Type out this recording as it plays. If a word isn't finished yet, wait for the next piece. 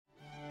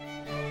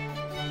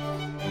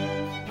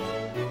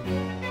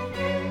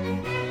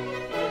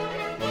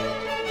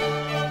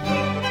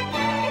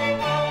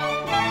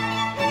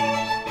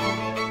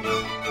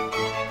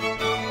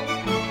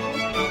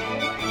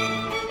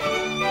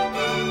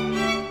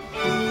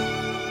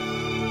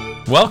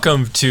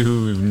Welcome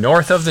to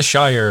North of the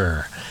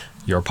Shire,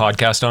 your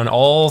podcast on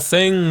all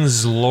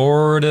things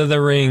Lord of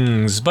the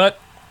Rings, but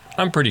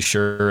I'm pretty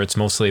sure it's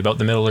mostly about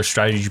the Middle-earth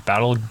strategy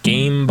battle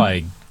game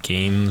by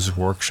Games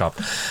Workshop.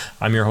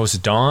 I'm your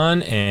host,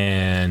 Don,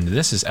 and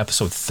this is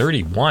episode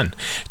 31.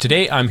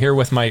 Today, I'm here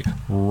with my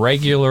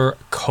regular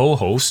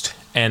co-host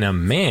and a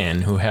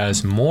man who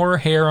has more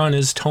hair on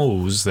his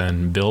toes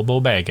than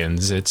Bilbo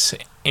Baggins. It's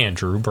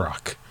Andrew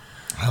Brock.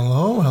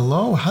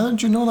 Hello. How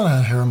did you know that I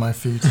had hair on my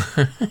feet?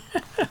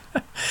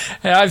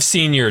 I've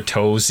seen your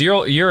toes.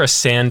 You're a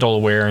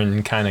sandal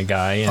wearing kind of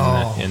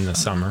guy in the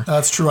summer.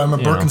 That's true. I'm a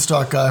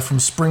Birkenstock guy from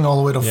spring all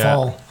the way to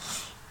fall.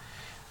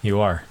 You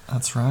are.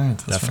 That's right.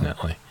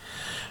 Definitely. Right.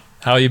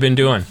 How you been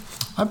doing?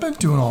 I've been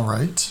doing all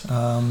right.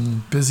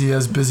 Busy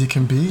as busy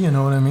can be, you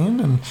know what I mean?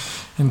 And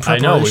in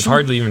preparation. I know, we've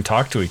hardly even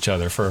talked to each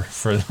other for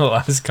the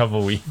last couple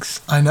of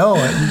weeks. I know.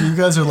 You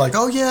guys are like,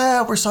 oh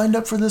yeah, we're signed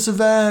up for this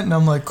event. And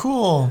I'm like,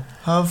 cool,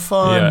 have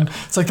fun. Yeah.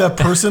 It's like that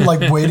person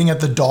like waiting at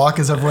the dock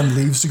as everyone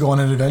leaves to go on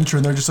an adventure.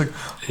 And they're just like,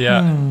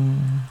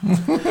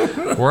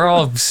 We're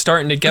all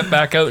starting to get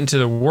back out into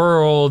the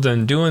world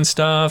and doing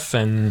stuff.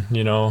 And,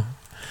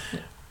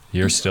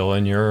 you're still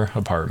in your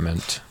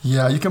apartment.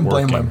 Yeah, you can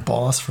blame my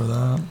boss for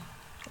that.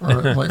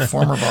 Or my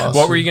former boss.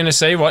 What were you going to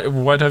say?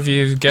 What have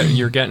you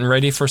you're getting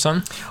ready for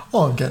something?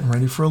 Oh, I'm getting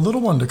ready for a little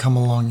one to come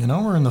along,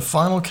 We're in the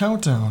final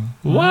countdown.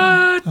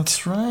 What?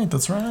 That's right.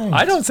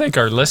 I don't think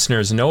our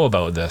listeners know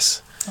about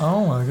this.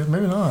 Oh, my God,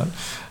 maybe not.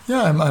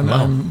 Yeah,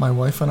 my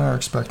wife and I are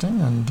expecting,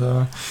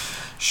 and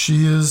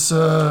she is...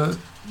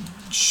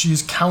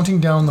 she's counting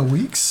down the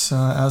weeks,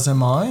 as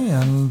am I,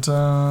 and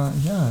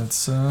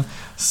it's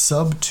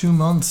sub 2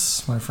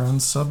 months, my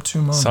friends, sub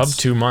 2 months. Sub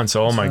 2 months,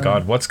 oh my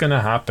God, what's going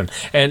to happen?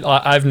 And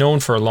I've known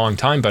for a long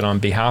time, but on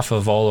behalf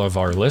of all of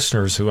our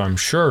listeners who I'm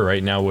sure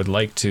right now would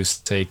like to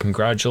say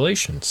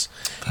congratulations.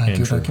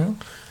 Thank you.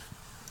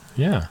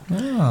 Yeah.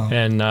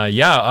 And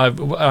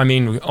I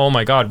mean, oh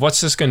my God,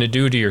 what's this going to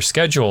do to your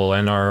schedule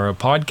and our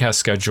podcast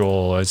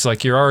schedule? It's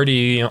like you're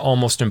already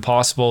almost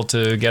impossible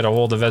to get a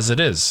hold of as it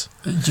is.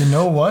 You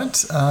know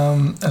what?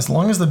 As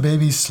long as the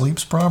baby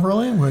sleeps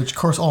properly, which of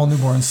course all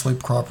newborns sleep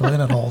properly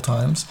and at all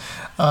times,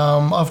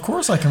 of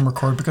course I can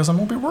record because I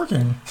won't be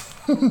working.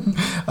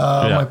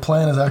 My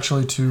plan is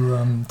actually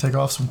to take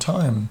off some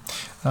time,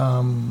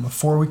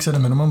 4 weeks at a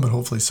minimum, but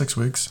hopefully 6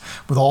 weeks,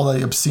 with all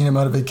the obscene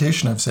amount of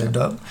vacation I've saved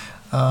up.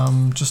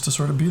 Just to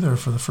sort of be there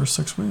for the first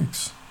 6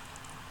 weeks.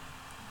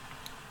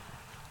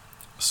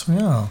 So,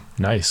 yeah.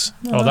 Nice.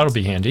 Yeah, that'll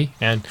be handy.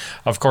 And,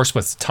 of course,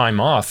 with time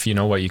off,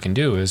 what you can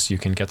do is you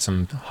can get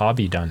some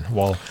hobby done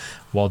while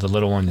the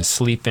little one is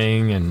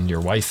sleeping and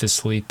your wife is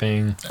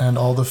sleeping. And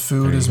all the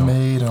food is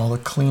made and all the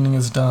cleaning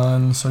is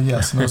done. So,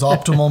 yes, in those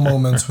optimal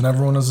moments when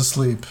everyone is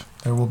asleep,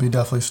 there will be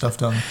definitely stuff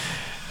done.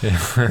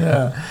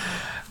 Yeah.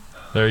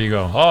 There you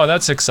go. Oh,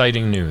 that's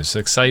exciting news.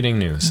 It's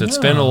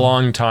been a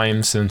long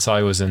time since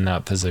I was in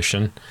that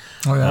position.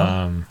 Oh,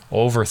 yeah?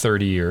 Over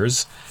 30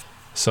 years.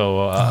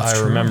 So I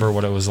remember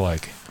what it was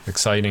like.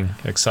 Exciting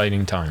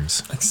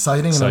times.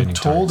 Exciting and I'm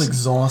told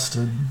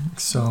exhausted.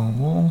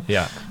 So,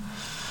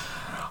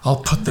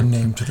 I'll put the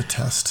name to the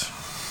test.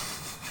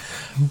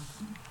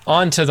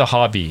 On to the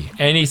hobby.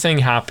 Anything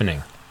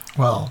happening?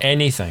 Well.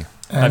 Anything.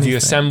 Have you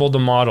assembled a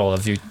model?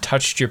 Have you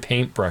touched your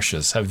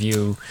paintbrushes? Have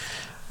you...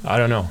 I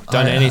don't know,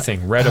 done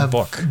anything, read a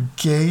book.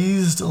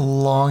 Gazed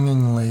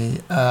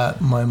longingly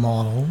at my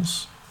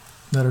models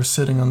that are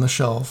sitting on the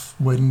shelf,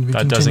 waiting to be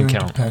continued. That doesn't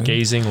count. Painting.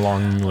 Gazing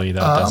longingly,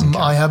 that doesn't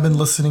count. I have been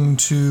listening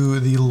to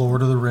the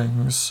Lord of the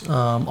Rings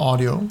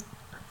audio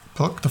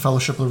book, The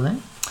Fellowship of the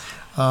Ring.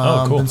 Cool.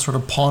 I've been sort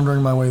of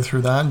pondering my way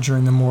through that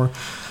during the more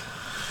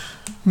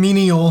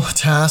menial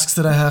tasks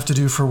that I have to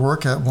do for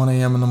work at 1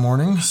 a.m. in the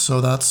morning.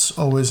 So that's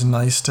always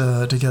nice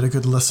to get a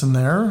good listen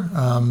there.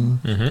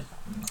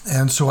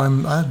 And so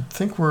I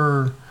think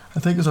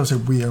as I say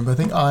we are, but I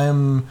think I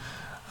am,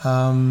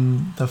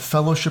 the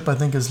Fellowship I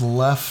think is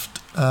left,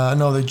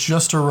 they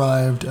just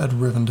arrived at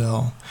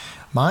Rivendell.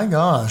 My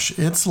gosh,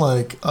 it's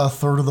like a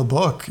third of the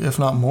book, if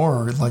not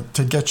more, like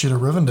to get you to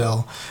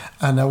Rivendell.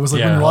 And I was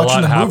like, when you're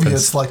watching the movie,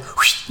 it's like,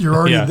 whoosh, you're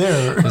already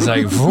there. It's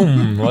like,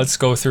 boom, let's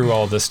go through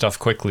all this stuff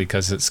quickly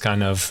because it's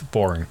kind of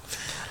boring.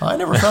 I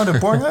never found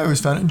it boring. I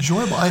always found it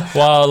enjoyable.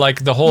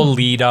 Like the whole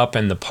lead up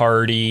and the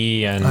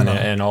party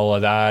and all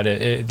of that.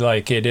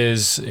 It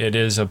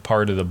is a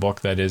part of the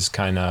book that is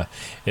kind of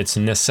it's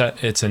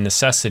a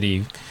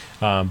necessity,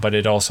 but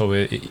it also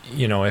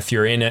if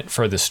you're in it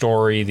for the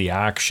story, the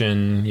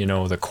action,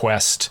 the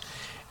quest,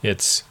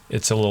 it's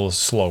a little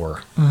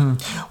slower.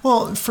 Mm-hmm.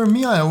 Well, for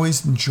me, I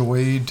always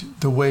enjoyed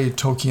the way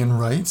Tolkien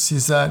writes.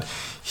 Is that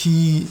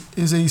he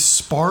is a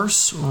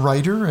sparse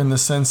writer in the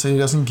sense that he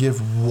doesn't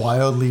give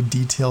wildly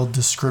detailed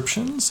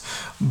descriptions,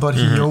 but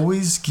he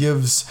always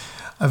gives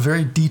a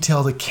very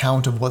detailed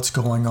account of what's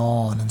going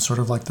on and sort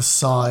of like the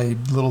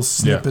side little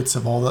snippets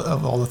of all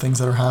the things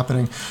that are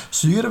happening.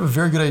 So you get a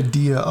very good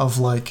idea of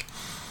like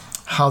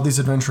how these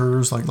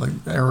adventurers like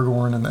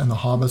Aragorn and the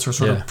hobbits are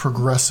sort of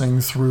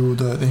progressing through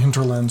the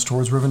hinterlands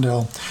towards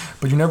Rivendell,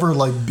 but you're never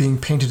like being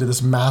painted to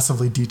this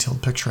massively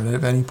detailed picture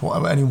at any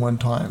point, at any one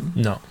time.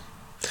 No.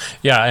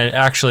 Yeah, and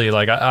actually,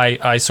 like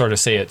I sort of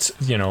say it's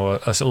a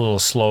little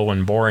slow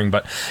and boring,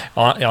 but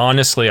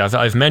honestly,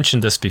 I've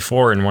mentioned this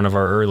before in one of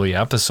our early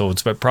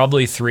episodes, but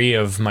probably 3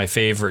 of my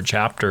favorite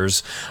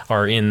chapters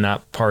are in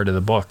that part of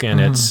the book, and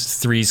it's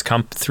Three is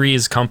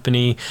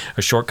Company,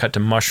 A Shortcut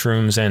to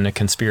Mushrooms, and A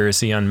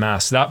Conspiracy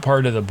Unmasked. That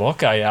part of the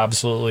book, I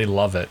absolutely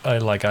love it.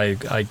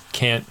 I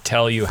can't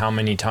tell you how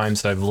many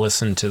times I've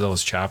listened to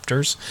those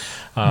chapters.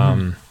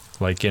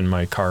 Like in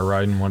my car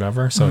ride and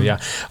whatever. So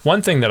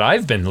one thing that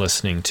I've been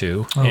listening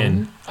to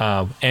and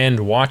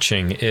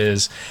watching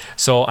is,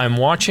 so I'm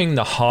watching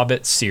the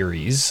Hobbit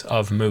series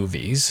of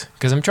movies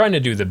because I'm trying to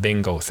do the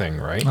bingo thing,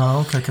 right?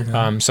 Oh,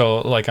 okay.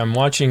 So like I'm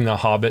watching the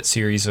Hobbit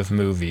series of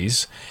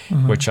movies,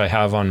 which I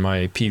have on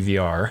my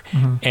PVR,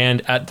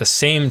 and at the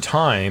same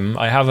time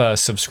I have a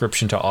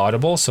subscription to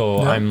Audible,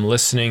 so I'm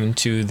listening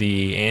to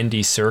the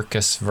Andy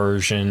Serkis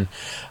version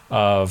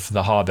of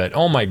The Hobbit.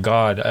 Oh my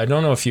God, I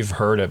don't know if you've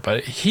heard it,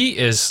 but he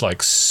is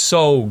like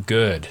so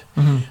good.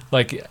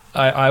 Like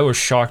I was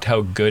shocked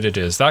how good it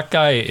is. That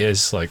guy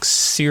is like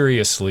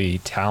seriously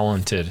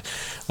talented.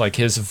 Like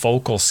his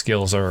vocal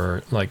skills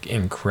are like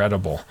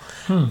incredible.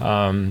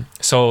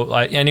 So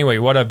anyway,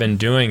 what I've been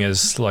doing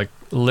is like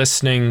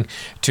listening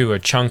to a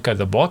chunk of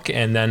the book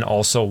and then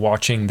also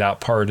watching that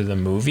part of the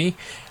movie.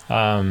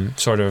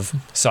 Sort of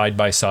side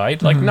by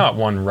side, like not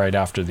one right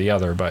after the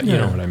other, but you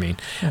know what I mean.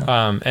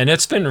 And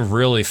it's been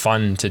really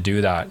fun to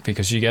do that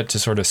because you get to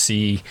sort of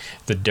see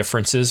the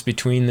differences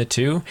between the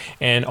two,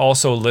 and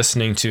also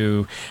listening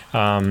to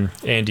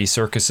Andy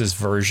Serkis's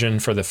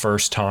version for the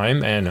first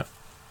time and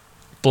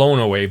blown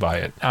away by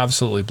it.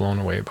 Absolutely blown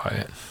away by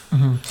it.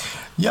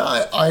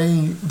 Yeah,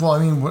 I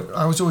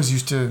was always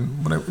used to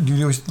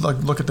you always like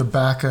look at the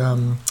back,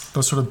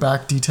 those sort of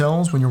back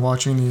details when you're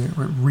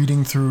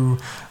reading through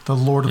the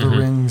Lord of the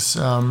Rings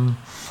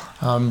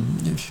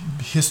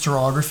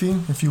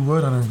historiography, if you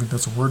would. I don't think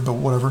that's a word, but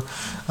whatever.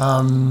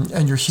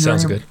 And you're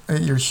hearing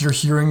you're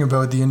hearing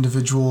about the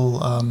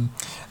individual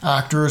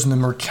actors, and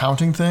then we're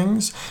counting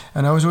things.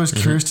 And I was always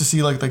curious to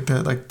see like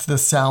the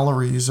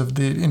salaries of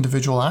the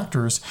individual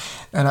actors.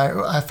 And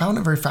I found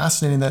it very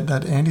fascinating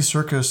that Andy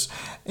Serkis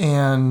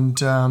and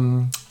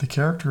the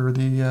character,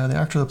 the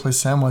actor that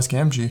plays Samwise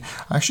Gamgee,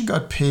 actually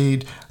got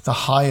paid the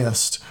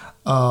highest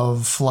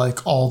of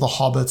like all the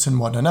hobbits and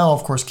whatnot. Now,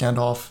 of course,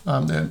 Gandalf,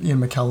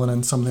 Ian McKellen,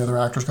 and some of the other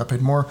actors got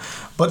paid more.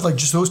 But like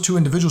just those 2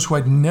 individuals who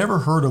I'd never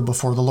heard of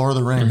before, the Lord of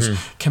the Rings,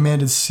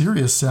 commanded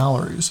serious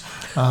salaries.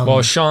 Well,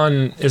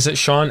 is it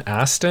Sean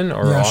Astin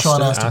or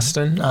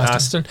Austin? Sean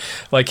Astin.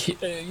 Like,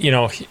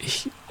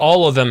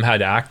 all of them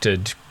had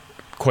acted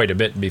quite a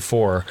bit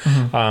before,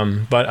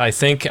 but I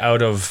think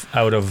out of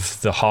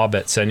the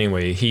Hobbits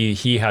anyway,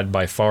 he had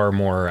by far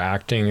more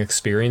acting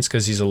experience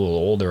because he's a little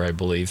older, I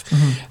believe,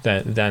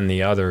 than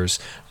the others.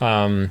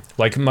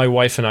 Like my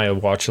wife and I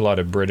watch a lot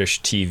of British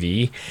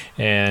TV,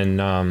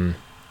 and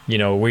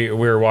we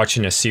were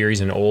watching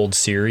an old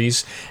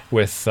series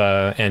with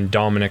and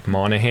Dominic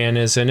Monaghan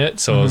is in it,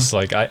 so it's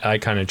like I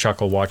kind of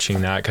chuckle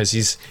watching that because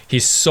he's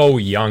so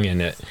young in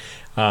it.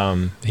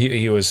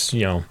 He was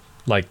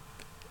like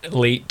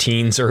late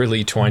teens,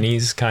 early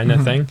 20s kind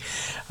of thing.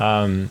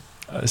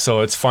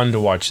 So it's fun to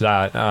watch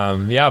that.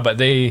 But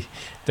they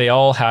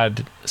all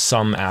had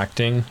some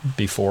acting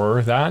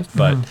before that,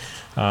 but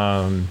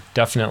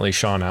definitely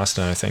Sean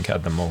Astin, I think,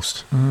 had the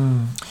most.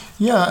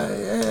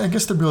 Yeah, I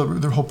guess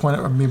the whole point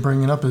of me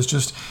bringing it up is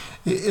just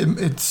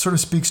it sort of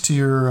speaks to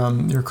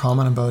your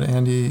comment about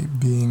Andy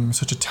being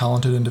such a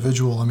talented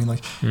individual. I mean,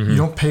 like you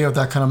don't pay out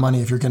that kind of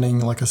money if you're getting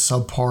like a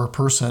subpar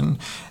person.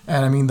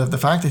 And I mean, the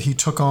fact that he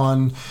took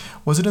on,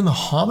 was it in The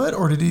Hobbit,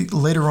 or did he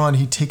later on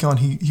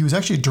he was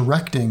actually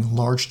directing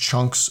large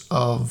chunks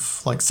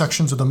of like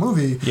sections of the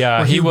movie?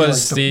 Yeah, he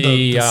was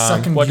the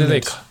second what unit. Do they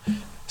call?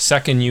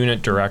 Second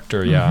unit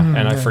director,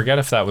 and I forget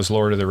if that was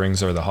Lord of the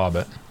Rings or The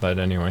Hobbit, but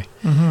anyway,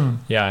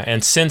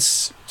 and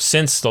since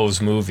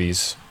those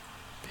movies,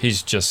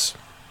 his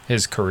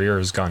career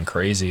has gone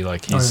crazy.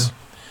 Like he's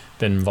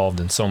been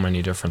involved in so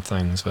many different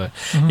things. But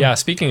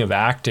speaking of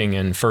acting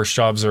and first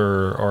jobs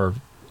or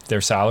their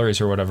salaries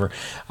or whatever,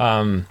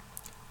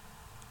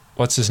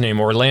 what's his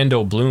name?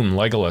 Orlando Bloom,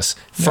 Legolas,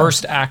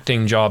 first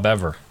acting job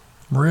ever.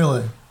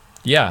 Really?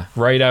 Yeah,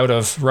 right out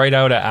of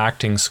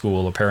acting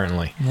school,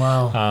 apparently.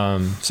 Wow.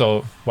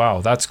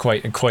 That's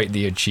quite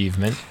the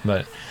achievement.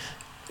 But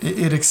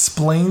it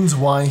explains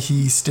why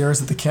he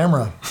stares at the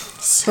camera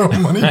so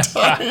many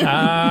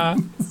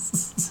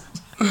times.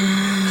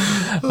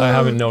 I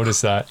haven't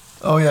noticed that.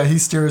 Oh yeah, he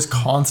stares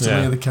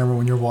constantly at the camera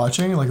when you're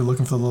watching, like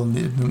looking for the little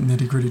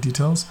nitty gritty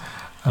details.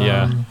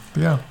 And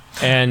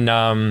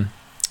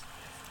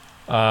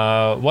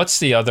what's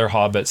the other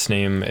Hobbit's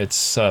name?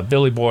 It's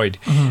Billy Boyd.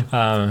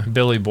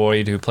 Billy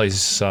Boyd, who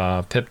plays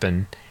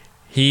Pippin.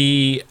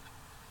 He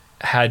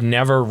had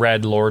never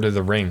read Lord of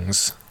the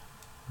Rings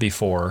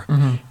before.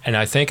 And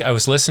I think I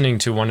was listening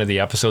to one of the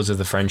episodes of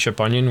The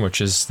Friendship Onion, which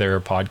is their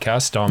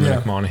podcast,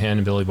 Dominic Monaghan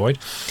and Billy Boyd.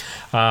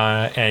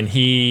 And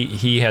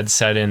he had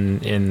said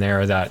in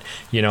there that,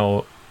 you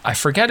know, I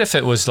forget if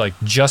it was like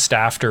just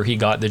after he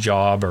got the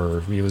job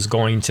or he was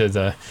going to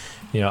the,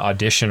 you know,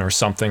 audition or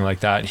something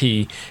like that.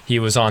 He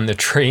was on the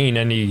train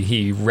and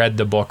he read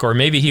the book, or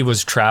maybe he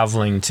was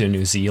traveling to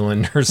New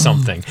Zealand or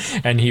something,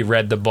 and he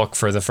read the book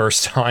for the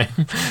first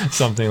time,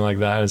 something like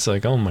that. It's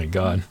like, oh my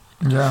God.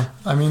 Yeah.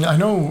 I mean, I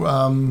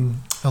know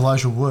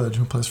Elijah Wood,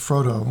 who plays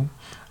Frodo,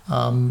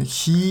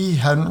 he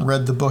hadn't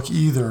read the book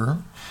either,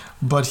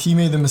 but he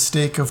made the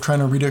mistake of trying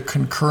to read it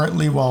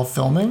concurrently while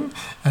filming,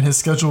 and his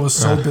schedule was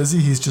so busy,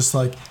 he's just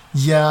like,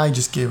 yeah, I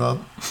just gave up.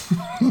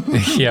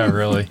 Yeah,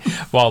 really.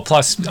 Well,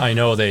 plus I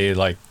know they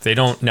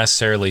don't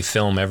necessarily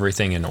film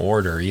everything in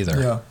order either.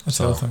 Yeah, that's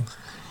the other thing.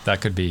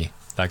 That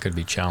could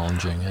be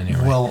challenging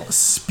anyway. Well,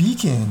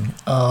 speaking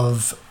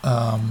of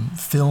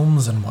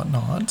films and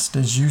whatnot,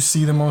 did you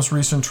see the most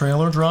recent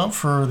trailer drop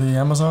for the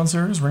Amazon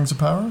series, Rings of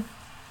Power?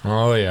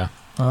 Oh, yeah.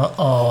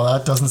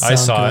 That doesn't sound good. I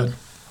saw it.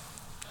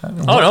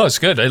 Oh, no, it's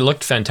good. It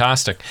looked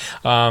fantastic.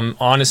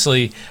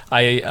 Honestly,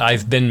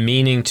 I've been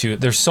meaning to.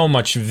 There's so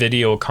much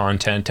video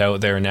content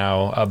out there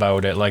now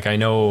about it. Like, I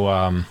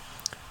know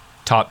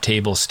Top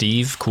Table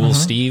Steve,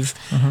 Steve.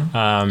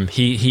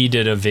 He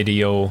did a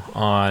video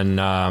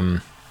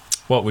on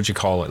what would you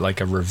call it? Like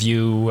a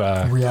review,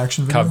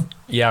 reaction video.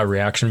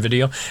 Reaction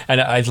video.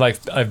 And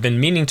I've been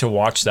meaning to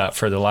watch that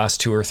for the last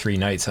 2 or 3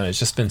 nights, and it's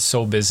just been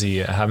so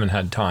busy. I haven't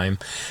had time.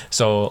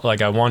 So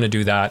like I want to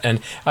do that.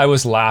 And I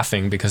was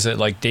laughing because it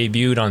like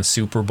debuted on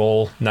Super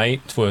Bowl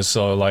night.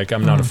 So like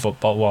I'm not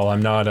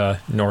I'm not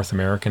a North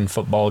American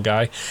football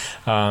guy.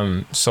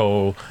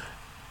 So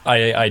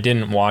I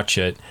didn't watch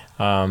it.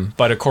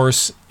 But of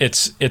course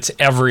it's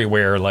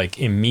everywhere like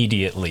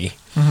immediately.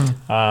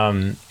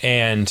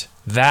 And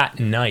that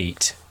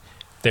night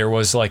there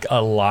was like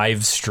a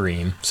live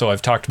stream. So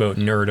I've talked about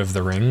Nerd of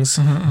the Rings,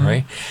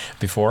 right,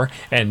 before.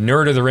 And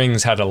Nerd of the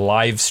Rings had a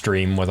live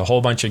stream with a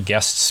whole bunch of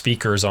guest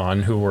speakers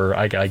on who were,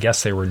 I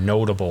guess they were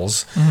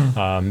notables,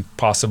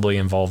 possibly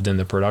involved in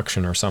the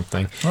production or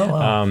something. Oh,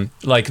 wow.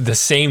 Like the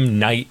same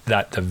night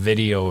that the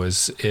video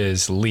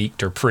is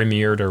leaked or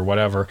premiered or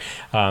whatever,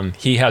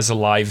 he has a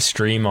live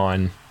stream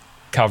on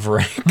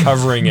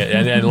covering it.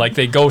 And like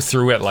they go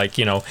through it like,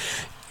 you know,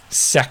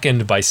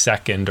 second by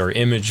second or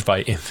image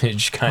by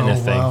image kind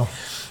of thing. Wow.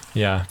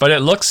 Yeah, but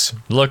it looks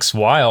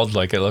wild.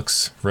 Like it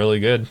looks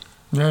really good.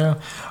 Yeah.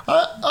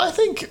 I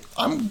think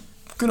I'm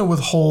gonna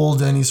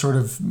withhold any sort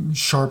of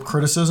sharp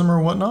criticism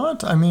or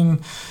whatnot. I mean,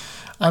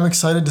 I'm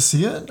excited to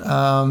see it.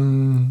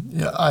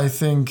 I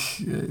think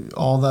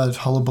all that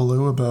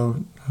hullabaloo about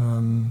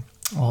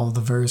all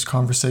the various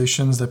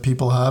conversations that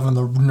people have and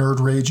the nerd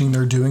raging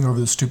they're doing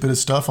over the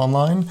stupidest stuff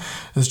online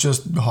is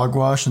just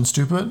hogwash and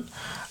stupid.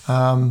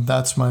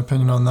 That's my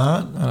opinion on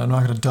that, and I'm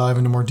not going to dive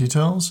into more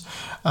details.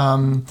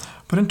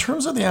 But in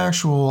terms of the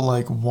actual,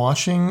 like,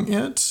 watching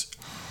it,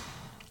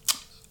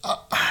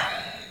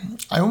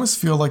 I almost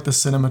feel like the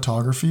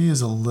cinematography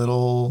is a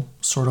little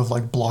sort of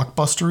like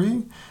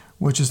blockbustery,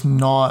 which is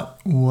not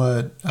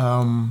what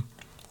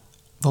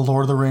the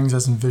Lord of the Rings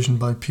as envisioned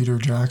by Peter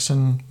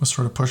Jackson was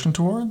sort of pushing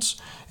towards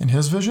in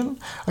his vision.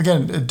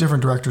 Again,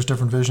 different directors,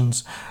 different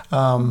visions.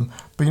 But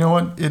you know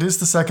what? It is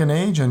the Second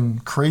Age,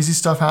 and crazy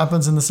stuff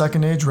happens in the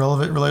Second Age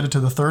related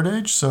to the Third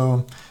Age.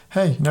 So,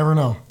 hey, you never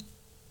know.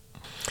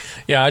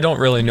 Yeah, I don't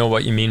really know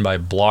what you mean by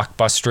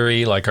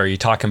blockbustery. Like, are you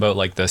talking about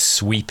like the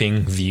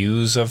sweeping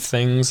views of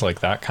things,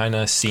 like that kind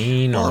of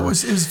scene? Well, it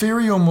was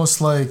very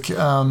almost like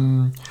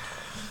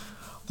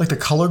the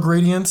color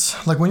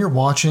gradients. Like when you're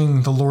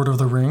watching The Lord of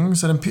the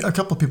Rings, and a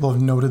couple of people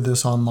have noted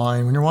this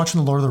online, when you're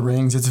watching The Lord of the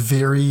Rings, it's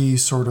very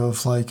sort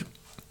of like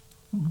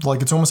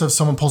it's almost as if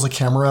someone pulls a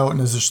camera out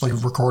and is just like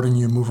recording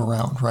you move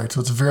around, right?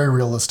 So it's very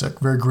realistic,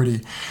 very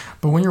gritty.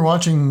 But when you're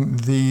watching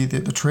the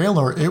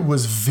trailer, it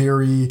was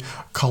very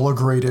color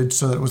graded,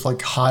 so that it was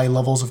like high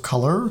levels of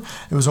color.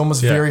 It was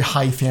almost very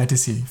high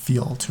fantasy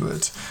feel to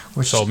it.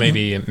 Which so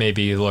maybe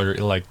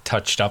like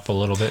touched up a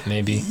little bit,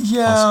 maybe.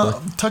 Yeah,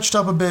 possibly. Touched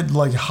up a bit,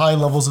 like high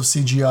levels of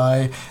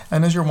CGI.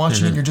 And as you're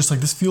watching it, you're just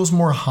like, this feels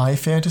more high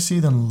fantasy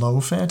than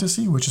low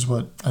fantasy, which is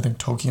what I think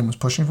Tolkien was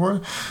pushing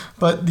for.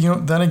 But you know,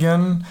 then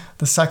again,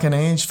 the Second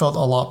Age felt a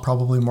lot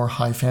probably more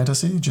high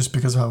fantasy, just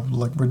because of how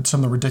like some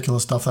of the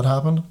ridiculous stuff that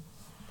happened.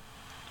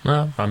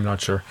 Well, I'm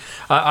not sure.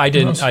 I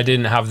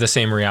didn't have the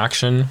same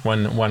reaction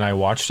when I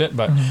watched it,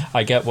 but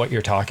I get what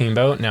you're talking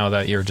about now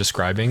that you're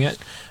describing it.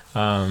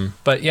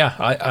 But yeah,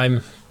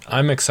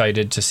 I'm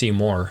excited to see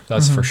more.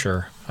 That's for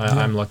sure.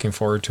 I'm looking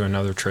forward to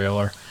another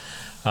trailer.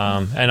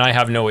 And I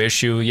have no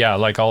issue. Yeah,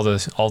 like all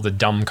the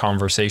dumb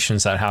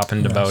conversations that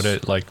happened about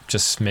it, like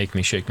just make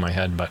me shake my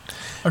head. But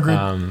agreed.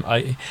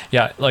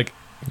 Like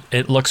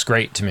it looks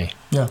great to me.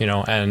 Yeah. You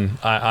know, and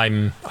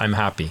I'm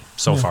happy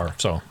so far.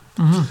 So.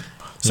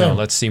 So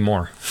let's see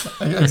more.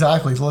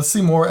 Exactly. Let's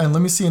see more, and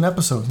let me see an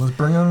episode. Let's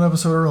bring on an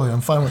episode early.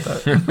 I'm fine with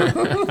that.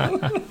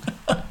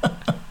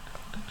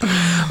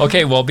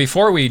 Okay, well,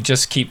 before we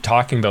just keep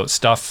talking about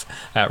stuff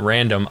at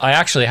random, I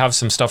actually have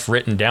some stuff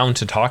written down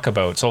to talk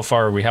about. So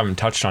far, we haven't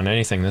touched on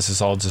anything. This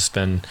has all just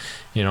been,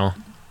 you know,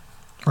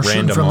 We're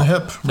shooting random. from the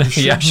hip.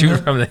 Yeah,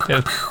 shooting from the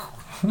hip.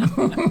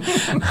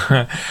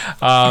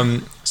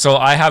 So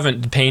I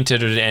haven't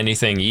painted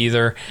anything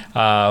either.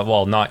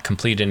 Well, not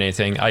completed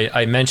anything.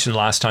 I mentioned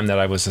last time that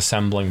I was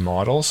assembling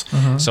models.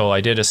 So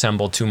I did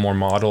assemble 2 more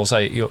models.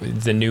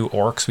 The new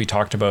orcs we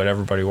talked about.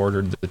 Everybody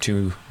ordered the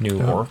 2 new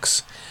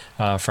orcs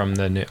from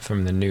the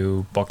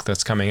new book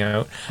that's coming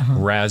out.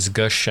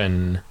 Razgush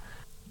and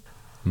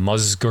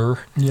Musgur.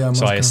 Yeah,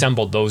 so I Musgur.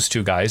 assembled those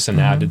 2 guys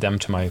and added them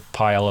to my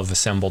pile of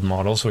assembled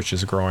models, which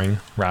is growing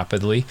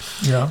rapidly.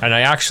 Yeah. And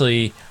I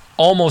actually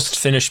almost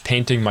finished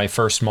painting my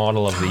first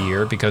model of the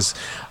year because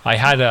I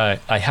had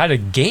a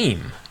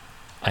game.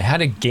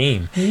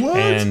 What?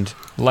 And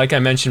like I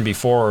mentioned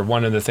before,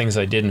 one of the things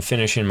I didn't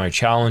finish in my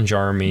challenge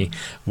army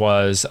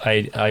was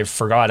I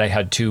forgot I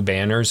had 2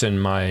 banners in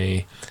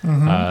my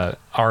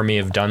Army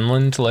of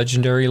Dunland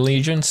Legendary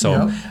Legion.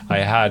 So I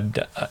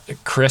had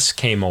Chris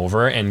came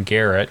over and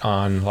Garrett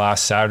on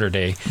last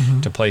Saturday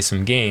to play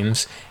some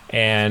games,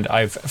 and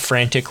I've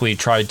frantically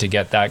tried to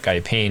get that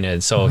guy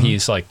painted. So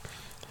he's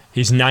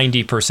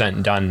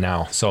 90% done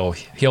now. So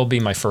he'll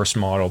be my first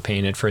model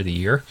painted for the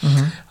year.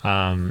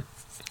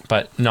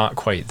 But not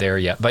quite there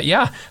yet. But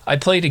yeah, I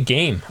played a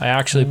game. I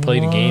actually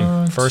played a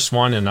game. First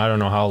one in I don't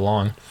know how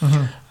long.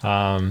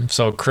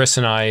 So Chris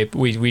and I,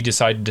 we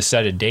decided to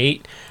set a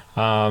date.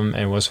 And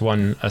it was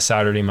a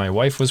Saturday my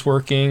wife was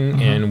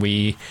working, and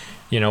we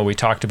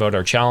talked about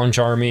our challenge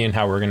army and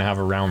how we're going to have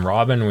a round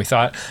robin. We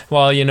thought,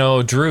 well,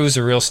 Drew's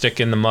a real stick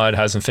in the mud,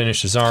 hasn't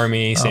finished his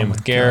army. Same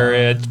with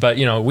Garrett. But,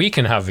 we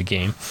can have a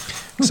game.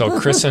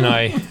 So Chris and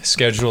I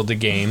scheduled the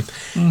game,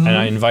 and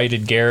I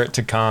invited Garrett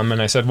to come.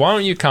 And I said, why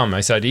don't you come? I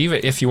said, even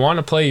if you want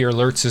to play your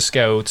Alerts of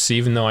Scouts,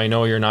 even though I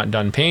know you're not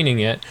done painting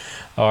it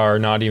or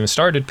not even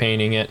started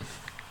painting it,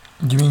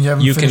 you mean you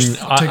haven't finished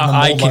taking the mold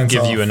I can lines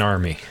give off? you an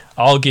army.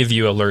 I'll give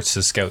you Alerts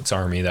to Scouts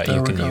army that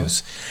you can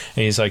use.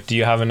 And he's like, do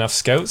you have enough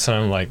scouts? And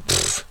I'm like,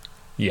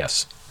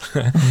 yes.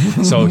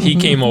 So he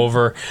came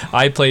over.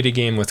 I played a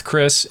game with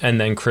Chris, and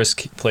then Chris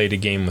played a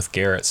game with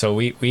Garrett. So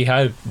we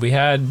had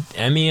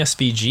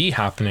MESBG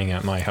happening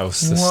at my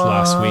house this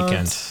last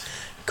weekend.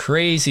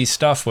 Crazy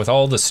stuff with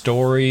all the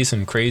stories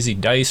and crazy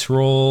dice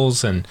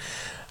rolls and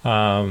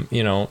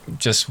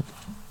just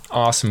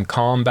awesome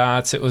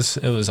combats. It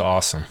was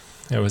awesome.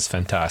 It was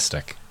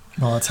fantastic.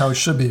 Well, that's how it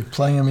should be.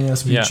 Playing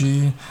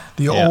MESVG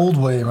the old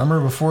way.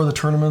 Remember before the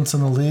tournaments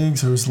and the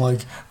leagues, it was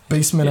like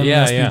basement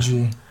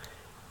MESVG.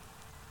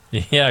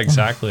 Yeah,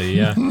 exactly.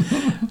 Yeah,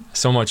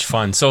 so much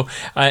fun. So,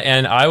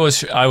 and I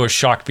was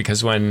shocked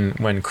because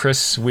when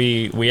Chris,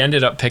 we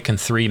ended up picking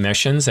 3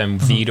 missions and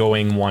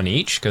vetoing 1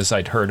 each because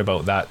I'd heard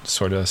about that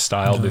sort of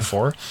style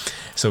before.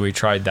 So we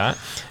tried that,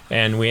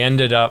 and we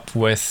ended up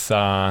with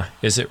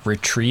is it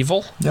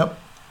retrieval? Yep.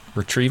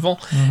 Retrieval.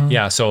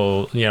 Yeah,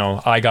 so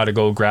I got to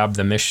go grab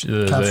the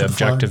the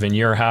objective in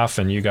your half,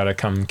 and you got to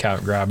come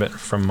grab it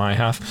from my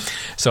half.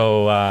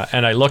 So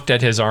and I looked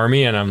at his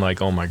army, and I'm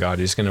like, oh my god,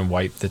 he's gonna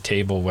wipe the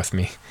table with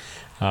me,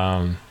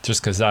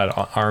 just because that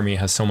army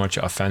has so much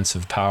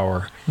offensive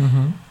power.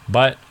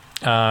 But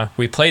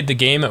we played the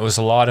game. It was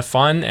a lot of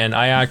fun, and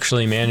I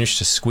actually managed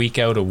to squeak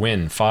out a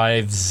win,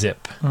 5-0.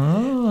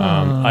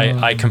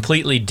 I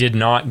completely did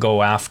not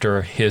go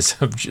after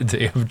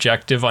the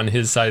objective on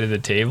his side of the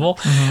table,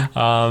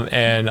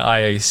 and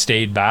I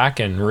stayed back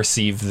and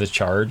received the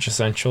charge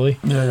essentially.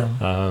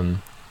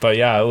 But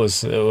yeah, it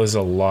was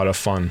a lot of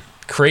fun.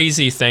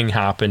 Crazy thing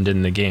happened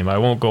in the game. I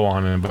won't go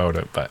on about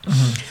it, but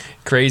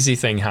crazy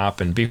thing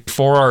happened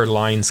before our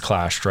lines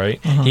clashed, right?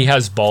 He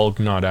has Balg,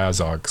 not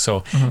Azog.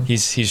 So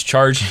he's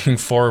charging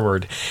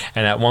forward,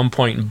 and at one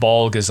point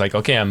Balg is like,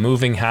 okay, I'm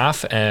moving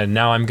half, and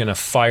now I'm gonna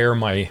fire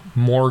my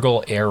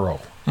Morgul arrow.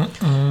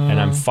 And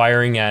I'm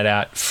firing it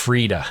at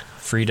Frida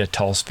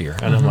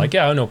Tallspear. And I'm like,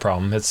 yeah, no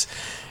problem.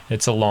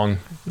 It's a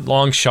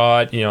long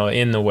shot,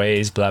 in the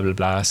ways, blah blah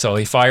blah. So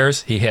he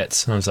fires, he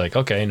hits. And I was like,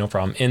 okay, no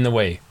problem. In the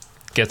way.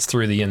 Gets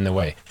through the in the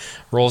way.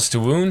 Rolls to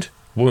wounds.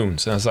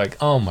 And I was like,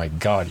 oh my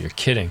god, you're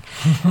kidding.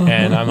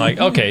 And I'm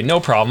like, okay, no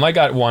problem. I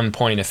got 1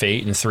 point of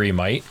fate and 3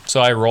 might. So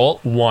I roll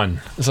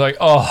 1. It's like,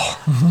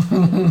 oh.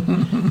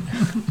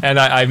 And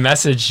I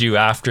messaged you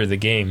after the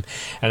game,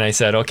 and I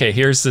said, okay,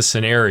 here's the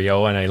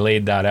scenario, and I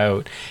laid that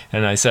out.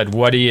 And I said,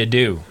 what do?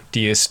 Do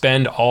you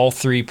spend all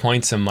 3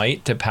 points of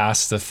might to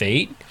pass the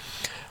fate?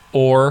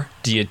 Or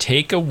do you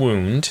take a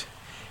wound,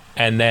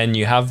 and then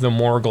you have the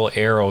Morgul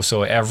arrow,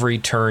 so every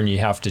turn you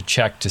have to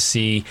check to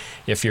see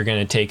if you're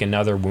going to take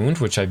another wound,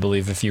 which I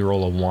believe if you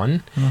roll a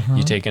 1,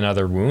 you take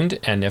another wound,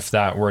 and if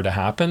that were to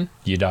happen,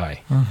 you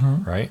die,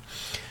 right?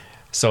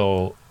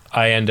 So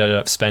I ended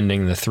up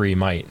spending the 3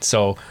 might.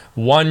 So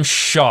 1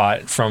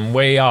 shot from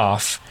way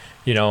off,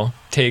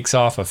 takes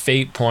off a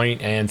fate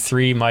point and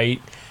 3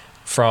 might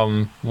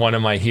from one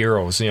of my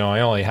heroes. I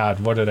only had,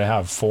 what did I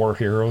have? 4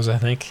 heroes, I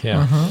think.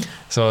 Yeah.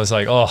 So I was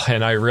like, oh,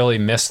 and I really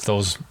missed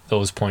those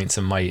points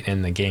of might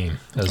in the game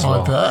as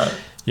well. I bet.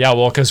 Yeah,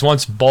 well, because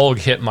once Bulg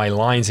hit my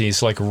lines,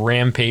 he's like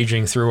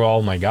rampaging through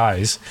all my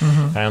guys,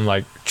 and I'm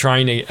like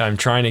trying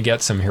to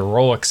get some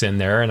heroics in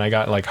there, and I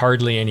got like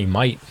hardly any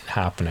might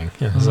happening.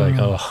 It was like,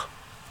 oh,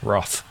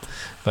 rough.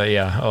 But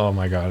yeah, oh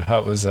my god,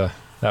 that was a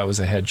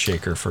head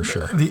shaker for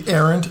sure. The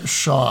errant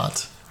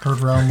shot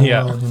heard around the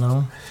world, you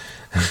know.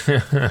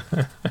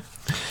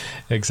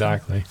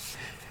 Exactly.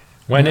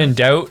 When in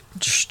doubt,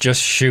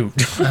 just shoot.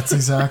 That's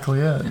exactly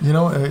it. You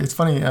know, it's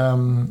funny.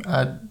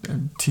 At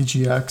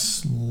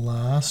TGX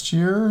last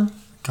year,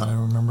 God, I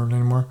don't remember it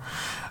anymore.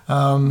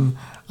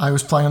 I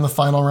was playing in the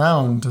final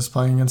round, just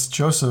playing against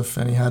Joseph,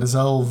 and he had his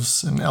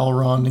elves and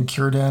Elrond and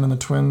Círdan and the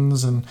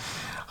twins, and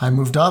I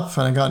moved up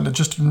and I got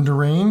into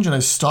range, and I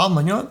stopped. I'm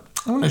like, you know what?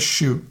 I'm going to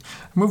shoot.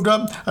 I moved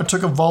up. I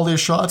took a volley of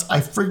shots.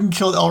 I freaking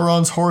killed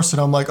Elrond's horse,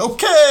 and I'm like,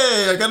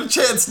 okay, I got a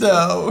chance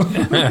now.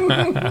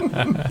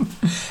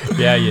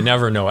 Yeah, you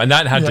never know. And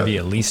that had to be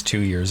at least 2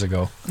 years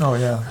ago. Oh,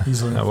 yeah,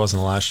 easily. That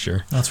wasn't last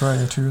year. That's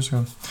right, 2 years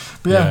ago.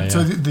 But yeah,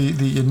 so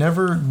the you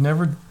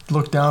never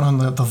look down on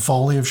the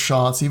volley of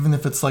shots, even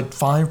if it's like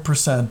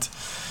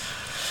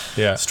 5%.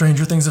 Yeah.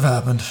 Stranger things have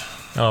happened.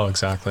 Oh,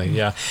 exactly.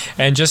 Yeah.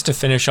 And just to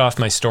finish off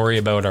my story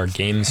about our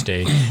games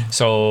day.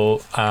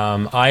 So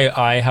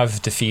I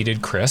have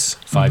defeated Chris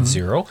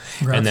 5-0.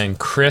 And then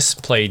Chris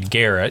played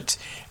Garrett.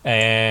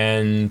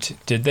 And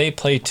did they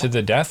play to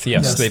the death?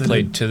 Yes, they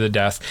played to the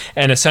death.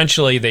 And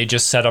essentially they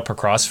just set up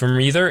across from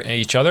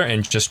each other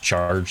and just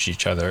charged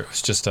each other. It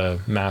was just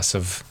a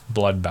massive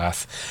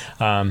bloodbath.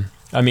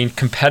 I mean,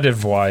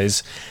 competitive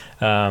wise,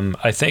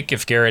 I think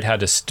if Garrett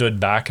had stood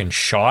back and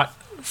shot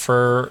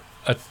for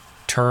a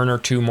turn or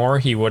two more,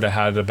 he would have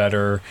had a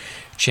better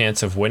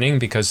chance of winning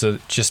because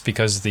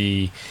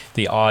the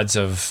odds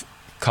of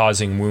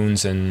causing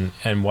wounds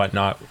and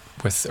whatnot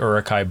with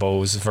Uruk-hai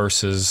bows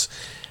versus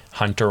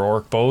hunter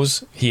orc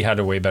bows, he had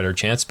a way better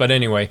chance. But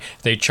anyway,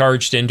 they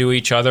charged into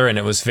each other and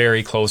it was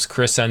very close.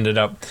 Chris ended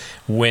up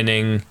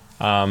winning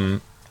 10-2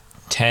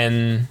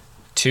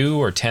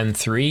 or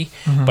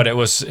 10-3, but it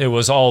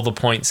was all the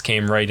points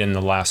came right in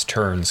the last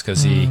turns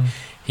because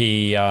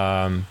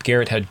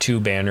Garrett had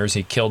 2 banners.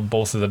 He killed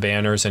both of the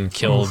banners and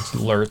killed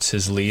Lurtz,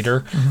 his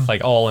leader,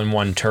 like all in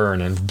one turn,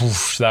 and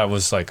boof, that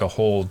was like a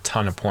whole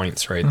ton of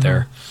points right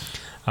there.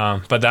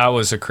 But that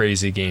was a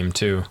crazy game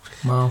too.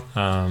 Wow.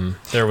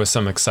 There was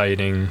some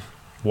exciting,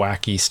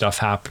 wacky stuff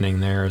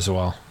happening there as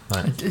well.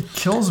 It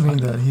kills me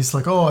that he's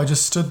like, oh, I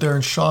just stood there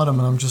and shot him,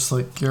 and I'm just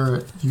like,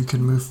 Garrett, you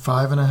can move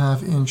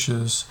 5.5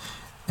 inches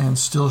and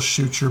still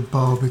shoot your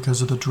bow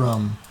because of the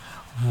drum.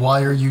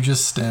 Why are you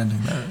just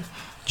standing there?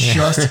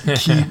 Just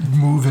keep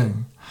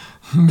moving.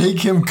 Make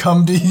him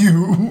come to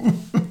you.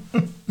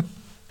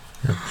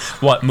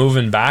 What,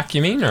 moving back,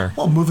 you mean? Or?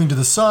 Well, moving to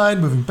the side,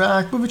 moving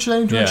back, move it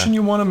any direction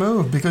you want to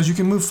move, because you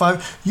can move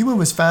 5. You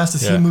move as fast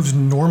as he moves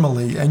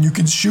normally, and you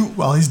can shoot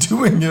while he's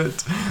doing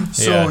it.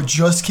 So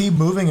just keep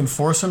moving and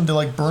force him to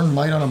like burn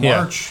might on a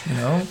march, you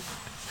know?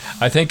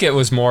 I think it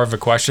was more of a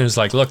question. It's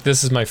like, look,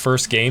 this is my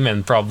first game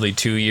in probably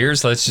 2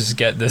 years. Let's just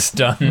get this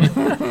done.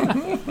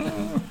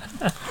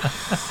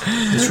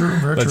 It's true,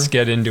 very Let's true.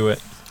 get into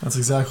it. That's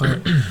exactly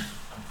it.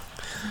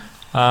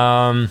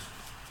 it.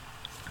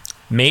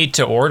 Made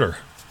to order.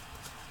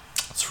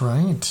 That's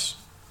right.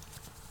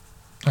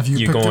 Have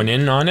you going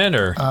in on it,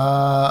 or?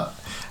 Well,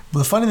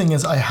 the funny thing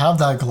is, I have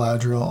that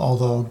Galadriel,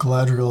 although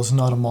Galadriel is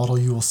not a model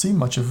you will see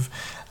much of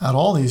at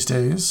all these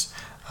days.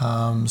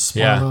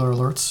 Spoiler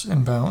alerts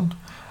inbound.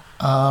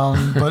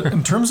 But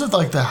in terms of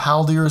like the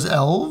Haldir's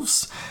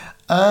elves,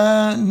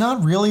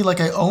 not really. Like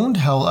I owned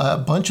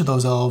a bunch of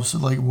those elves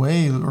like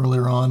way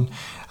earlier on.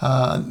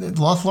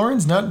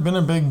 Lothlorien's not been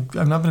a big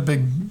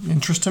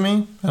interest to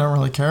me. I don't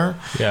really care.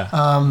 Yeah.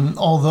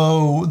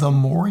 Although the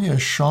Moria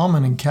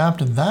Shaman and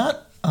Captain,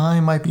 that I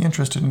might be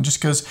interested in, just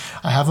because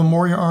I have a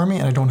Moria army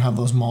and I don't have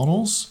those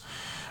models.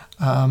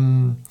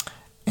 And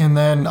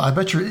then I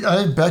bet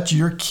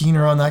you're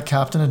keener on that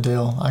Captain of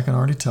Dale. I can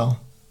already tell.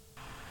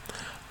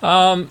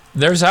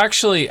 There's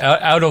actually,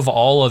 out of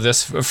all of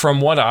this, from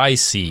what I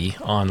see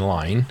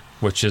online,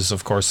 which is,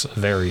 of course, a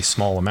very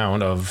small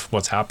amount of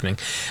what's happening,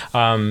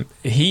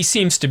 he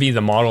seems to be the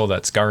model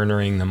that's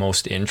garnering the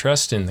most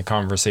interest in the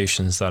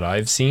conversations that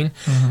I've seen.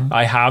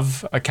 I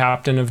have a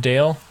Captain of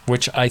Dale,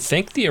 which I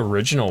think the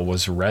original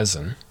was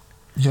resin.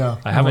 Yeah,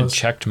 I haven't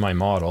checked my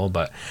model,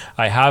 but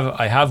I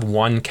have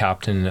one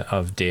Captain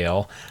of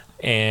Dale.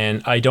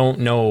 And I don't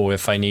know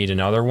if I need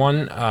another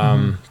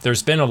one.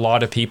 There's been a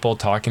lot of people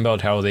talking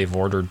about how they've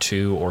ordered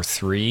 2 or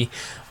 3,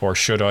 or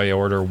should I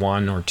order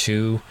 1 or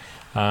 2,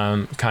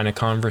 kind of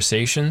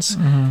conversations.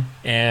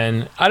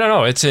 And I don't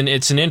know. It's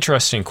an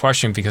interesting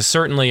question, because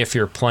certainly if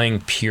you're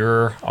playing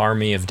pure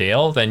Army of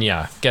Dale, then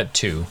yeah, get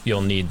 2.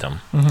 You'll need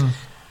them.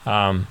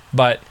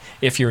 But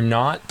if you're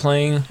not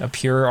playing a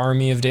pure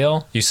Army of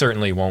Dale, you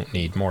certainly won't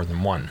need more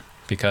than 1.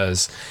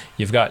 Because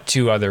you've got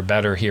 2 other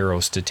better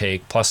heroes to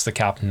take, plus the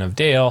Captain of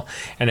Dale.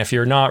 And if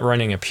you're not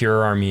running a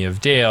pure Army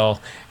of Dale,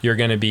 you're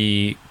going to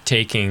be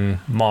taking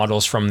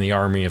models from the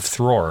Army of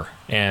Thror.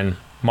 And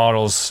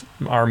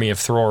Army of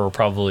Thror will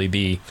probably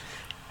be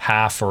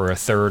half or a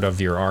third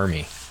of your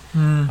army.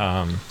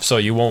 So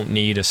you won't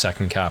need a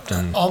second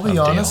captain. I'll be of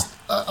honest,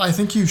 Dale. I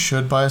think you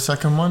should buy a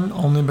second one,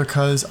 only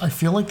because I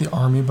feel like the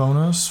army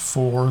bonus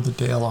for the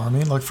Dale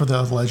army, like for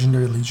the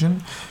Legendary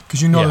Legion,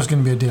 because Yeah. there's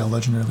going to be a Dale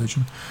Legendary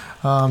Legion.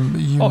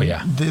 Oh,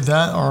 yeah.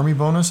 That army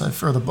bonus,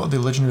 or the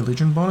Legendary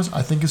Legion bonus,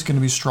 I think is going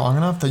to be strong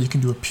enough that you can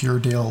do a pure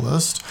Dale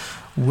list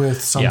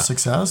with some Yeah.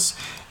 success.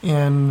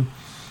 And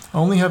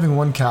only having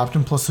one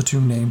captain plus the 2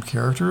 named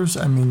characters,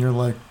 I mean, you're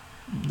like,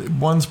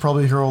 one's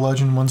probably Hero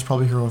Legend, one's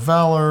probably Hero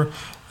Valor,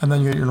 and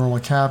then you get your normal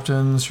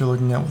captains. You're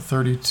looking at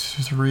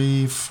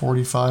 33,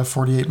 45,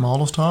 48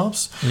 models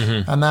tops.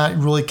 And that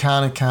really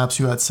kind of caps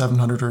you at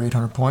 700 or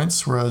 800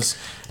 points, whereas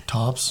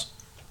tops.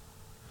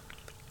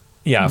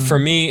 Yeah, for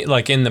me,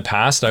 like in the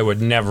past, I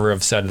would never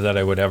have said that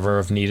I would ever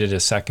have needed a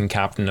second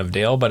captain of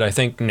Dale, but I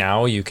think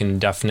now you can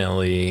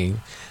definitely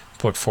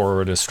put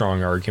forward a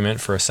strong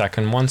argument for a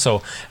second one.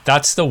 So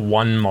that's the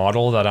one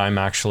model that I'm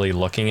actually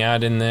looking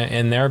at in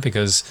there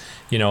because,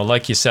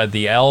 like you said,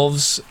 the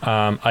elves,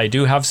 I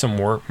do have some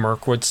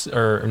Mirkwoods,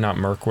 or not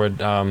Mirkwood,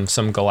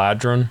 some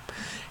Galadron,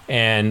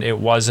 and it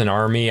was an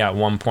army at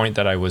one point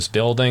that I was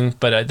building,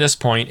 but at this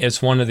point,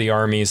 it's one of the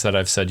armies that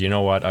I've said, you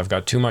know what, I've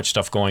got too much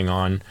stuff going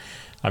on.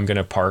 I'm going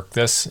to park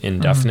this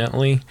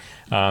indefinitely.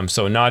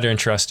 So not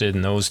interested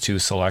in those 2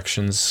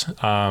 selections.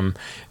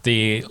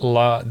 The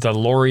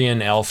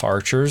Lorien Elf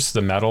Archers,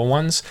 the metal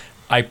ones,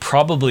 I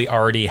probably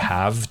already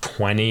have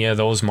 20 of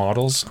those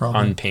models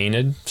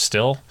unpainted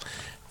still.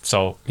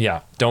 So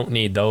yeah, don't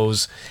need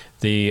those.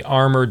 The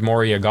Armored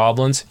Moria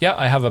Goblins, yeah,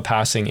 I have a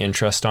passing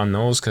interest on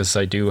those because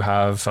I do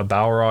have a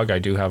Balrog. I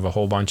do have a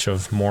whole bunch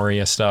of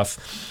Moria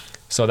stuff.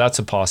 So that's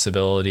a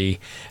possibility.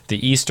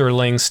 The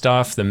Easterling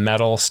stuff, the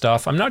metal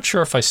stuff, I'm not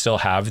sure if I still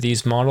have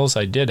these models.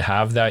 I did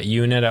have that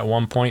unit at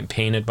one point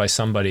painted by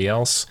somebody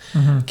else.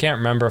 Can't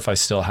remember if I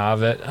still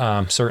have it.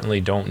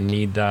 Certainly don't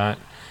need that.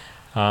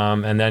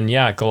 And then,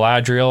 yeah,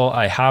 Galadriel,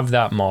 I have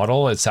that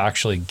model. It's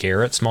actually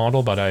Garrett's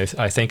model, but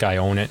I think I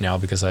own it now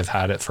because I've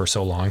had it for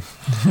so long.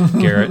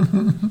 Garrett,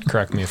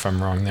 correct me if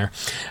I'm wrong there.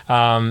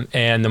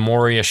 And the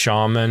Moria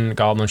Shaman,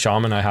 Goblin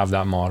Shaman, I have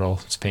that model.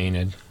 It's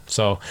painted.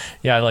 So,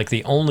 yeah, like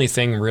the only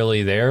thing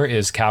really there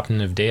is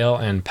Captain of Dale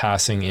and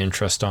passing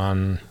interest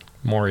on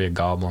Moria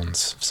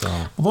Goblins. So,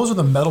 well, those are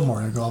the metal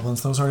Moria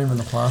Goblins. Those aren't even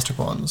the plastic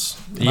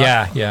ones.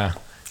 Yeah.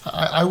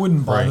 I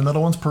wouldn't buy the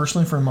metal ones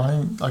personally for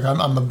mine. Like I'm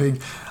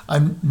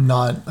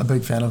not a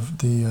big fan of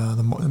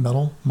the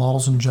metal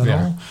models in general.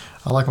 Yeah.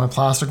 I like my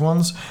plastic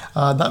ones.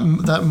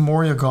 That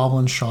Moria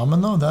Goblin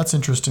Shaman though, that's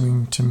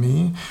interesting to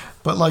me.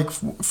 But like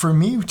for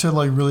me to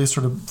like really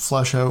sort of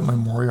flesh out my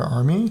Moria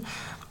army,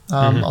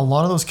 a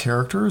lot of those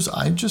characters,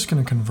 I'm just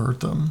gonna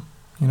convert them.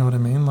 You know what I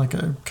mean? Like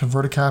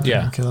convert a captain.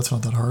 Yeah. Okay, that's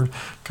not that hard.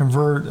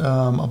 Convert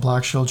a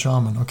Black Shield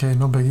Shaman. Okay,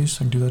 no biggies. I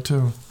can do that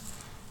too.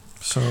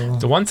 So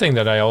the one thing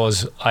that I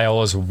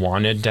always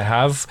wanted to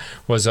have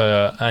was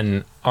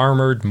an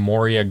armored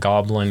Moria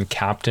Goblin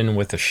captain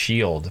with a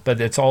shield,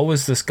 but it's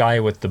always this guy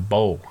with the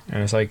bow,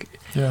 and it's like,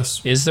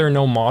 yes, is there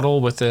no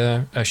model with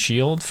a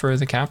shield for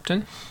the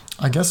captain?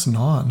 I guess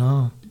not.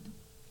 No.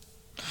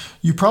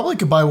 You probably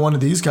could buy one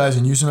of these guys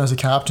and use him as a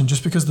captain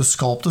just because the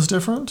sculpt is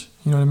different.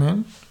 You know what I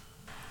mean?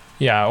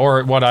 Yeah,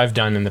 or what I've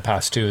done in the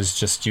past too is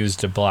just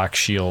used a Black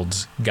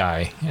Shields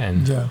guy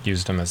and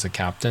used him as a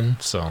captain.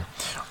 So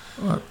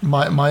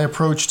my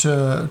approach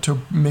to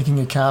making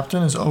a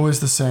captain is always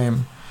the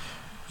same.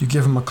 You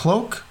give him a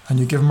cloak and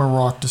you give him a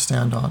rock to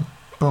stand on.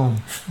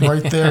 Boom.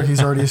 Right there, he's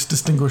already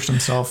distinguished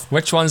himself.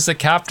 Which one's the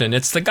captain?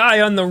 It's the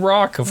guy on the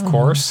rock, of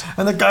course.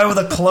 And the guy with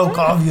a cloak,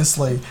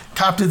 obviously.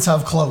 Captains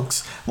have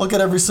cloaks. Look at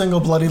every single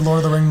bloody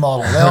Lord of the Ring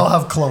model. They all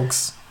have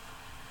cloaks.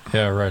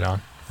 Yeah, right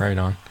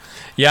on.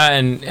 Yeah,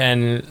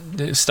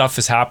 and stuff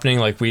is happening.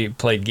 Like we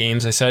played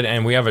games, I said,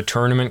 and we have a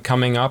tournament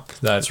coming up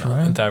that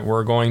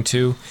we're going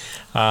to.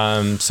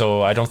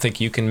 So I don't think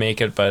you can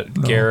make it, but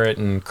no. Garrett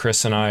and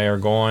Chris and I are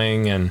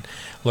going, and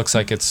looks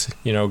like it's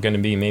going to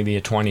be maybe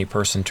a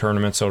 20-person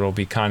tournament, so it'll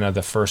be kind of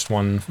the first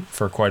one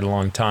for quite a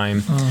long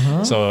time.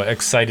 Mm-hmm. So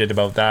excited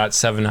about that.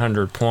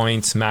 700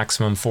 points,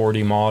 maximum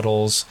 40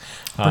 models.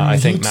 I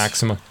think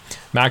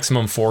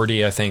maximum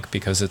 40. I think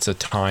because it's a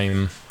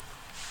time.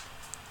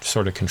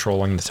 Sort of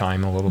controlling the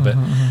time a little bit.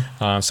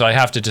 So I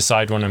have to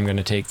decide when I'm going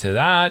to take to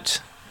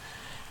that.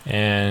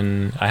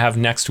 And I have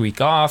next week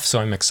off, so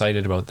I'm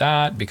excited about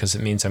that because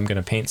it means I'm going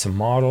to paint some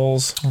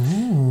models.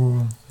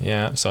 Ooh.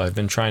 Yeah, so I've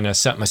been trying to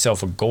set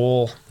myself a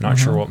goal. Not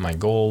sure what my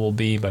goal will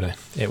be, but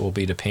it will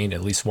be to paint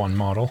at least one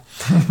model.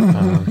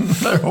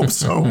 I hope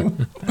so.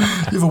 You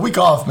have a week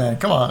off, man.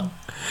 Come on.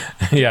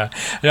 Yeah.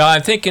 No,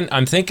 I'm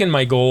thinking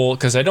my goal,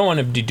 because I don't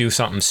want to do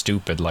something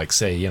stupid like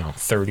say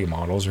 30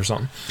 models or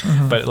something,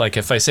 but like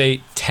if I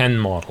say 10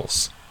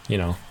 models,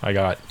 I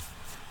got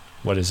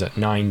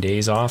 9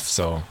 days off,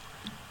 so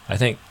I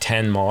think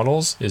 10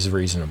 models is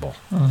reasonable.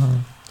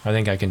 I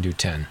think I can do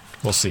 10.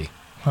 We'll see.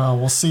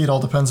 We'll see. It all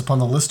depends upon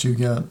the list you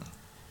get.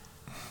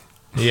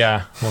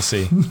 Yeah, we'll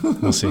see.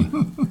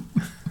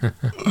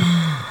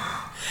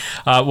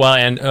 Well,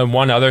 and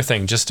one other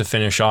thing, just to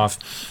finish off,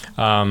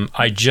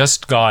 I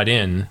just got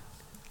in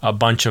a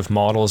bunch of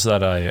models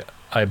that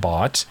I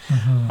bought,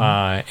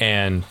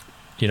 and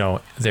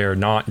they're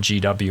not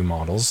GW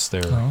models.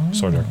 They're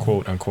sort of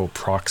quote unquote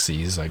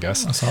proxies, I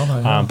guess. I saw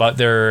that, yeah. But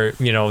they're,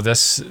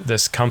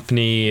 this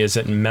company, is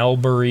it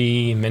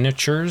Melbury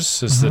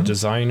Miniatures is the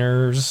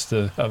designers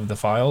of the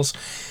files,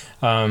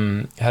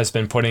 has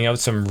been putting out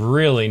some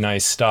really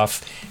nice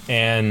stuff.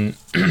 And,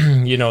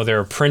 there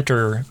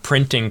are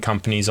printing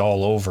companies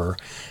all over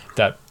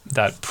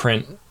that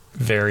print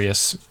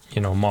various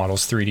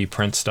models, 3D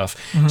print stuff.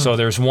 So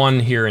there's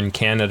one here in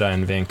Canada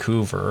in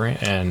Vancouver,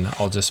 and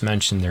I'll just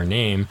mention their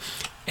name,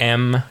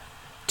 MTM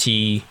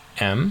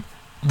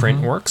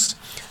Printworks,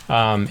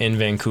 in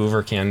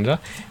Vancouver, Canada.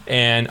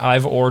 And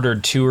I've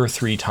ordered 2 or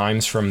 3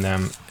 times from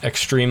them.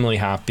 Extremely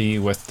happy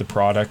with the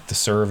product, the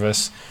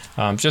service.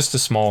 Just a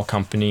small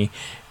company.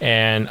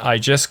 And I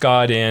just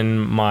got in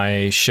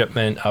my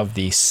shipment of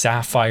the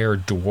Sapphire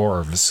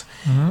Dwarves.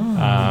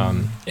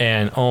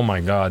 And oh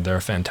my God, they're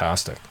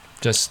fantastic.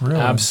 Just really?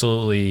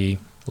 Absolutely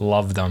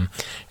love them.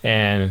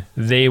 And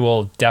they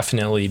will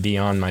definitely be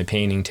on my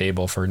painting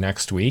table for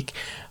next week.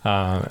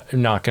 I'm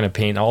not going to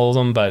paint all of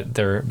them, but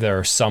there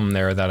are some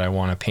there that I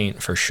want to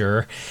paint for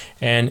sure.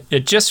 And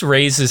it just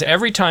raises,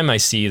 every time I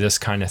see this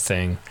kind of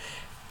thing,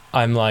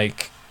 I'm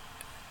like,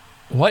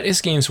 what is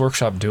Games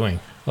Workshop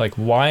doing? Like,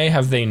 why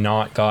have they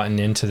not gotten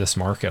into this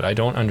market? I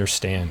don't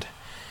understand.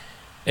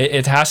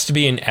 It has to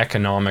be an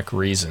economic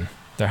reason.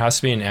 There has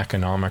to be an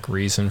economic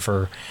reason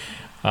for...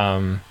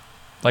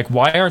 like,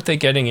 why aren't they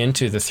getting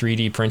into the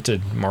 3D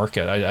printed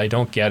market? I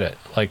don't get it.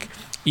 Like,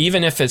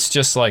 even if it's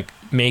just like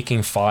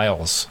making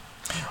files,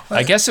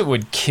 I guess it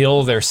would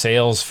kill their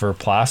sales for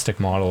plastic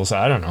models.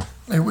 I don't know.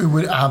 It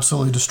would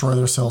absolutely destroy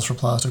their sales for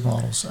plastic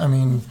models. I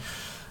mean,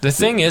 the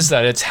thing is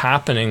that it's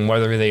happening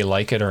whether they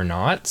like it or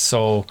not.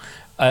 So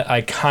I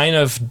kind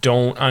of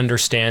don't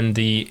understand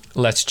the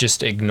let's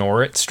just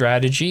ignore it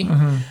strategy,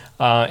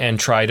 and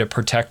try to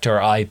protect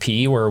our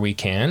IP where we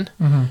can.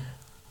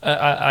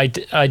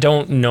 I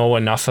don't know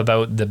enough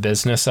about the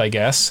business, I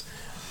guess,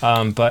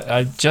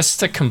 but just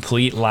the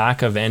complete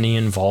lack of any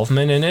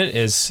involvement in it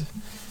is,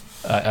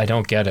 I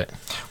don't get it.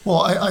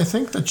 Well, I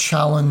think the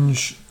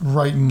challenge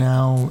right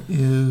now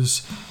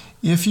is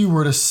if you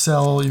were to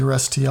sell your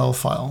STL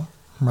file,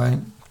 right,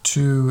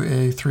 to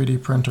a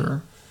 3D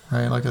printer,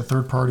 right, like a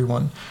third-party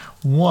one,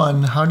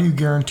 how do you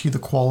guarantee the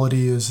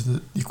quality is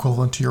the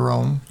equivalent to your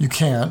own? You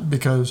can't,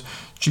 because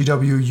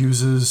GW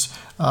uses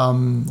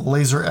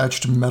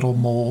laser-etched metal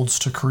molds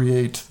to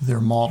create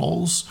their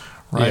models,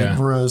 right? Yeah.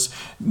 Whereas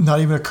not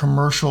even a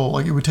commercial,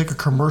 like it would take a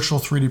commercial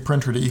 3D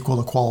printer to equal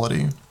the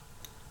quality,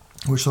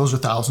 which those are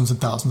thousands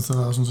and thousands and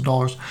thousands of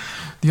dollars.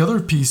 The other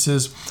piece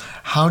is,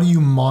 how do you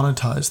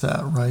monetize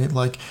that, right?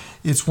 Like,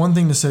 it's one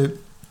thing to say,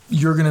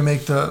 you're going to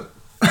make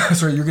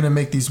you're going to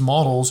make these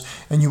models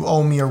and you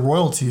owe me a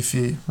royalty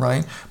fee,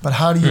 right? But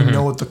how do you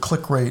know what the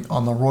click rate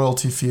on the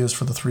royalty fee is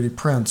for the 3D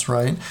prints,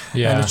 right?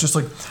 Yeah. And it's just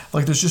like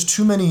there's just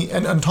too many.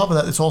 And on top of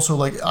that, it's also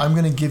like, I'm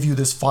going to give you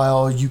this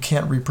file, you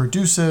can't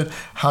reproduce it.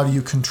 How do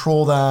you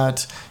control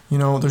that?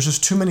 There's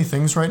just too many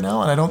things right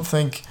now. And I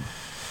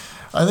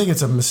think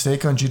it's a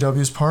mistake on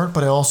GW's part,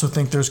 but I also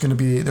think there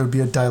would be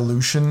a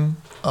dilution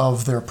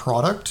of their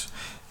product.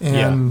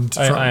 And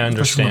yeah, I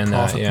understand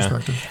that. Yeah,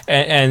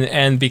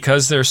 and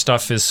because their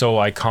stuff is so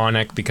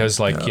iconic, because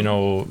their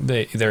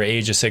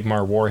Age of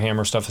Sigmar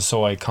Warhammer stuff is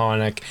so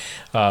iconic,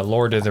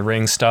 Lord of the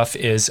Rings stuff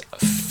is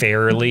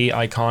fairly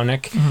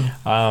iconic.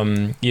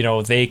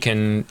 They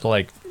can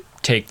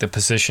take the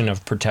position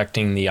of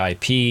protecting the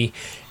IP,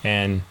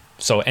 and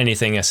so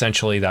anything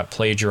essentially that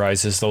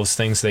plagiarizes those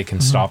things, they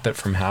can stop it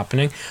from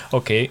happening.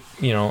 Okay,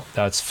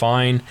 that's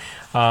fine.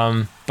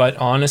 But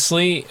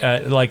honestly,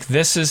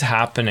 this is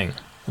happening.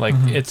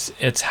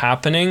 It's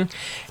happening,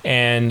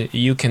 and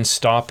you can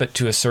stop it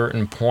to a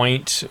certain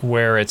point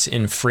where it's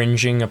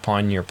infringing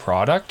upon your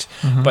product.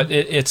 But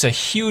it's a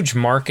huge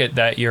market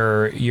that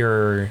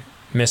you're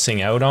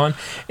missing out on.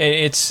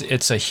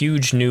 It's a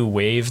huge new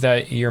wave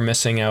that you're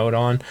missing out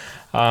on.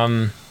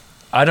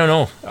 I don't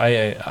know.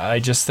 I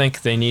just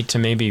think they need to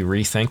maybe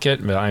rethink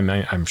it, but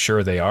I'm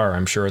sure they are.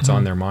 I'm sure it's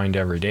on their mind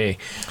every day,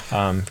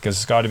 because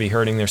it's got to be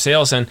hurting their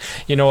sales. And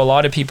a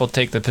lot of people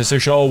take the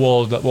position,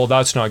 well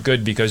that's not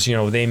good because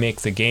they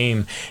make the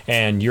game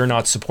and you're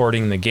not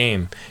supporting the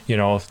game.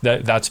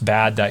 That's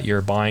bad that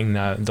you're buying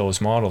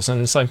those models.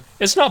 And it's like,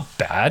 it's not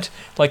bad.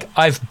 Like,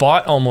 I've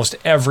bought almost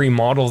every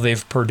model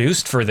they've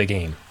produced for the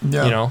game.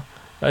 Yeah.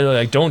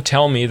 Don't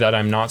tell me that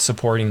I'm not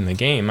supporting the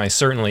game. I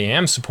certainly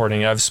am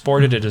supporting it. I've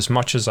supported it as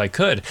much as I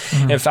could.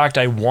 In fact,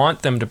 I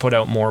want them to put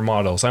out more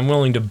models. I'm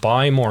willing to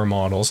buy more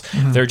models.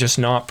 They're just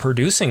not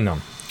producing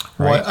them.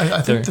 Right? Well,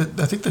 I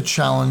think the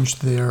challenge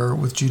there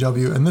with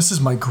GW, and this is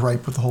my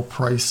gripe with the whole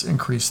price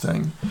increase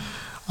thing.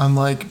 I'm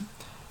like,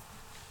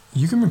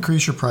 you can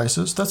increase your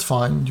prices. That's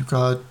fine. You've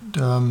got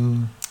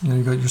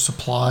you've got your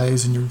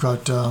supplies, and you've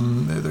got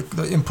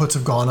the inputs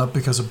have gone up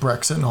because of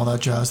Brexit and all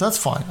that jazz. That's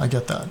fine. I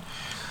get that.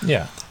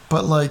 Yeah.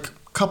 But a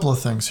couple of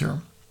things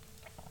here.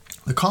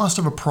 The cost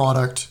of a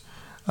product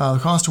The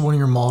cost of one of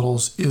your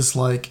models is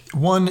like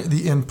 1,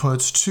 the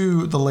inputs,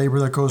 2, the labor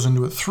that goes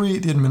into it, 3,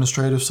 the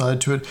administrative side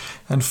to it,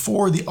 and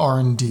 4, the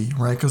R&D,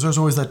 right? Because there's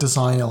always that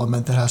design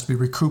element that has to be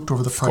recouped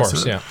over the price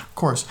of it. Of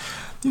course.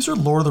 These are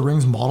Lord of the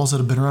Rings models that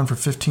have been around for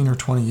 15 or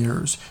 20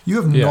 years. You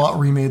have not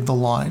remade the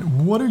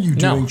line. What are you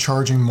doing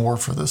charging more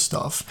for this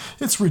stuff?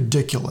 It's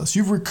ridiculous.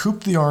 You've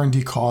recouped the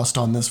R&D cost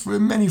on this for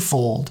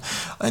many-fold.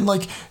 And,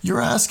 like,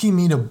 you're asking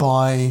me to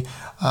buy,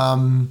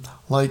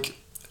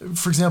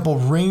 for example,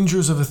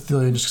 Rangers of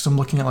Ithilien, just because I'm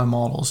looking at my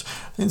models.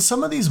 In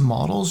some of these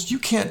models, you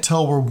can't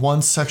tell where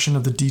one section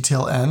of the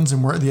detail ends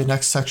and where the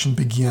next section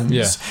begins.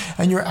 Yeah.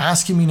 And you're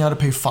asking me now to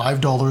pay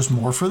 $5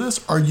 more for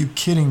this? Are you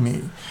kidding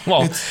me?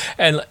 Well,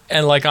 and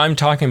like I'm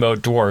talking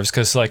about dwarves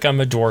because like I'm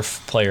a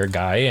dwarf player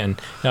guy and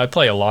I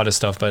play a lot of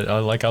stuff, but I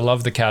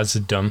love the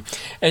Khazad-dûm.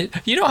 And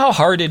you know how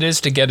hard it is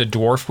to get a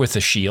dwarf with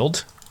a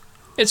shield?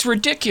 It's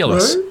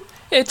ridiculous. Right?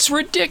 It's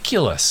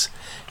ridiculous.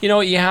 You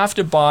know, you have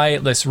to buy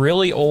this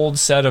really old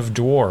set of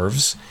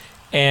dwarves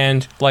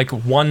and like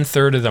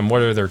 1/3 of them,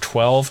 what are there,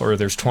 12 or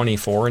there's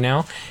 24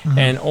 now? Mm-hmm.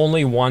 And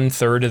only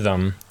 1/3 of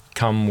them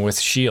come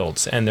with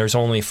shields and there's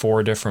only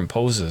 4 different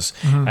poses.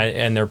 Mm-hmm.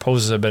 And their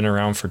poses have been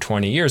around for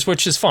 20 years,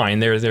 which is fine.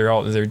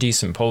 They're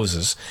decent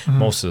poses,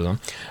 most of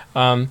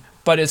them.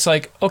 But it's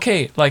like,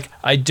 okay, like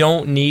I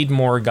don't need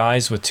more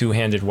guys with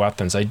two-handed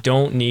weapons. I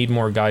don't need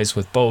more guys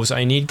with bows.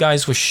 I need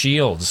guys with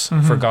shields,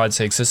 for God's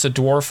sakes. It's a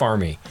dwarf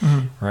army,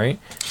 right?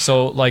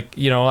 So like,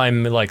 you know,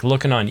 I'm like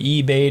looking on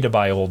eBay to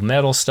buy old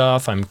metal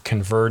stuff. I'm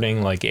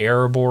converting like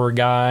Erebor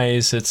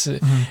guys. It's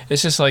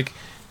just like,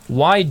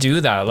 why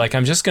do that? Like,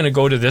 I'm just going to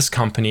go to this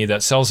company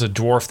that sells a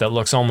dwarf that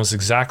looks almost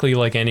exactly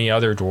like any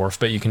other dwarf,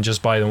 but you can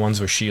just buy the ones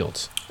with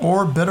shields.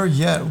 Or better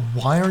yet,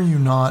 why are you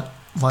not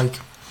like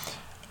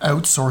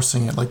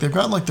outsourcing it? Like they've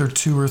got like their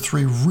 2 or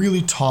 3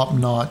 really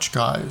top-notch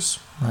guys,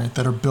 right,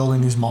 that are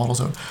building these models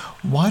out.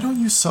 Why don't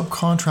you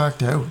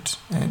subcontract out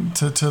and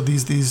to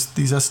these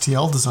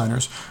STL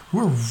designers who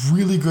are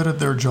really good at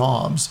their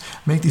jobs,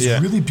 make these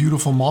really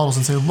beautiful models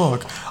and say,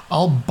 look,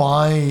 I'll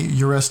buy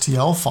your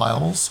STL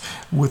files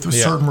with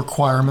certain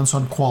requirements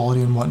on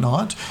quality and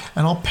whatnot,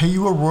 and I'll pay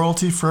you a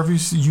royalty for every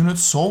unit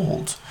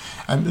sold.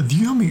 And do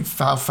you know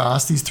how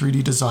fast these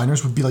 3D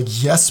designers would be like,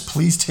 yes,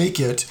 please take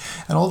it.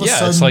 And all of a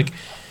sudden...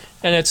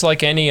 it's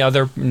like any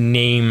other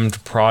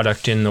named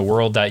product in the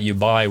world that you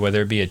buy,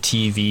 whether it be a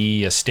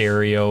TV, a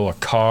stereo, a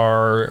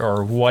car,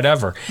 or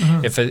whatever.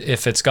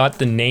 If it's got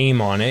the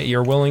name on it,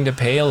 you're willing to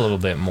pay a little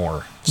bit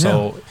more.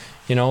 So,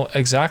 you know,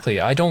 exactly.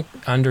 I don't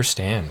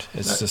understand.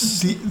 It's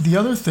just... The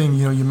other thing,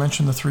 you know, you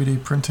mentioned the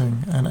 3D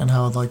printing and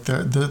how like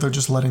they're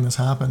just letting this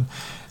happen.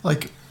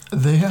 Like...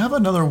 they have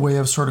another way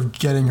of sort of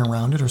getting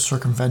around it or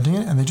circumventing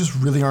it, and they just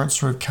really aren't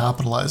sort of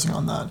capitalizing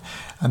on that.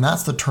 And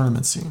that's the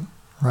tournament scene,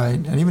 right?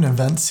 And even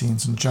event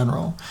scenes in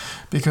general.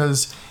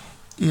 Because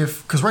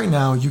right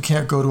now you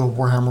can't go to a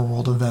Warhammer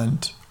World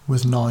event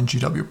with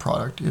non-GW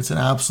product. It's an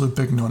absolute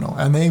big no-no.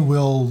 And they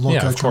will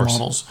look at your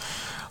models.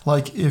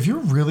 Like, if you're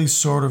really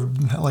sort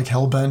of like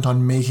hell-bent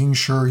on making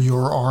sure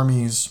your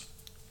armies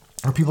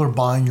or people are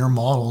buying your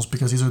models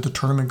because these are the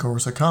tournament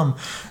goers that come,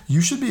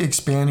 you should be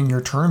expanding your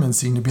tournament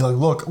scene to be like,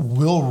 look,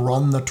 we'll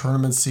run the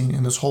tournament scene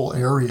in this whole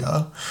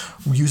area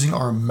using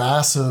our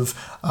massive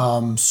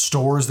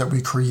stores that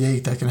we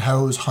create that can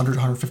house 100,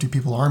 150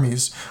 people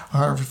armies,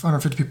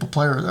 150 people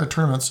player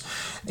tournaments.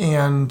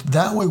 And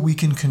that way we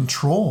can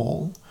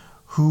control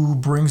who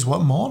brings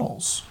what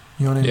models.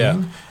 You know what I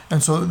mean?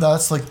 And so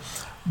that's like...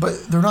 but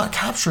they're not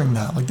capturing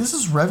that. Like, this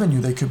is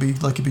revenue they could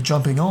be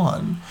jumping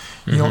on.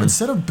 You know,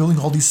 instead of building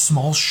all these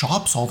small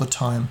shops all the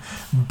time,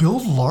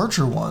 build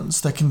larger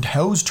ones that can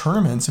house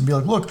tournaments and be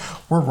like, look,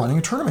 we're running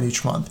a tournament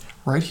each month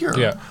right here.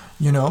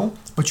 You know,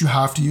 but you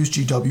have to use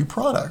GW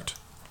product.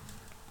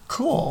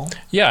 Cool.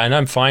 Yeah, and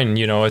I'm fine.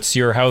 You know, it's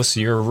your house,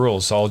 your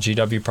rules. All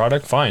GW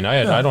product, fine.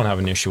 I don't have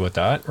an issue with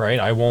that, right?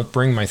 I won't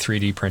bring my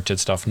 3D printed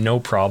stuff. No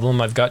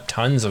problem. I've got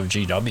tons of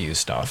GW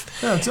stuff.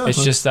 Yeah, exactly.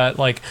 It's just that,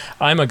 like,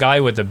 I'm a guy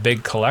with a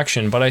big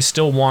collection, but I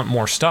still want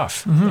more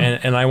stuff,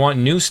 and I want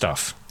new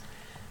stuff.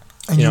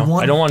 And you know,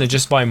 I don't want to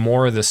just buy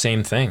more of the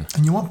same thing.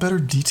 And you want better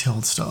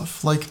detailed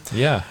stuff. Like,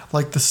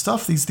 like the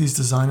stuff these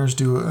designers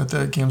do at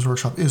the Games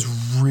Workshop is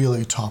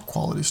really top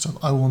quality stuff.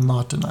 I will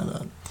not deny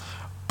that.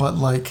 But,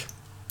 like...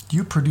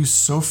 you produce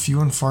so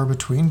few and far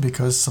between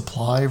because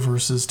supply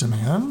versus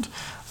demand.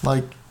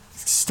 Like,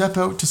 step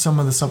out to some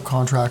of the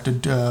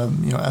subcontracted,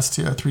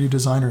 3D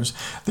designers.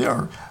 They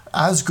are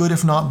as good,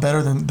 if not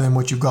better, than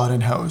what you've got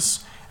in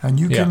house.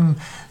 And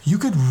you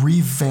could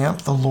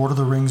revamp the Lord of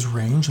the Rings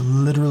range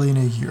literally in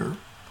a year.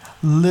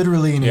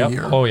 Literally in a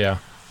year. Oh yeah,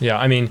 yeah.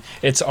 I mean,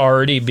 it's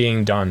already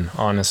being done.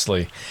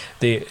 Honestly,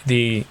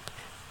 the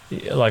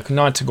like,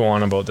 not to go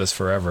on about this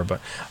forever, but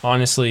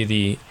honestly,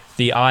 the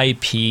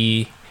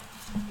IP.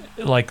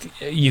 Like,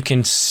 you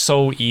can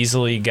so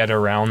easily get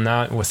around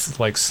that with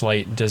like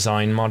slight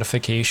design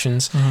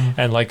modifications,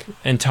 and like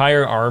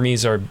entire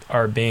armies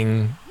are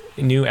being,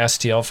 new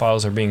STL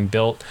files are being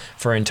built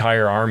for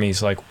entire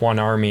armies, like one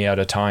army at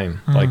a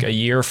time. Like a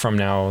year from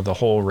now, the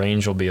whole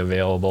range will be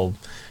available,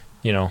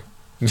 you know,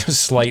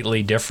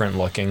 slightly different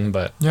looking,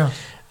 but Yeah.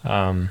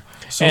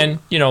 and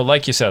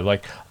like you said,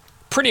 like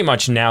pretty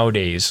much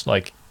nowadays,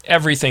 like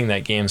everything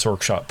that Games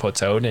Workshop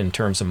puts out in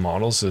terms of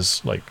models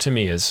is like, to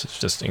me, is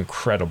just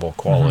incredible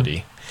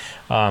quality.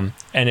 And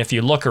if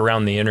you look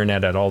around the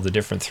internet at all the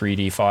different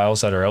 3D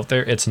files that are out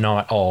there, it's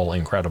not all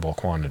incredible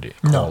quality.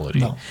 No.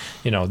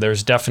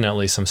 There's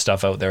definitely some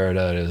stuff out there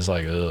that is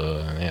like,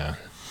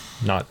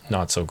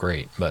 not so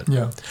great. But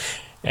Yeah.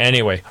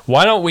 anyway,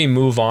 why don't we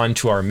move on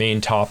to our main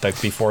topic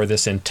before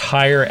this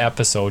entire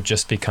episode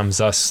just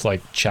becomes us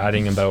like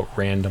chatting about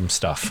random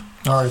stuff.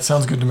 All right,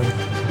 sounds good to me.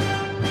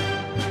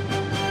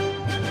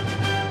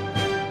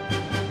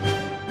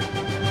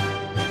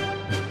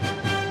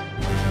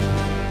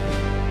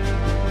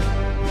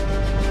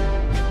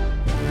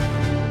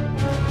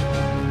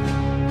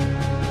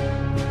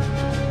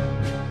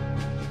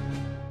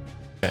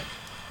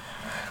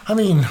 I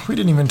mean, we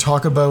didn't even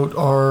talk about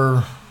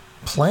our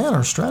plan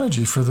or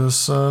strategy for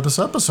this this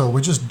episode.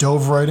 We just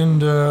dove right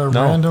into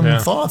random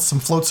thoughts, some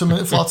flotsam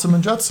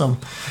and jetsam.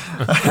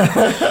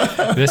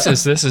 This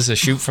is a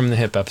shoot from the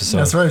hip episode.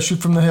 That's right, shoot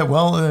from the hip.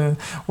 Well,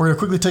 we're going to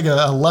quickly take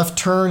a left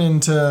turn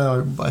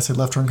into, I say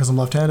left turn because I'm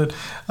left-handed,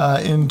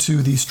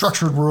 into the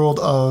structured world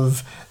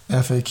of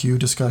FAQ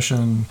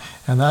discussion.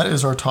 And that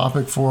is our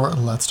topic for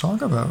Let's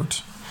Talk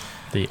About.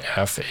 The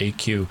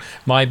FAQ.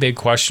 My big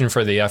question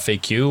for the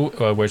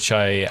FAQ, which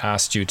I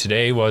asked you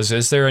today, was,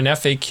 is there an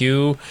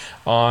FAQ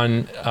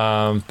on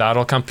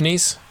battle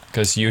companies?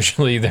 Because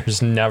usually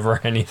there's never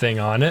anything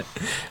on it.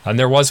 And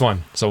there was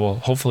one, so we'll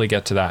hopefully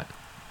get to that.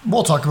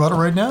 We'll talk about it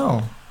right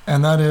now.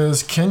 And that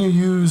is, can you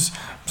use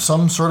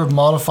some sort of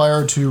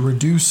modifier to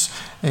reduce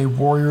a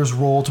warrior's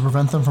roll to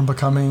prevent them from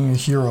becoming a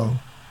hero?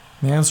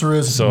 The answer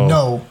is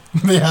no.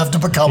 They have to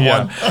become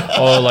one.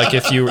 Like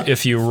if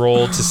you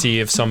roll to see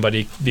if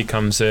somebody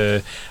becomes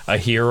a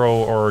hero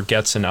or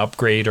gets an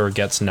upgrade or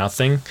gets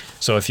nothing.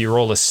 So if you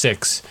roll a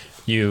 6,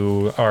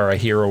 you are a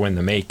hero in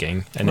the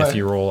making. And if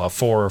you roll a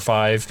 4 or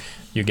 5,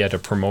 you get a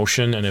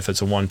promotion. And if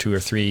it's a 1, 2,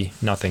 or 3,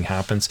 nothing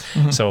happens.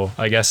 Mm-hmm. So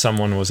I guess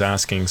someone was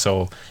asking,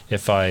 so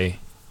if I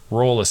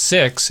roll a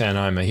 6 and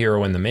I'm a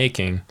hero in the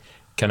making,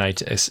 can I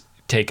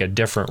take a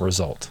different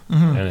result?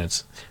 Mm-hmm. And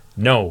it's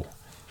no.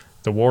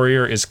 The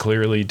warrior is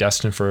clearly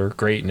destined for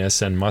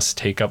greatness and must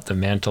take up the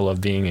mantle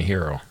of being a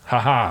hero.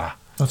 Ha.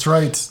 That's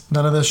right.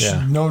 None of this.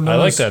 I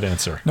like that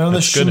answer. None of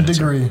this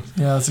shindiggery.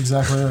 Yeah, that's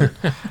exactly right.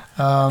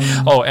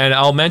 And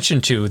I'll mention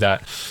too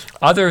that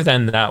other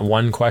than that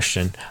one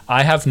question,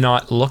 I have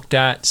not looked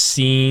at,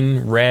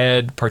 seen,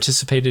 read,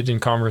 participated in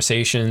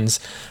conversations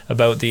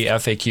about the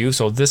FAQ.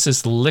 So this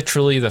is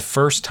literally the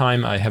first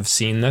time I have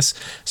seen this.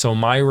 So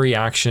my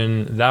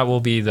reaction, that will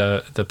be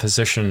the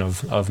position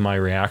of my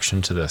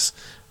reaction to this.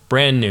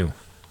 Brand new.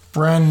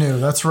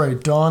 That's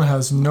right. Don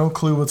has no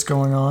clue what's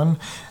going on,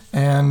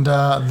 and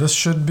this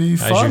should be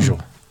fun. As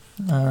usual.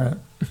 All right.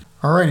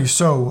 Alrighty,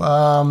 so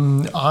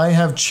I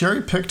have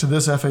cherry-picked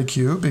this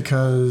FAQ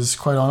because,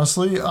 quite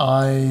honestly,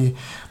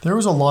 there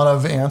was a lot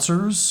of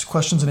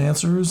questions and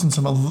answers, and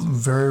some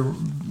very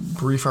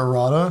brief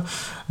errata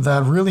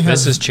that really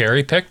has... This is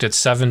cherry-picked? It's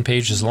 7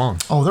 pages long.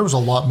 Oh, there was a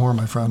lot more,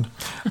 my friend.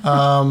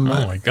 Oh,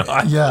 my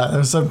God. Yeah, it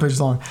was 7 pages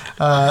long.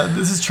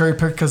 This is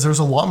cherry-picked because there's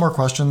a lot more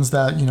questions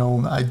that,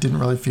 I didn't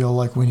really feel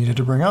like we needed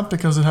to bring up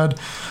because it had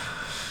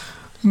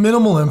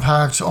minimal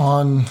impact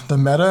on the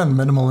meta and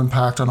minimal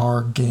impact on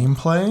our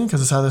gameplay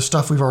because it's either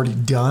stuff we've already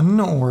done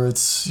or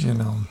it's,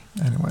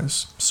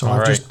 anyways. So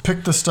I've just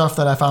picked the stuff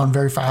that I found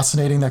very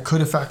fascinating that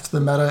could affect the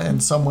meta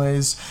in some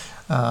ways,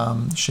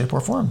 shape or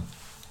form.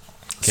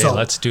 Okay,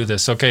 let's do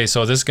this. Okay,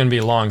 so this is going to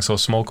be long, so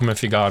smoke them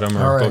if you got them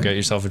or go get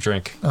yourself a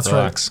drink. That's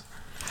Relax. Right.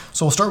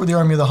 So we'll start with the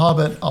Army of the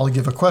Hobbit. I'll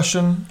give a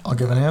question. I'll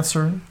give an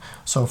answer.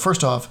 So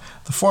first off,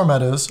 the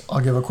format is I'll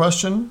give a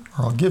question,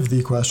 or I'll give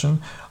the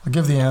question, I'll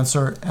give the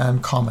answer,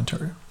 and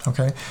commentary.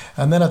 Okay?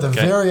 And then at the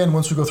very end,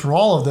 once we go through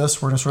all of this,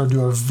 we're going to sort of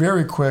do a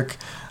very quick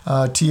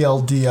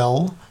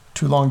TLDL,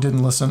 too long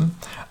didn't listen,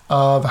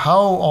 of how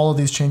all of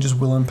these changes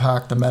will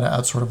impact the meta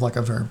at sort of like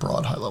a very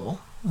broad high level.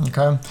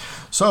 Okay,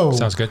 so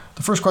sounds good.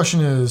 The first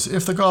question is,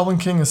 if the Goblin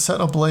King is set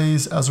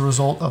ablaze as a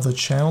result of the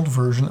channeled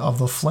version of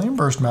the Flame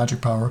Burst magic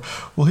power,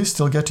 will he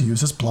still get to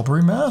use his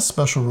Blubbery Mass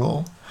special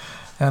rule?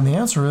 And the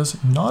answer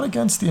is not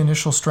against the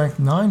initial Strength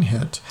 9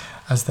 hit,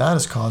 as that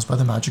is caused by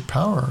the magic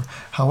power.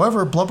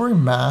 However, Blubbery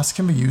Mass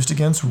can be used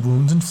against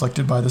wounds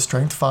inflicted by the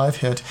Strength 5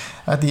 hit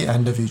at the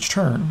end of each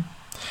turn.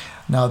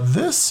 Now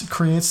this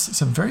creates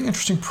some very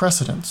interesting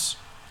precedents.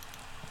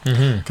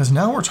 Because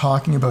now we're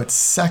talking about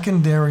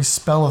secondary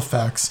spell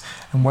effects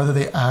and whether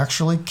they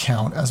actually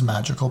count as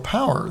magical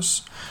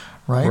powers,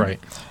 right? Right.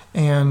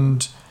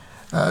 And,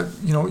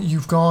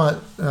 you've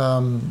got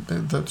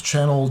the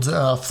channeled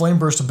Flame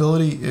Burst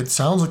ability. It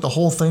sounds like the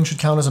whole thing should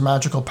count as a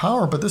magical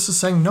power, but this is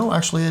saying no,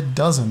 actually it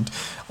doesn't.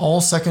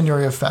 All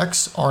secondary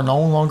effects are no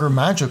longer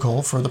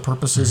magical for the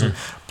purposes of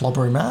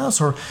Blubbery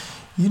Mass, or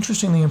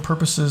interestingly in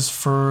purposes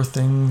for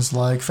things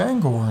like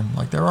Fangorn,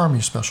 like their army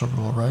special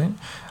rule, right?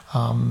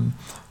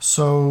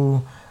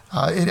 So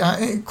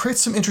It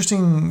creates some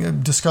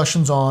interesting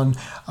discussions on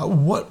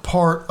what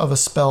part of a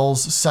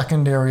spell's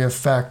secondary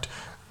effect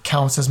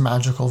counts as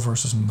magical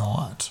versus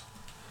not.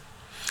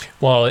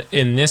 Well,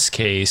 in this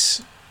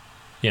case,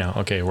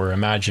 okay, we're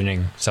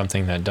imagining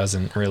something that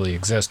doesn't really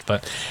exist,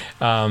 but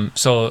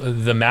so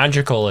the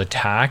magical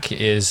attack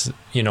is,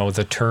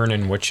 the turn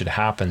in which it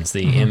happens,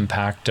 the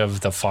impact of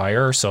the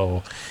fire.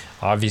 So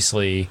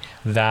obviously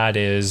that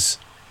is,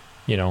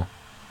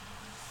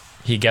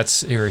 he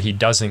gets or he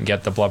doesn't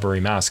get the blubbery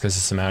mass because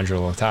it's a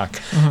magical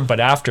attack. But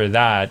after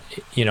that,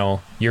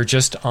 you're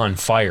just on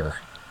fire.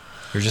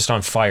 You're just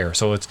on fire.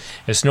 So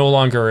it's no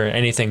longer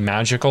anything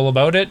magical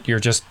about it. You're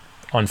just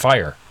on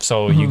fire.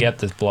 So you get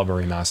this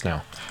blubbery mass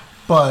now.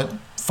 But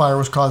fire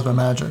was caused by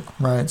magic,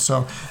 right?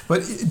 So,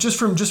 but just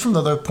from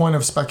the point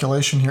of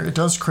speculation here, it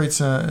does create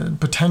a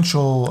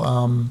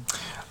potential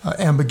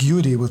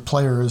ambiguity with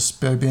players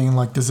being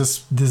like, does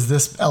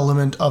this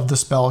element of the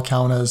spell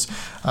count as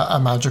a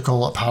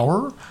magical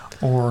power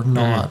or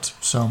not?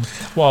 So,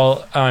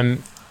 well,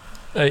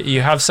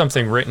 you have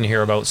something written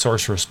here about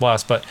Sorcerous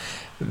Blast, but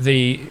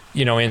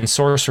in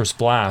Sorcerous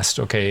Blast,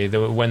 okay,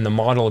 when the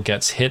model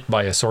gets hit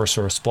by a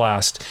Sorcerous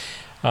Blast,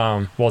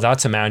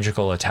 that's a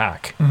magical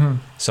attack.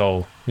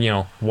 So,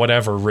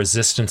 whatever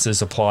resistances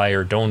apply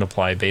or don't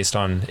apply based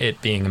on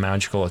it being a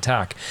magical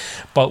attack.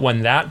 But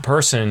when that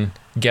person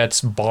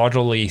gets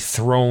bodily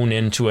thrown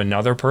into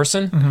another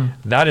person,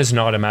 that is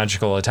not a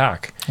magical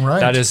attack. Right.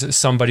 That is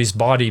somebody's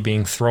body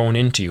being thrown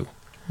into you.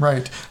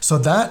 Right. So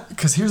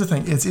because here's the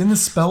thing, it's in the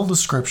spell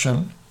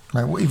description,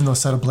 right? Well, even though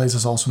Set Ablaze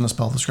is also in the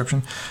spell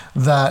description,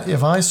 that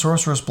if I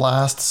Sorcerous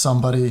Blast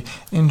somebody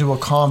into a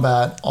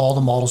combat, all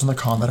the models in the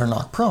combat are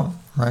knocked prone,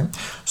 right?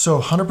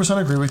 So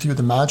 100% agree with you.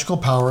 The magical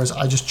power is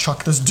I just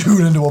chuck this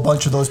dude into a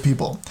bunch of those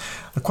people.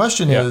 The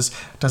question is,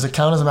 does it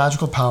count as a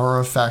magical power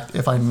effect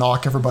if I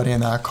knock everybody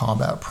in that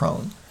combat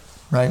prone,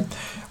 right?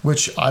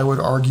 Which I would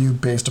argue,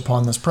 based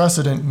upon this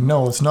precedent,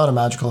 no, it's not a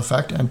magical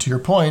effect. And to your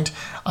point,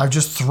 I've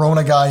just thrown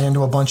a guy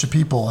into a bunch of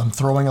people. I'm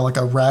throwing like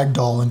a rag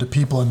doll into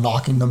people and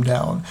knocking them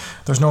down.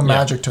 There's no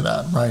magic to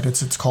that, right?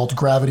 It's called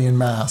gravity and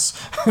mass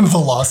and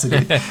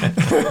velocity.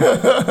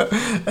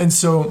 And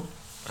so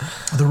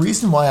the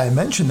reason why I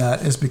mention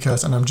that is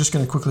because, and I'm just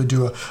going to quickly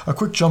do a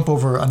quick jump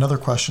over another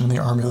question in the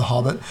Army of the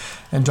Hobbit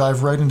and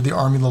dive right into the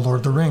Army of the Lord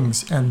of the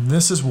Rings. And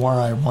this is where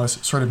I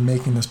was sort of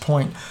making this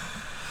point.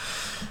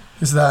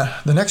 Is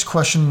that the next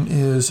question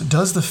is,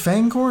 does the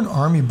Fangorn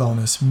army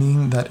bonus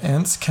mean that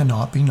Ents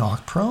cannot be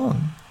knocked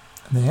prone?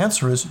 And the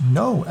answer is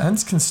no,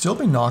 Ents can still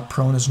be knocked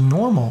prone as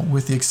normal,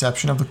 with the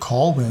exception of the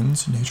Call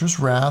Winds, Nature's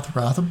Wrath,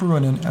 Wrath of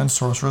Bruinen, and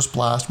Sorcerous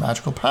Blast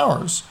magical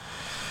powers.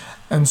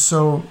 And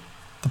so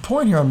the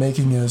point here I'm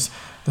making is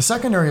the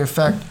secondary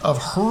effect of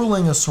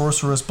hurling a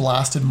Sorcerous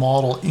Blasted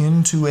model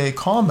into a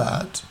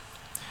combat,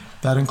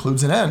 that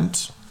includes an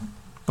Ent.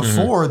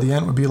 Before, the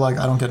Ent would be like,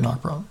 I don't get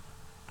knocked prone,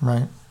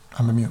 right?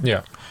 I'm immune.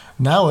 Yeah.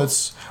 Now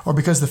or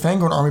because the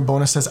Fangorn army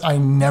bonus says I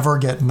never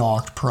get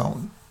knocked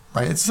prone,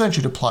 right? It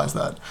essentially applies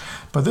that.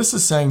 But this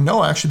is saying,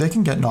 no, actually they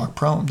can get knocked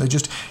prone. They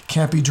just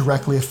can't be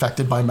directly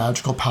affected by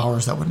magical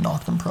powers that would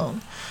knock them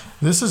prone.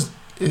 This is,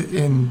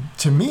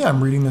 to me,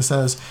 I'm reading this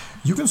as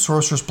you can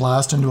Sorcerous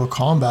Blast into a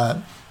combat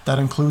that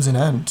includes an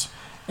Ent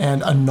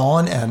and a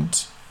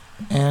non-Ent.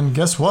 And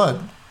guess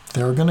what?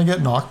 They're going to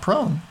get knocked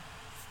prone.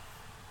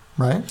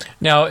 Right?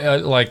 Now,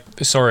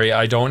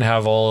 I don't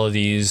have all of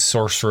these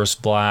Sorcerous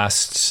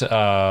Blast /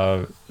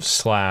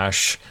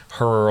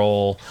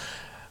 hurl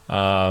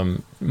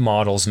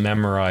models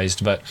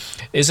memorized, but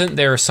isn't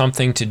there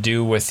something to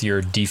do with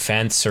your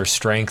defense or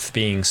strength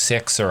being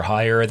 6 or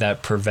higher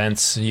that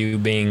prevents you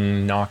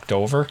being knocked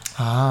over?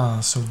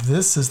 So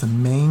this is the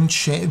main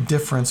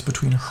difference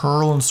between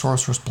hurl and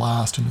Sorcerous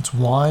Blast, and it's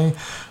why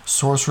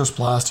Sorcerous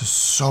Blast is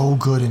so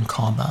good in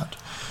combat.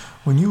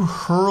 When you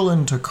hurl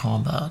into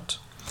combat,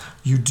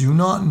 you do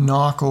not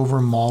knock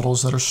over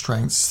models that are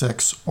strength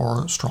 6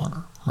 or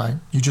stronger, right?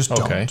 You just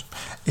don't.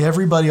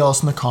 Everybody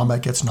else in the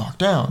combat gets knocked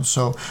down.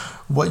 So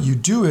what you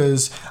do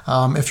is,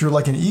 if you're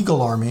like an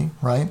eagle army,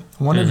 right?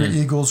 One of your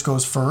eagles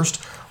goes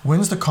first,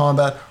 wins the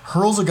combat,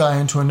 hurls a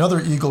guy into another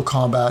eagle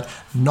combat,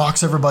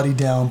 knocks everybody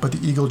down, but the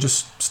eagle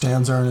just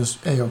stands there and is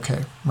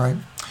A-okay, right?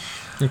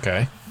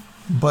 Okay.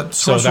 But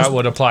so that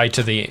would apply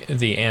to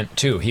the Ent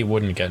too. He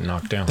wouldn't get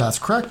knocked down. That's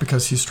correct,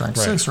 because he's strength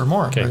 6 or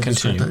more. Okay, right?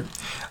 Continue.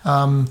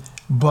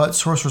 But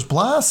Sorcerous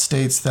Blast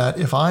states that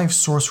if I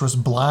Sorcerous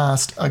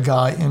Blast a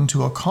guy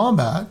into a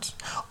combat,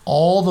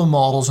 all the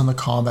models in the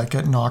combat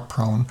get knocked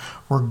prone,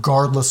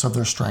 regardless of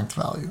their strength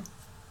value.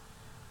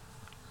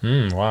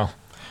 Wow.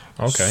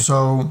 Okay.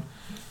 So,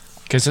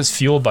 because it's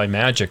fueled by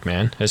magic,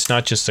 man. It's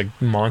not just a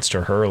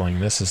monster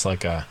hurling. This is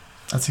like a.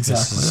 That's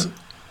exactly it.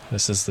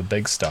 This is the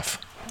big stuff.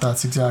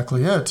 That's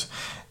exactly it.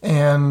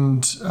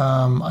 And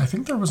I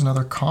think there was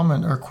another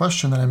comment or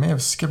question that I may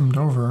have skimmed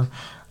over.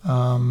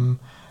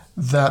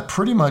 That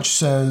pretty much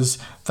says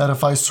that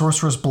if I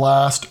Sorcerous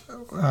Blast,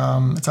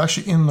 it's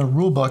actually in the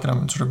rule book, and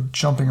I'm sort of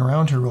jumping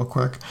around here real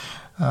quick.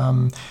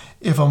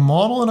 If a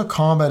model in a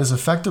combat is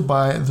affected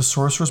by the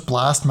Sorcerer's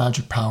Blast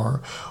magic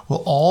power,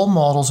 will all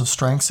models of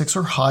Strength 6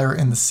 or higher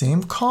in the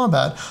same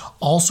combat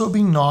also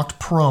be knocked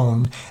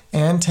prone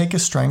and take a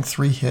Strength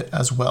 3 hit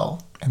as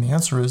well? And the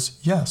answer is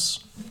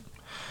yes.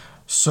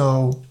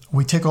 So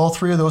we take all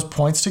three of those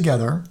points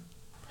together.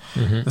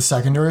 Mm-hmm. The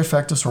secondary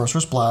effect of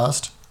Sorcerer's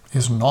Blast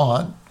is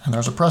not, and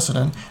there's a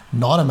precedent,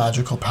 not a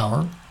magical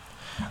power.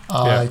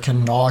 I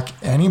can knock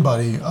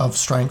anybody of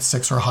Strength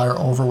 6 or higher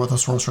over with a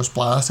Sorcerer's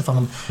Blast if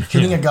I'm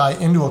hitting a guy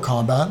into a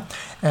combat,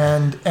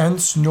 and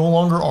Ents no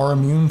longer are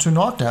immune to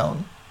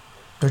knockdown.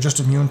 They're just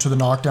immune to the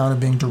knockdown of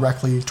being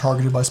directly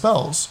targeted by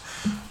spells.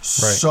 Right.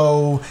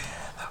 So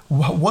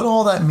what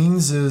all that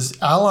means is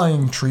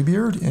allying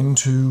Treebeard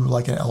into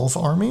like an elf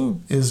army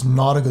is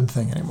not a good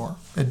thing anymore.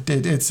 It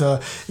is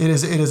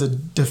a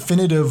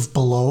definitive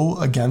blow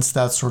against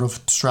that sort of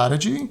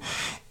strategy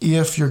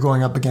if you're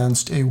going up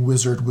against a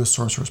wizard with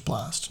Sorcerer's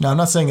Blast. Now, I'm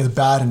not saying it's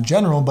bad in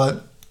general,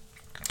 but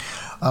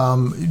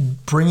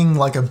bringing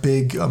like a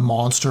big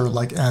monster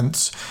like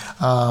Ents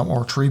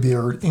or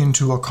Treebeard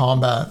into a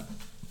combat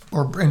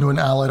or into an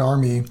allied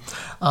army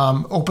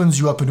opens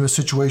you up into a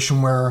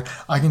situation where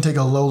I can take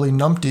a lowly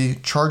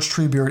numpty, charge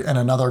Treebeard and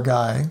another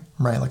guy,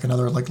 right? Like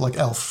another, like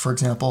elf, for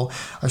example.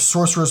 I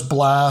Sorcerer's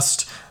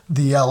Blast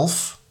the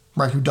elf,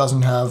 right, who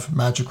doesn't have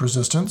magic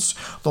resistance.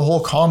 The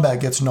whole combat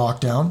gets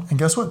knocked down, and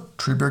guess what?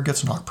 Treebeard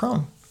gets knocked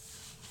prone.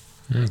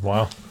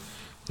 Wow.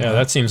 Yeah,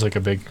 that seems like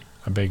a big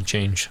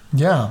change.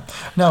 Yeah.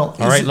 Now,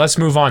 all right, let's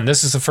move on.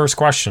 This is the first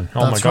question.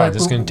 Oh my God, right.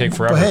 This is going to take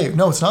forever. But hey,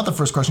 no, it's not the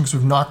first question because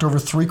we've knocked over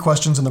 3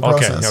 questions in the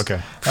process. Okay.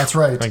 That's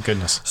right. Thank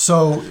goodness.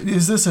 So,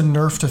 is this a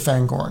nerf to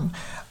Fangorn?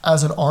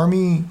 As an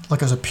army,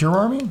 like as a pure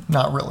army?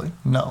 Not really.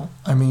 No.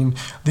 I mean,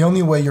 the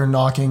only way you're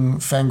knocking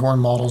Fangorn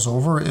models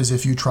over is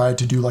if you tried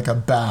to do like a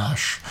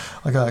bash,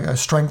 like a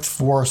strength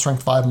 4 or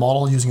strength 5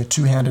 model using a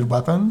two-handed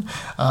weapon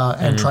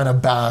and trying to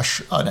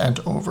bash an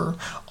Ent over.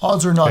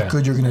 Odds are not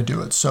good you're going to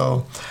do it.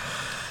 So,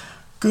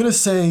 going to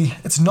say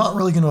it's not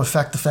really going to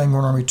affect the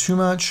Fangorn army too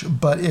much,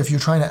 but if you're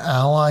trying to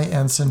ally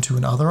Ents into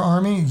another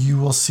army, you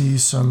will see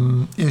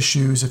some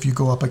issues if you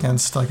go up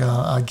against like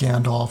a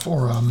Gandalf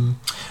or a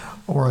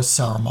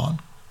Saruman.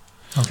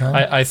 Okay.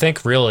 I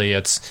think really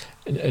it's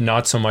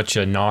not so much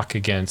a knock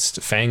against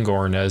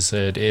Fangorn as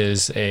it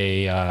is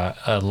a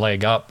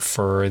leg up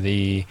for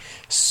the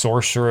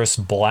sorceress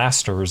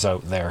blasters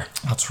out there.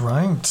 That's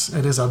right.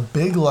 It is a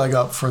big leg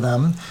up for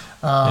them.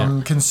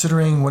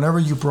 Considering whenever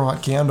you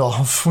brought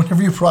Gandalf or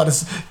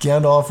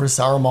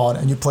Saruman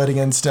and you played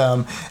against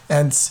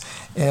Ents,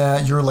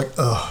 you're like,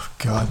 oh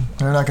God,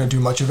 they're not going to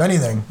do much of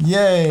anything.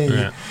 Yay!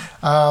 Yeah.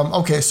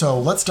 Okay, so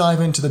let's dive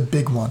into the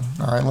big one.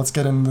 All right, let's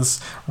get into this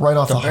right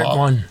off the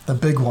hop. The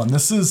big one.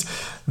 This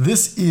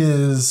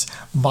is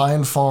by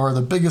and far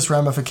the biggest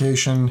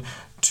ramification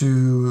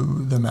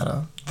to the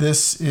meta.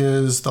 This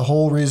is the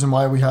whole reason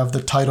why we have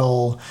the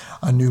title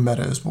 "A New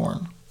Meta is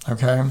Born."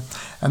 Okay,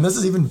 and this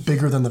is even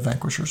bigger than the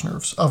Vanquisher's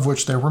nerfs, of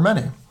which there were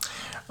many,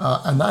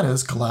 and that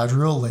is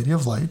Galadriel, Lady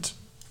of Light,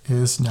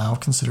 is now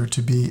considered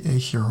to be a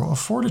hero of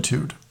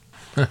fortitude.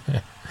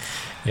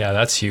 Yeah,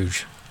 that's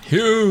huge.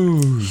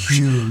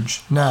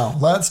 Huge. Now,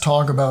 let's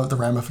talk about the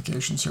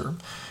ramifications here.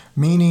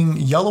 Meaning,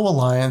 yellow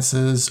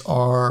alliances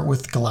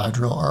with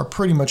Galadriel are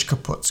pretty much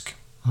kaputsk,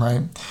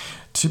 right?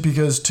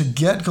 Because to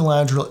get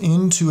Galadriel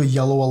into a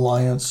yellow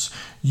alliance,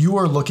 you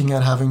are looking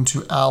at having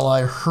to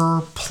ally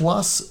her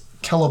plus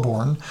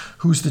Celeborn,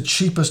 who's the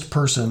cheapest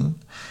person.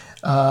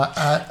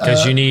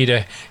 Because you need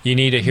a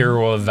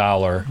hero of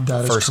valor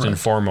first and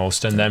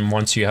foremost, and then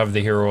once you have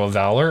the hero of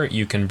valor,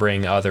 you can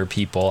bring other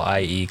people,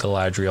 i.e.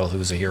 Galadriel,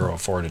 who's a hero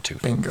of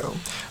fortitude. Bingo.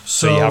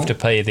 So you have to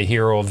pay the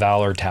hero of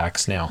valor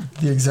tax now.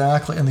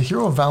 Exactly, and the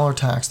hero of valor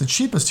tax, the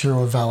cheapest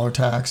hero of valor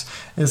tax,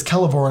 is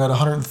Celeborn at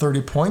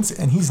 130 points,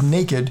 and he's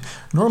naked.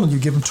 Normally you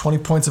give him 20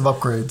 points of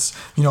upgrades,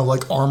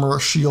 like armor, a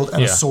shield,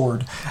 and a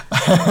sword.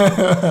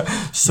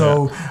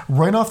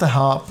 Right off the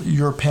hop,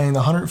 you're paying the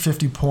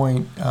 150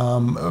 point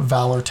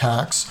valor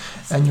tax,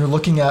 and you're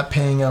looking at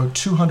paying out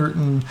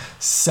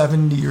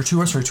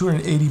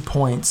 280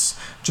 points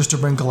just to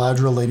bring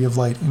Galadriel, Lady of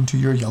Light, into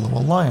your yellow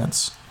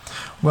alliance.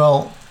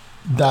 Well,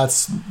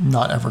 that's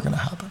not ever going to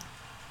happen.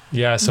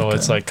 Yeah, so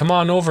it's like, come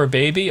on over,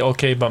 baby.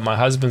 Okay, but my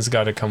husband's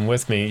got to come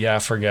with me. Yeah,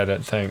 forget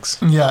it. Thanks.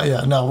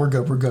 Yeah. No, we're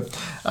good.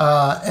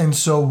 And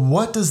so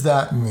what does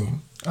that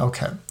mean?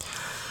 Okay.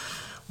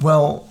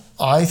 Well,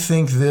 I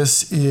think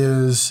this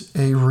is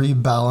a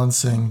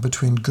rebalancing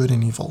between good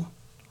and evil,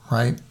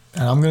 right?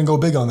 And I'm going to go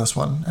big on this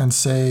one and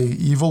say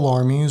evil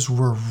armies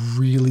were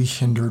really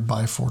hindered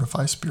by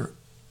Fortify Spirit.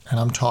 And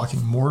I'm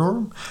talking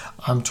Mordor.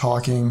 I'm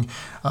talking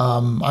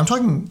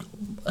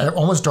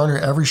almost darn near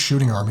every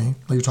shooting army.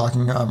 You're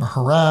talking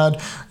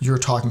Harad. You're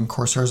talking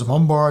Corsairs of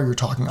Umbar. You're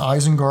talking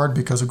Isengard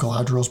because of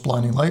Galadriel's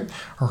blinding light,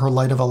 or her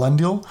light of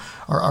Elendil,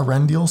 or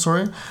Arendil,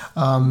 sorry.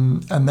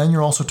 And then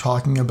you're also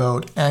talking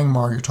about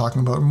Angmar. You're talking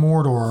about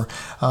Mordor.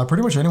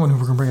 Pretty much anyone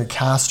who can bring a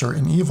caster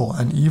in evil.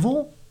 And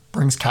evil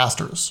brings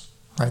casters,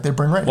 right? They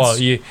bring raids. Well,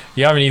 you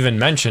haven't even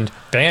mentioned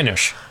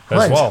Banish. as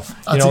Right. well.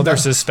 I'd You say know,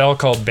 there's that- this spell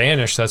called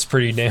Banish that's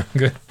pretty damn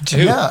good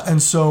too. Yeah,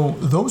 and so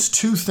those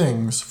two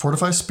things,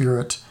 Fortify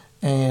Spirit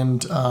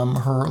and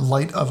her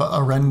Light of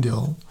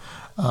Arendil,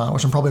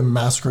 which I'm probably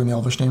massacring the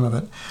Elvish name of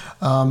it,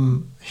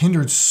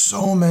 hindered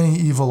so many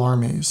evil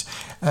armies.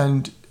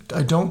 And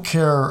I don't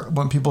care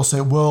when people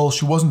say, well,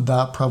 she wasn't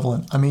that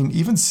prevalent. I mean,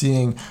 even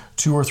seeing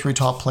 2 or 3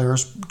 top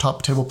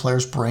table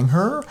players bring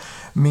her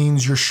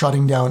means you're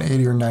shutting down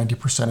 80 or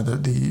 90%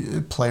 of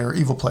the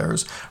evil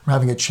players from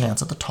having a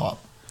chance at the top.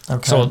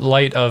 Okay. So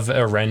Light of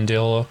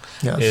Arendil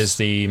Yes. is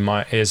the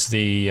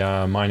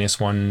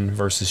 -1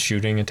 versus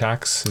shooting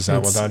attacks. Is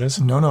that what that is?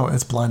 No,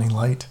 it's Blinding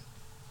Light.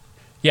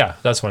 Yeah,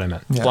 that's what I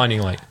meant. Yeah.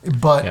 Blinding Light.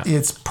 But Yeah.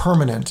 it's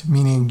permanent,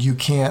 meaning you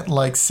can't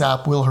like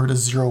sap will her to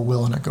 0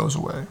 will and it goes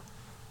away.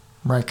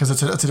 Right? Because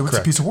it's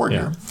a piece of ward Yeah.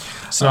 here.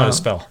 It's not a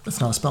spell. It's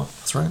not a spell.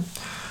 That's right.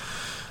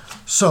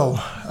 So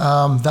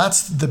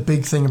that's the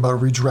big thing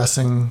about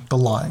redressing the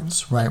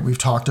lines, right? We've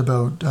talked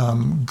about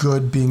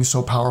good being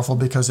so powerful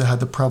because it had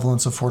the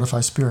prevalence of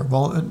Fortify Spirit.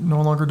 Well, it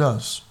no longer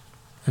does.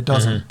 It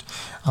doesn't,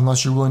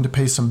 unless you're willing to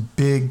pay some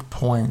big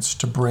points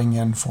to bring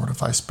in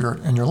Fortify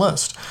Spirit in your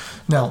list.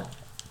 Now,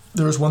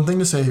 there's one thing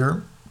to say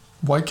here.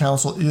 White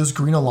Council is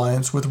Green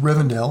Alliance with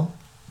Rivendell.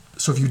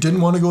 So if you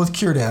didn't want to go with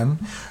Círdan,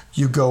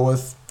 you go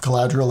with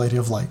Galadriel, Lady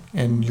of Light,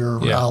 in your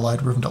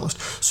allied Rivendell list.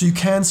 So you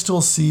can still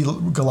see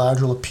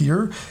Galadriel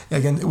appear,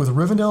 again, with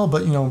Rivendell,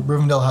 but, you know,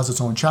 Rivendell has its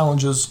own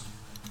challenges.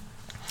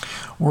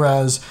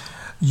 Whereas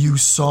you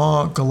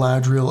saw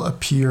Galadriel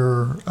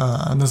appear,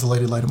 and there's the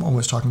Lady of Light I'm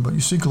always talking about,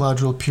 you see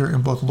Galadriel appear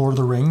in both Lord of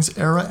the Rings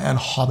era and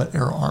Hobbit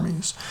era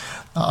armies.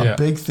 A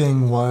big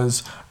thing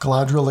was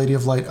Galadriel, Lady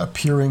of Light,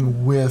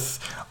 appearing with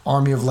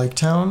Army of Lake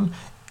Town,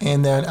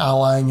 and then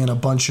allying in a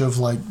bunch of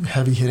like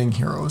heavy hitting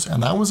heroes.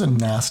 And that was a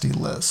nasty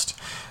list.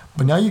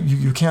 But now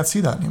you can't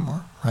see that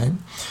anymore, right?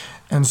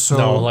 And so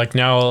No, like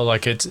now,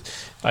 like it's.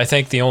 I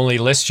think the only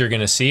list you're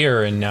going to see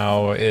her in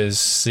now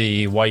is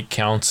the White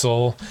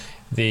Council,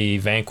 the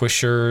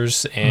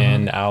Vanquishers,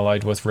 and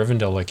allied with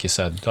Rivendell, like you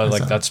said. Like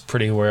Exactly. that's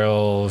pretty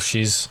well.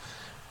 She's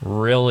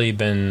really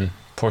been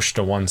pushed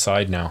to one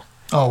side now,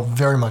 Oh,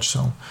 very much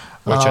so.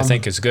 which I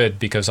think is good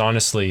because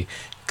honestly,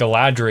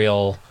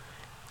 Galadriel's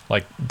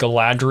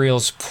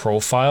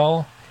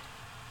profile,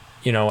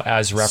 you know,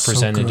 as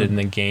represented good. in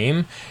the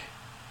game,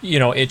 you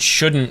know, it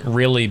shouldn't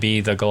really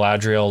be the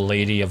Galadriel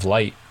Lady of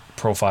Light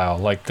profile.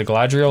 Like the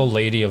Galadriel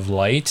Lady of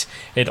Light,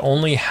 it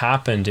only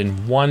happened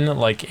in one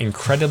like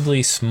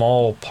incredibly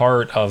small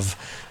part of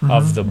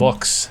the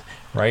books,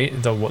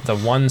 right? The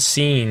one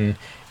scene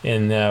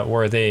in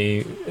where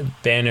they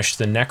banished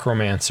the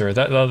necromancer.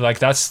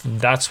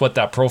 That's what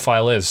that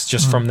profile is,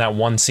 just from that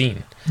one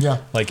scene. Yeah.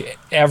 Like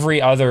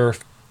every other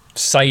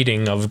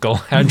sighting of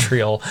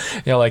Galadriel,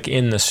 you know, like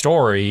in the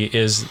story,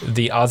 is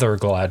the other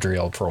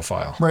Galadriel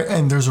profile. Right,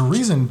 and there's a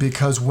reason,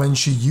 because when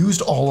she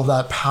used all of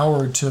that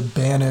power to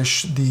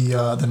banish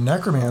the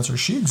necromancer,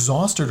 she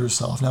exhausted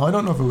herself. Now, I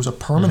don't know if it was a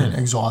permanent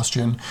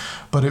exhaustion,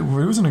 but it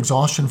was an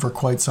exhaustion for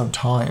quite some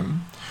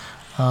time.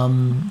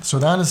 So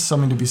that is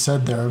something to be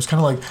said there. It was kind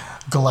of like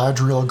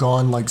Galadriel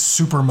gone like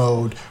super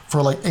mode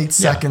for like 8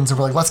 seconds, and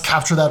we're like, let's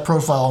capture that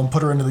profile and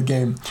put her into the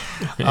game.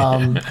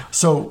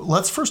 So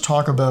let's first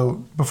talk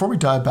about, before we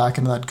dive back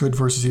into that good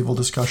versus evil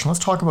discussion, let's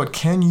talk about,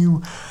 can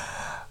you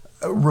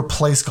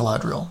replace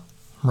Galadriel,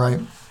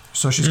 right?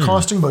 So she's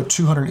costing about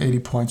 280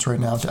 points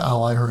right now to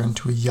ally her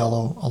into a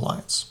yellow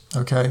alliance,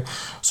 okay?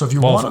 So if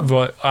you want to...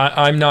 Well,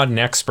 I'm not an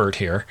expert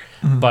here,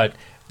 but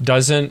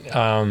doesn't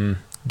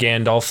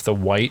Gandalf the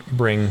White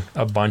bring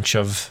a bunch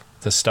of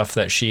the stuff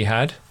that she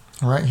had?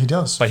 Right, he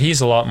does. But he's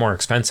a lot more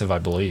expensive, I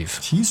believe.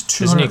 He's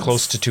 200, Isn't he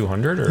close to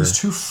 200? Or? He's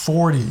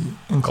 240,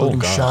 including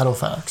God.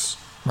 Shadowfax,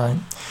 right?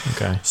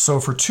 Okay. So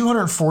for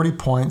 240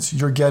 points,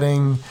 you're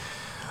getting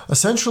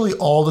essentially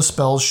all the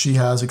spells she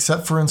has,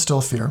 except for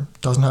Instill Fear.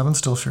 Doesn't have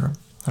Instill Fear,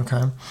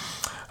 okay?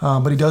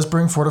 But he does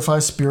bring Fortify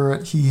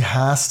Spirit. He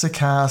has to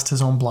cast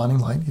his own Blinding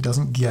Light. He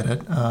doesn't get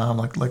it,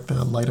 like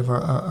the Light of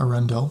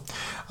Arendil.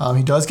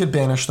 He does get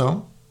banished,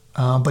 though.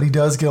 But he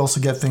does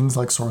also get things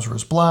like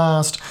Sorcerer's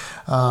Blast,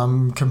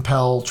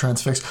 Compel,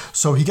 Transfix.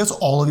 So he gets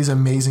all of these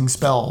amazing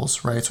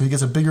spells, right? So he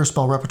gets a bigger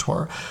spell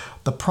repertoire.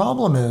 The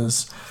problem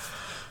is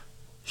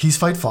he's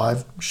fight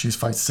 5, she's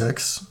fight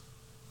 6.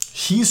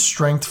 He's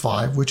strength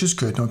 5, which is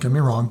good, don't get me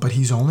wrong, but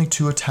he's only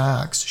 2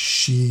 attacks.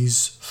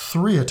 She's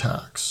 3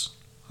 attacks.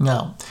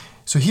 Now,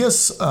 so he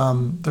has,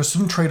 there's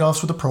some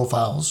trade-offs with the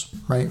profiles,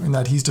 right? In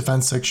that he's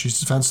defense 6, she's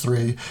defense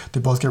 3. They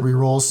both get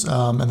rerolls,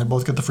 and they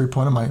both get the free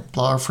point of might,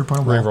 free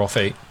point of will. Reroll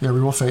Fate. Yeah,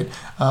 reroll Fate.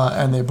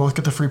 And they both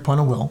get the free point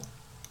of will.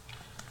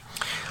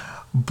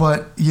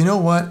 But you know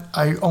what?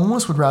 I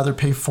almost would rather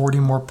pay 40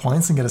 more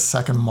points and get a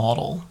second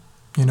model.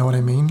 You know what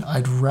I mean?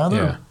 I'd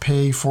rather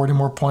pay 40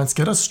 more points,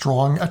 get a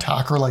strong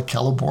attacker like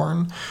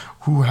Celeborn,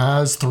 who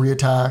has 3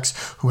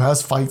 attacks, who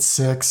has fight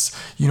 6,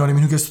 you know what I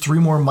mean? Who gets 3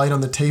 more might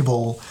on the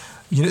table,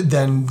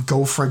 then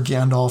go for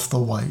Gandalf the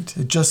White.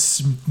 It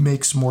just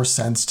makes more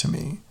sense to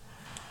me.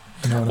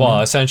 You know what Well, I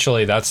mean?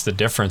 essentially, that's the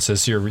difference.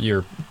 Is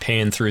you're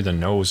paying through the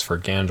nose for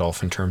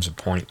Gandalf in terms of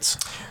points.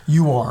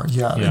 You are,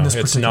 yeah. You in know, this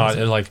it's particular not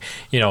thing. like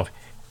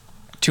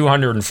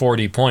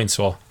 240 points.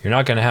 Well, you're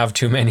not going to have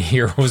too many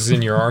heroes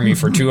in your army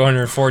for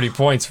 240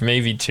 points.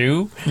 Maybe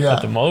two Yeah.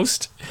 at the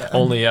most.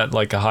 Only at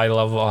like a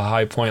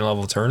high point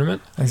level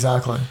tournament.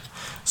 Exactly.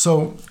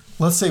 So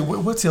let's say,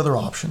 what's the other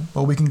option?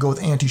 Well, we can go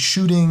with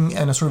anti-shooting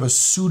and a sort of a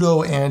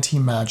pseudo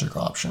anti-magic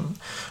option,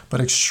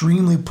 but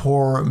extremely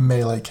poor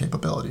melee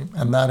capability,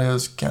 and that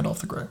is Gandalf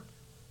the Grey,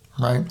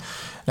 right?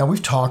 Now,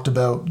 we've talked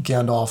about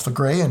Gandalf the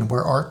Grey and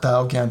Where Art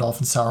Thou, Gandalf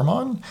and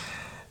Saruman.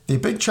 The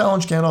big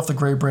challenge Gandalf the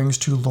Grey brings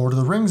to Lord of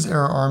the Rings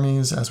era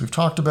armies, as we've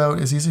talked about,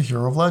 is he's a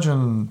hero of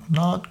legend.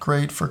 Not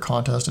great for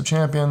Contest of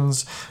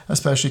Champions,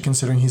 especially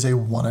considering he's a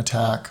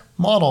one-attack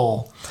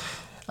model.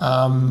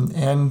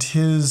 And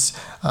his,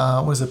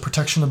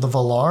 Protection of the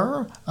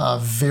Valar,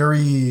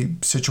 very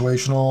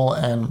situational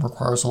and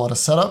requires a lot of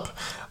setup.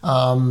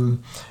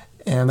 And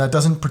that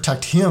doesn't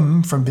protect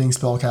him from being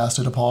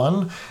spellcasted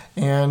upon.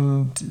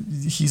 And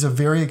he's a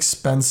very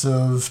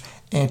expensive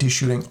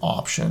anti-shooting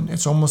option.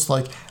 It's almost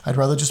like I'd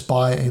rather just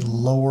buy a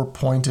lower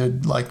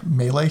pointed like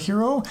melee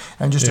hero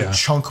and just a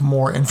chunk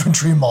more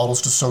infantry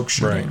models to soak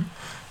shooting. Right.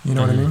 You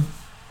know what I mean?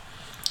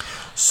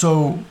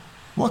 So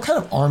what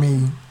kind of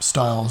army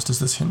styles does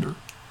this hinder?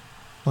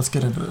 Let's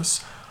get into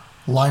this.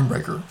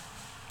 Linebreaker.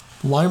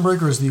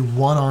 Linebreaker is the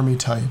one army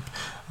type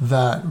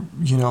that,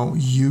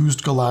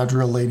 used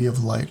Galadriel, Lady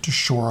of Light, to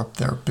shore up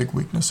their big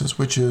weaknesses,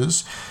 which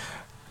is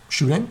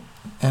shooting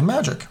and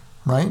magic,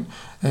 right?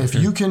 If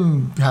you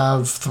can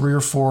have 3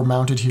 or 4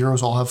 mounted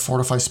heroes all have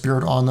Fortify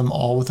Spirit on them,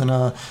 all within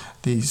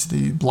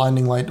the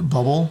blinding light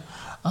bubble,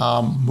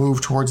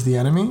 move towards the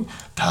enemy,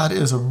 that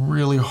is a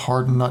really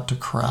hard nut to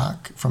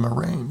crack from a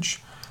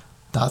range.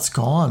 That's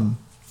gone,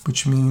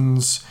 which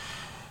means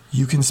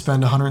you can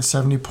spend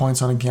 170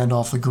 points on a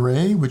Gandalf the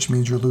Grey, which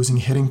means you're losing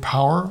hitting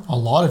power, a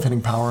lot of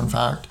hitting power, in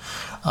fact.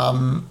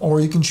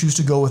 Or you can choose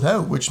to go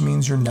without, which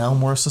means you're now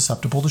more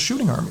susceptible to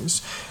shooting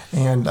armies.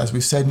 And as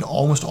we've said in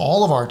almost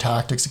all of our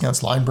tactics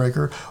against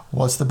Linebreaker,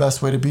 what's the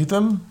best way to beat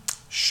them?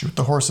 Shoot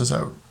the horses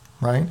out,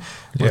 right?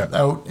 Yeah.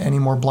 Without any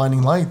more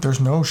blinding light, there's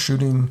no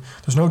shooting,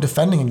 there's no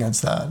defending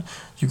against that.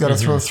 You got to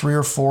throw 3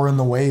 or 4 in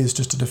the ways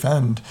just to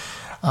defend.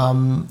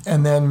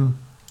 And then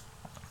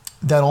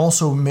that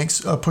also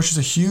pushes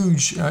a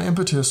huge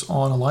impetus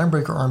on a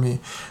Linebreaker army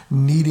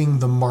needing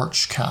the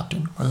March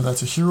captain, whether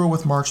that's a hero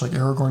with March like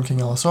Aragorn, King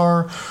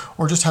Elisar,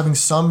 or just having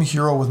some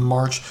hero with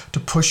March to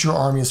push your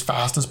army as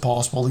fast as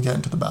possible to get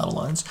into the battle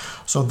lines.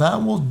 So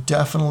that will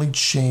definitely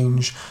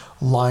change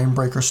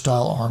Linebreaker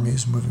style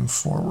armies moving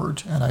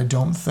forward, and I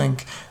don't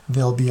think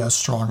they'll be as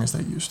strong as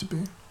they used to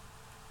be.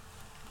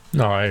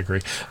 No, I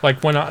agree.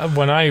 Like when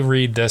I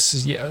read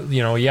this,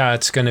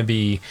 it's going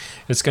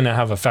to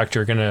have effect.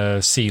 You're going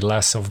to see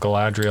less of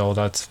Galadriel.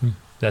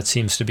 That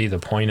seems to be the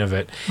point of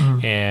it.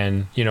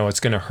 And, it's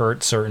going to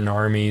hurt certain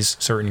armies,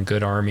 certain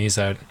good armies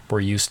that were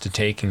used to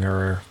taking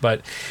her.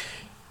 But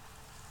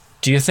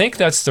do you think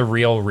that's the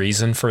real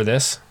reason for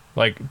this?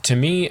 Like, to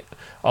me,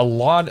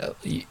 all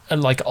of the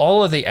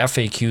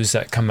FAQs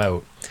that come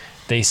out,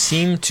 they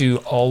seem to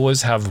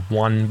always have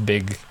one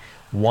big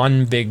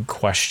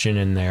question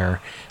in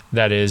there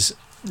that is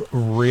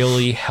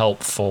really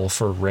helpful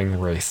for ring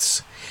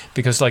wraiths,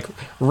 because like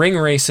ring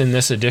wraiths in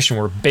this edition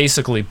were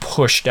basically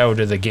pushed out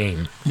of the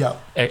game,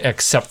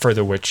 except for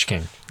the Witch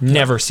King.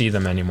 Never see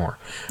them anymore,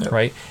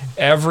 right?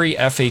 Every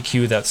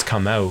FAQ that's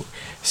come out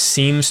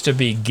seems to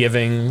be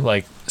giving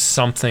like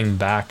something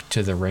back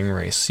to the ring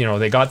wraiths.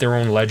 They got their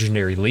own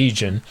legendary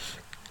legion.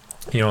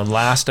 I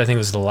think it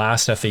was the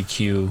last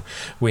FAQ,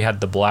 we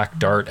had the Black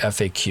Dart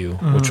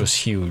FAQ, which was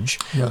huge,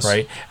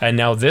 right? And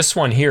now this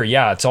one here,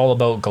 it's all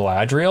about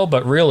Galadriel,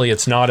 but really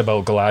it's not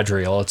about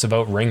Galadriel. It's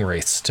about ring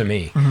wraiths to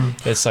me.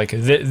 It's like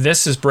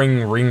this is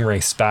bringing ring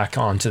wraiths back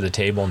onto the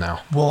table now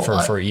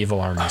for evil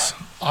armies.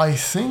 I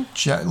think,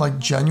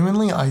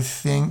 genuinely, I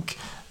think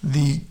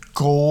the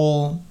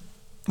goal,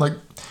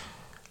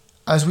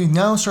 as we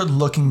now start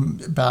looking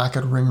back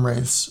at ring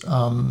wraiths,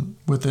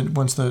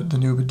 once the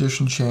new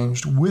edition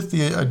changed, with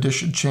the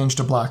addition change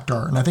to Black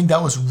Dart, and I think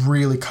that was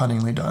really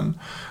cunningly done.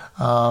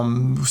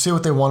 Say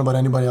what they want about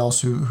anybody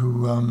else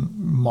who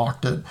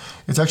mocked it.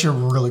 It's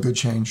actually a really good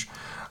change.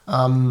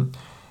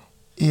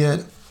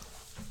 It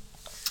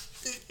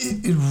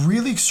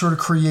really sort of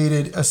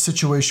created a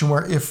situation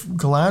where if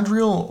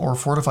Galadriel or if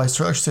Fortify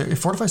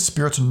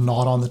Spirit's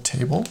not on the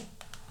table,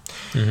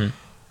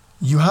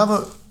 you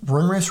have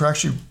ring wraiths are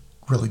actually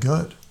really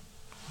good,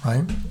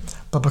 right?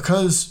 But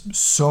because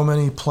so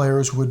many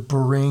players would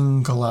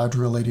bring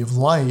Galadriel, Lady of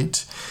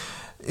Light,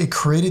 it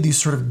created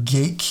these sort of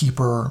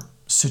gatekeeper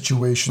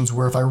situations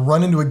where if I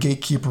run into a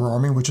gatekeeper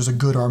army, which is a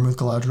good army with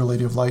Galadriel,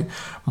 Lady of Light,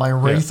 my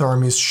Wraith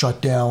army is shut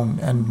down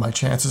and my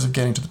chances of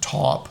getting to the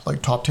top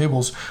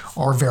tables,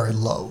 are very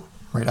low,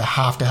 right? I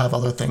have to have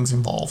other things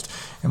involved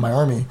in my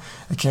army.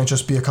 It can't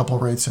just be a couple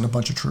of Wraiths and a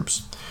bunch of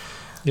troops.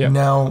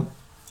 Now,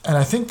 and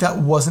I think that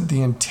wasn't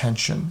the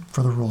intention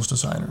for the rules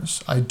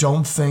designers. I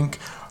don't think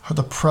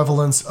the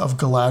prevalence of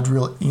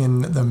Galadriel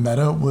in the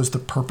meta was the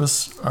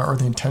purpose or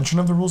the intention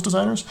of the rules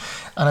designers.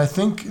 And I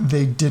think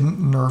they didn't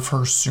nerf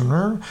her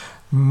sooner,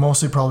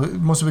 mostly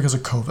because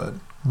of COVID,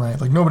 right?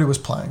 Like nobody was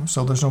playing,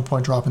 so there's no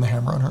point dropping the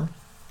hammer on her.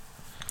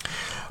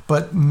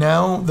 But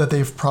now that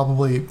they've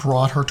probably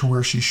brought her to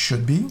where she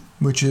should be,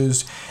 which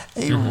is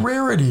a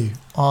rarity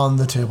on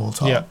the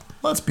tabletop.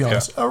 Let's be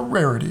honest, a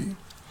rarity.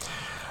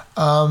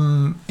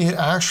 It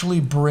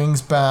actually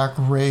brings back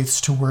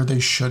wraiths to where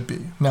they should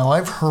be. Now,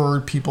 I've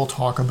heard people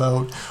talk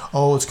about,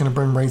 it's going to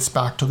bring wraiths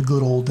back to the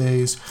good old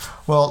days.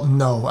 Well,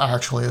 no,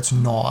 actually, it's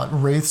not.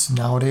 Wraiths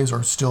nowadays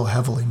are still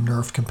heavily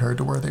nerfed compared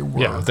to where they were.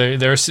 Yeah,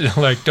 they're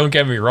like, don't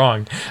get me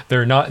wrong,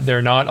 they're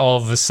not all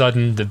of a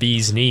sudden the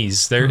bee's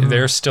knees.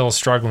 They're still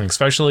struggling,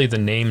 especially the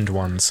named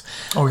ones.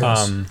 Oh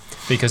yes.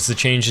 Because the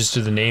changes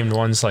to the named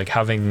ones, like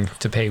having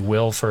to pay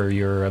will for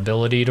your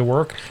ability to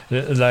work,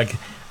 like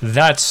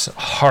that's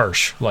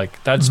harsh.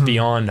 Like that's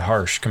beyond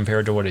harsh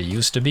compared to what it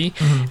used to be.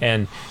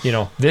 And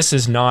this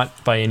is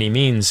not by any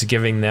means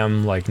giving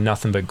them like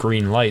nothing but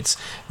green lights.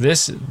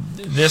 This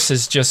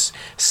is just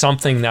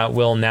something that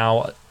will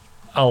now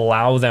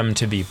allow them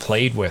to be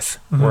played with.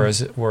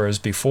 Whereas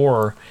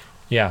before,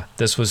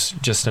 this was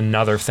just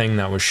another thing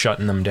that was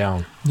shutting them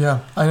down.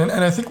 Yeah, and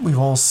I think we've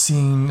all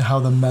seen how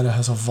the meta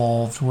has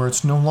evolved, where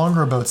it's no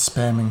longer about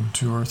spamming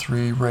 2 or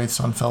 3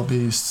 wraiths on fell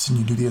beasts and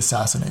you do the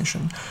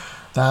assassination.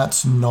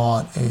 That's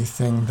not a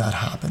thing that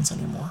happens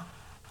anymore.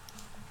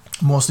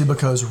 Mostly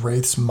because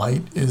Wraith's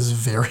might is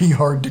very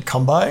hard to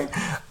come by,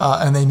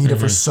 and they need it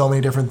for so many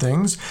different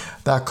things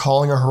that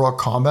calling a heroic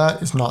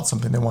combat is not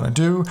something they want to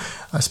do,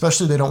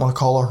 especially they don't want to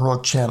call a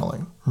heroic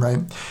channeling, right?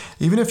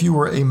 Even if you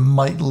were a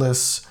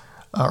mightless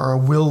or a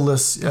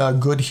will-less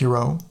good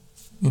hero,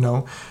 they're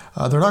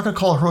not going to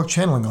call a heroic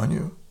channeling on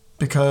you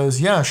because,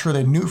 sure,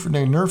 they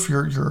nerf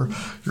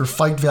your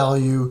fight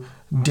value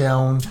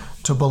down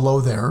to below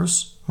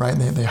theirs, right?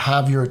 And they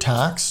have your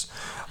attacks,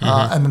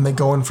 and then they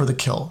go in for the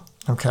kill.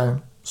 Okay,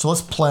 so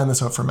let's plan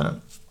this out for a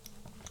minute.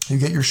 You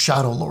get your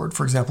Shadow Lord,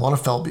 for example, on a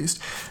Fell Beast.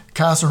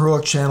 Cast a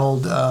heroic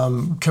channeled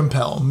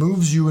Compel,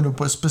 moves you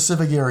into a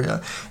specific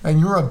area, and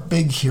you're a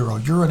big hero.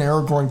 You're an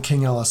Aragorn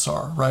King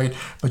LSR, right?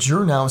 But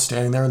you're now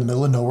standing there in the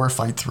middle of nowhere,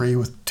 fight 3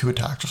 with 2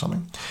 attacks or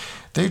something.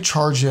 They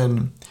charge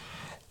in,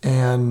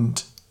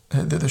 and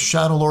the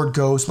Shadow Lord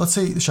goes. Let's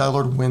say the Shadow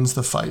Lord wins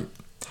the fight.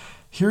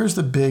 Here's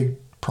the big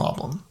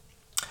problem.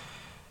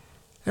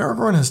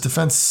 Aragorn has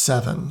defense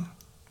 7.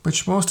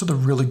 Which most of the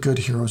really good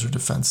heroes are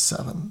defense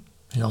 7.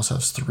 He also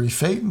has 3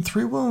 fate and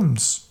 3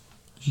 wounds.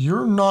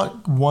 You're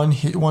not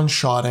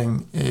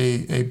one-shotting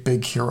a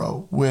big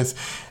hero with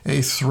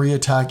a 3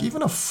 attack,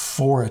 even a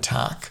 4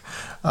 attack.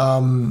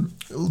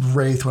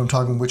 Wraith, when I'm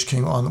talking Witch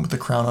King on with the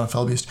crown on a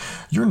Fell Beast,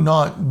 you're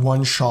not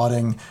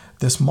one-shotting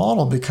this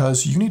model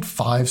because you need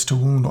 5s to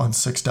wound on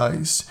 6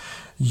 dice.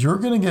 You're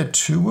going to get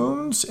 2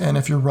 wounds, and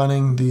if you're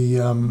running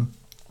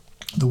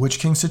the Witch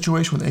King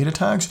situation with 8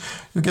 attacks,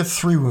 you'll get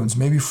 3 wounds,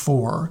 maybe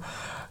 4.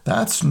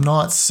 That's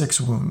not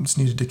 6 wounds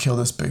needed to kill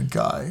this big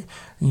guy.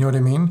 You know what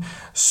I mean?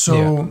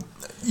 So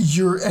if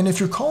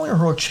you're calling a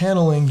heroic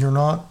channeling, you're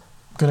not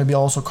going to be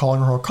also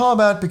calling a heroic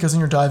combat because then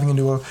you're diving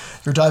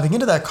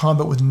into that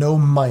combat with no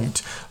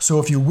might. So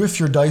if you whiff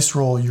your dice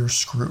roll, you're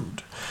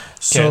screwed.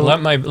 So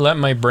let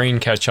my brain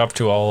catch up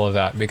to all of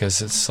that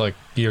because it's like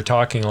you're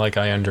talking like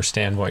I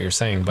understand what you're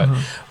saying, but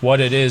what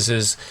it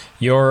is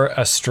you're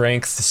a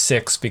strength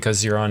 6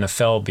 because you're on a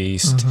Fell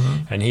Beast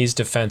and he's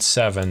defense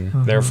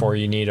 7, therefore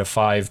you need a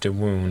 5 to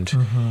wound.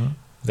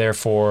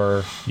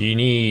 Therefore you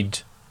need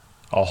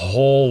a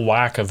whole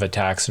whack of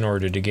attacks in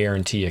order to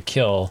guarantee a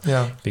kill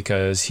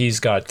because he's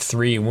got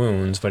 3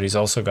 wounds, but he's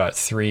also got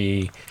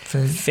 3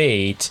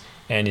 fate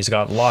and he's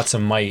got lots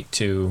of might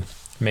to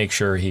make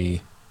sure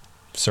he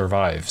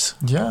survives.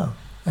 Yeah.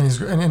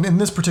 And in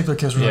this particular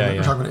case,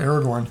 we're talking about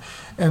Aragorn.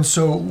 And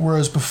so,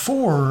 whereas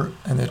before,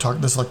 and they talk,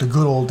 this is like the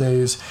good old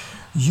days,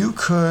 you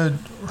could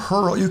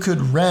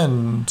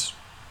rend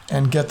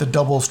and get the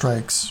double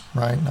strikes,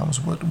 right? That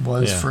was what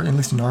was for, at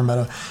least in our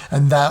meta.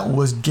 And that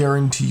was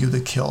guarantee you the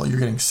kill. You're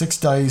getting 6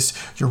 dice,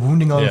 you're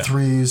wounding on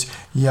 3s.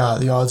 Yeah,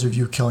 the odds of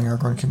you killing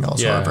Aragorn King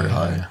LSR are very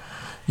high.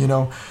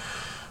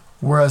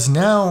 Whereas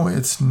now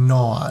it's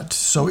not.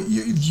 So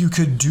you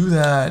could do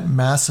that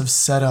massive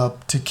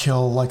setup to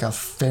kill like a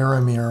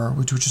Faramir,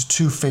 which is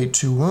 2 fate,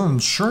 2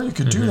 wounds. Sure, you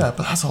could do that,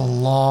 but that's a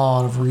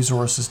lot of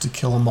resources to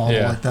kill a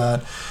model like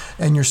that.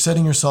 And you're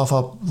setting yourself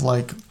up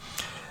like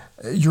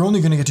you're only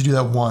going to get to do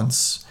that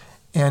once.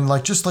 And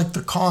just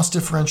the cost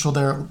differential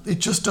there, it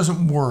just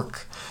doesn't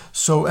work.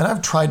 So, and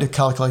I've tried to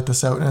calculate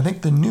this out, and I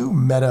think the new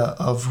meta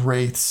of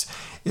Wraiths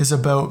is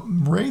about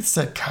Wraiths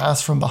that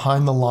cast from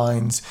behind the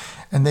lines,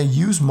 and they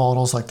use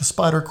models like the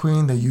Spider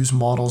Queen, they use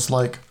models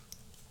like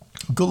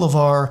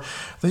Gullivar,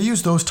 they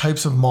use those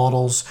types of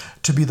models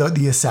to be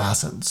the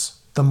assassins,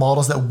 the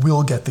models that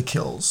will get the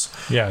kills.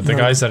 Yeah, the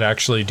guys that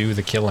actually do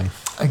the killing.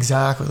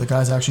 Exactly, the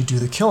guys that actually do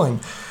the killing.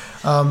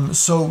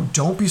 So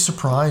don't be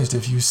surprised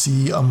if you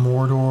see a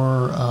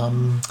Mordor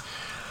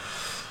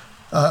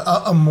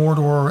a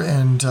Mordor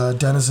and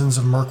Denizens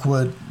of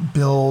Mirkwood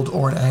build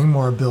or an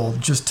Angmar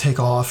build just take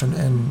off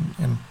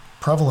in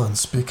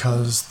prevalence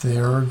because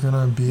they're going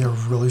to be a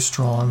really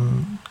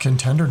strong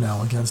contender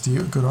now against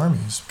good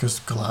armies because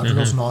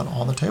Galadriel's not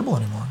on the table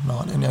anymore,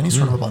 not in any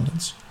sort of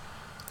abundance.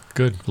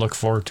 Good. Look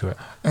forward to it.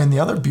 And the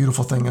other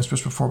beautiful thing is,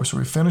 just before we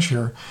finish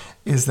here,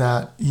 is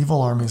that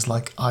evil armies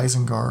like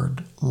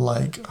Isengard,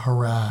 like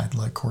Harad,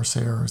 like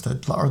Corsairs,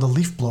 that are the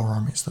leaf blower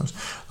armies,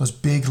 those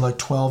big like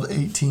 12,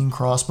 18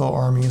 crossbow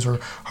armies, or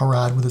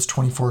Harad with its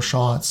 24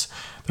 shots.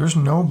 There's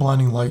no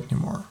blinding light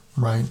anymore,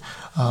 right?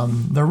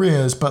 There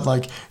is, but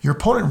like your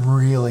opponent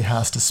really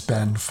has to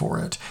spend for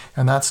it,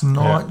 and that's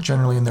not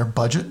generally in their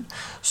budget.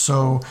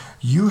 So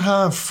you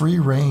have free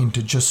reign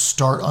to just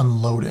start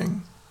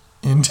unloading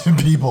into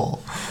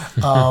people,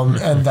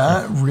 and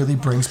that really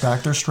brings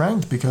back their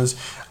strength because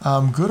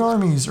good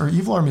armies or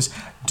evil armies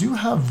do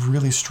have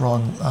really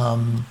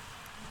strong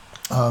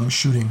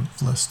shooting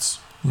lists.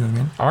 You know what I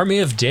mean? Army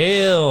of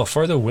Dale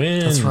for the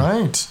win. That's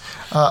right.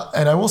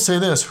 And I will say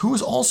this: who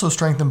is also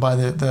strengthened by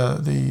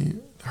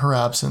her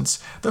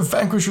absence? The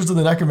Vanquishers of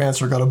the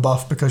Necromancer got a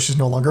buff because she's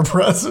no longer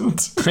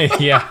present.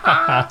 Yeah.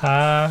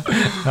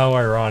 How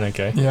ironic,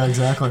 eh? Yeah,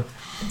 exactly.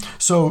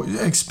 So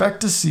expect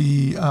to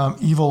see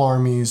evil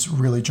armies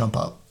really jump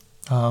up.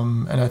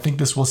 And I think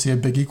this will see a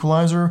big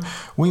equalizer.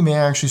 We may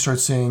actually start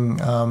seeing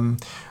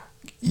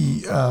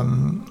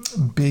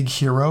big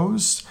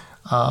heroes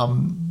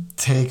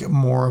take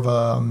more of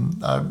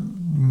a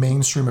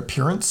mainstream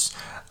appearance,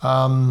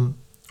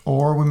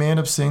 or we may end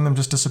up seeing them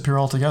just disappear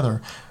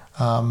altogether.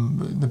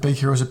 The big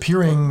heroes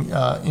appearing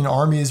in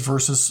armies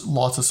versus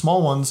lots of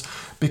small ones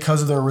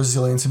because of their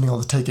resilience and being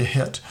able to take a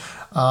hit.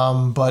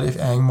 But if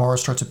Angmar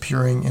starts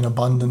appearing in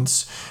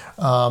abundance,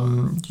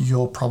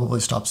 you'll probably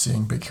stop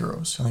seeing big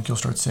heroes. I think you'll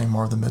start seeing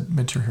more of the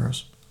mid-tier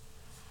heroes.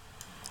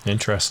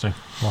 Interesting.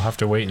 We'll have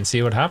to wait and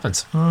see what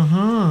happens.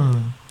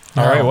 Mm-hmm.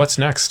 All right, what's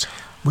next?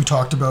 We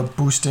talked about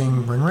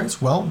boosting ring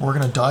rates. Well, we're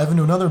going to dive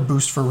into another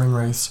boost for ring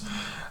rates.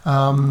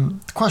 The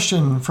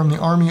question from the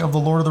army of the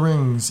Lord of the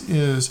Rings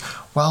is,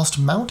 whilst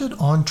mounted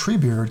on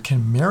Treebeard,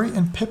 can Merry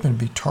and Pippin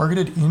be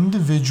targeted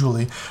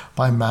individually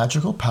by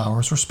magical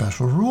powers or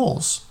special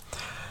rules?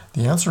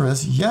 The answer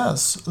is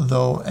yes,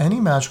 though any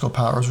magical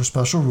powers or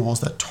special rules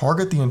that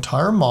target the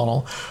entire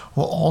model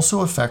will also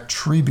affect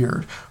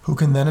Treebeard, who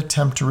can then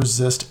attempt to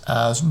resist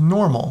as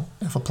normal,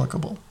 if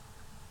applicable.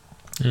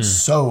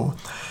 So,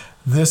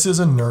 this is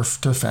a nerf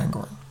to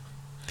Fangorn.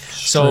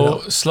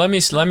 So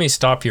let me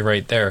stop you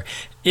right there.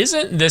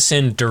 Isn't this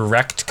in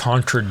direct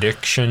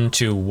contradiction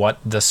to what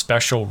the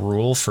special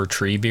rule for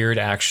Treebeard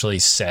actually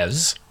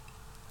says?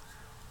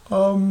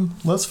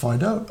 Let's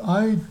find out.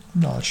 I'm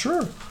not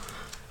sure.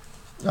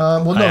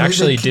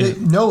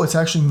 No, it's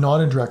actually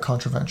not in direct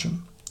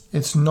contravention.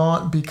 It's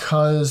not,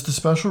 because the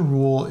special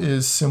rule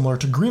is similar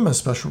to Grima's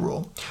special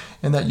rule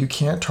in that you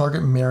can't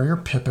target Merry or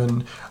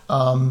Pippin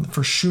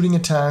for shooting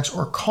attacks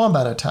or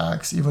combat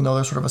attacks, even though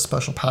they're sort of a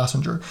special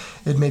passenger.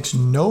 It makes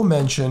no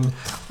mention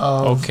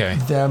of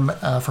them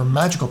for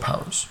magical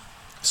powers.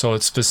 So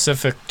it's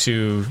specific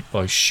to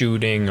like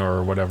shooting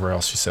or whatever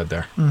else you said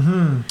there.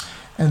 Mm-hmm.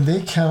 And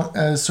they count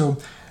as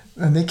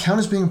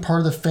being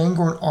part of the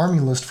Fangorn army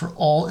list for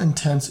all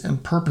intents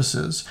and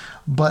purposes,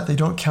 but they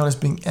don't count as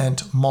being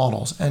Ent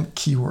models, Ent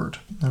keyword,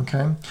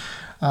 okay?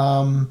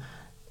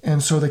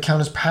 And so they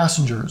count as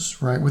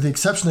passengers, right? With the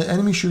exception that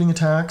enemy shooting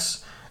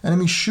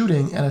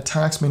and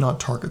attacks may not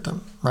target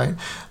them, right?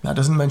 That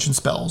doesn't mention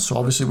spells, so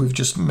obviously we've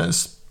just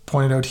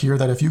pointed out here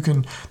that you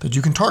can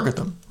target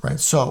them, right?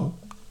 So,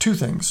 two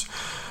things.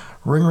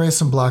 Ring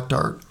Wraiths and Black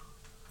Dart.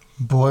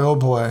 Boy, oh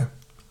boy.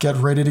 Get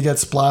ready to get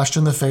splashed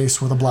in the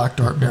face with a Black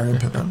Dart, Merry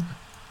and Pippin.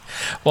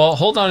 Well,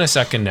 hold on a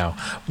second now.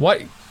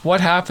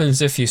 What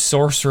happens if you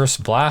Sorceress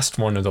Blast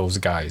one of those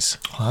guys?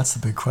 Well, that's the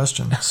big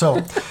question.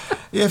 So,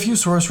 if you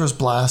Sorceress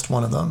Blast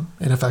one of them,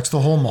 it affects the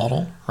whole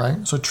model,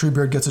 right? So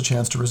Treebeard gets a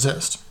chance to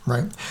resist,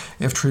 right?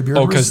 If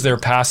Treebeard... because they're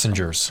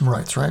passengers.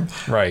 Right.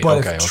 Right,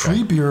 but if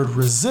Treebeard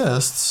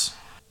resists,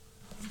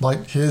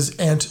 like his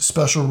Ent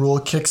special rule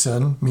kicks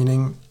in,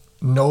 meaning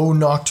no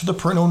knock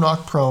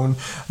prone,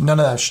 none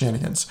of that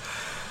shenanigans.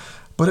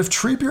 But if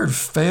Treebeard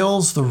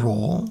fails the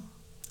roll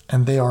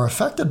and they are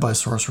affected by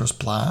Sorceress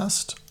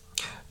Blast,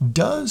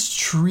 does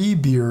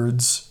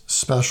Treebeard's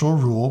special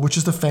rule, which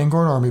is the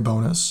Fangorn army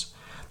bonus,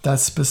 that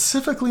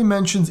specifically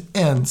mentions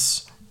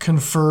Ents,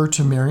 confer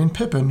to Merry and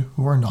Pippin,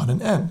 who are not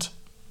an Ent?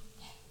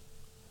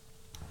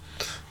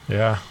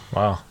 Yeah,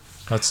 wow.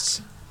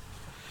 That's...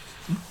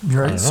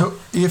 You're right. So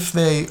if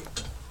they...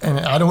 And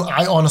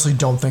I honestly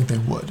don't think they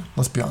would.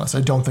 Let's be honest.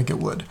 I don't think it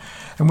would.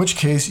 In which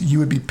case, you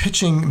would be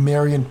pitching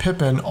Merry and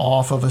Pippin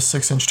off of a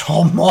 6-inch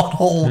tall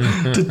model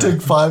to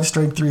take 5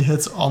 strength 3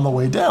 hits on the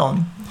way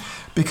down,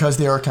 because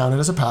they are counted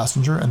as a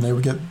passenger and they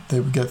would get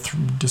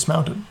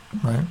dismounted,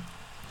 right?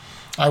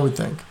 I would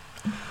think.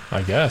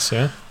 I guess,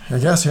 yeah.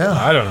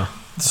 I don't know.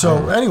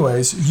 So,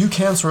 anyways, you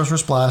can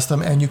Sorceress Blast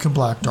them and you can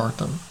Black Dart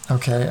them,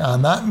 okay?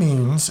 And that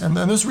means, and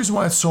there's a reason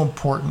why it's so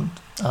important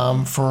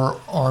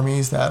for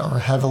armies that are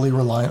heavily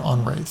reliant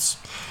on Wraiths.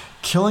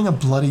 killing a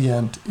bloody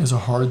ent is a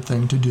hard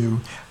thing to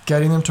do.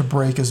 Getting them to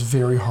break is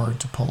very hard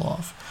to pull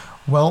off.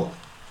 Well,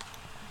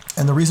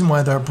 and the reason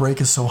why their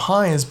break is so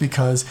high is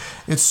because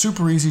it's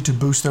super easy to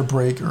boost their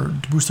break or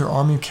to boost their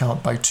army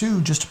count by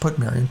 2 just to put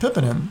Merry and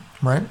Pippin in,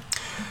 right?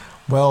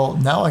 Well,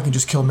 now I can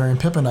just kill Merry and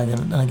Pippin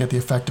and I get the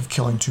effect of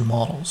killing 2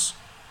 models,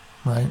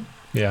 right?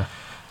 Yeah.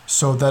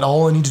 So that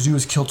all I need to do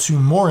is kill 2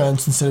 more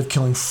ents instead of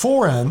killing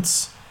 4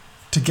 ents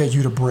to get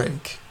you to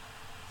break.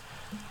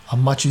 A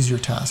much easier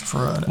task for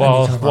any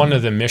kind of one army.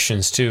 of the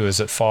missions too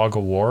is at Fog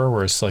of War,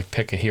 where it's like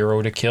pick a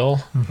hero to kill,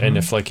 and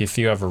if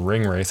you have a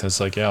ring wraith, it's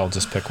like, yeah, I'll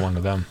just pick one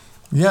of them.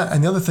 Yeah,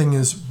 and the other thing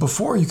is,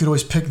 before you could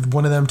always pick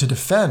one of them to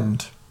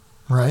defend,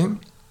 right?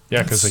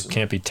 Yeah, because it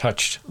can't be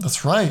touched.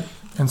 That's right.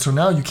 And so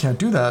now you can't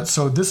do that.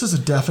 So this is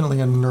definitely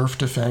a nerf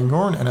to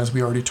Fangorn, and as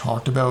we already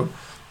talked about,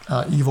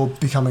 evil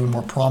becoming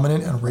more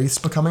prominent and wraiths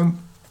becoming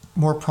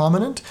more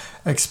prominent,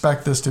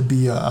 expect this to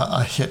be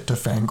a hit to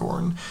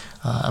Fangorn.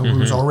 It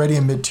was already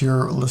a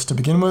mid-tier list to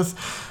begin with.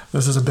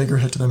 This is a bigger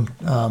hit to them,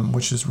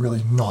 which is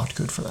really not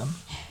good for them.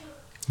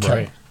 Okay.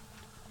 Right.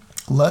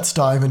 Let's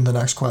dive into the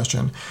next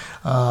question.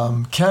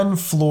 Can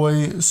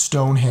Floy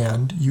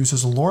Stonehand use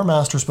his Lore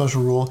Master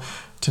special rule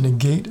to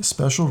negate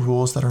special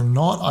rules that are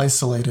not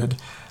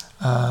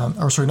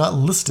not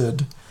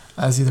listed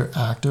as either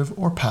active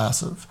or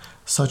passive,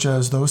 such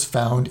as those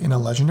found in a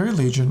Legendary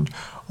Legion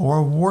or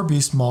a War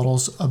Beast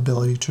model's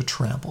ability to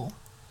trample?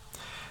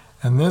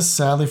 And this,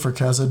 sadly for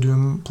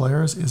Khazad-dûm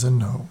players, is a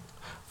no.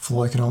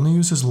 Floy can only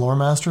use his Lore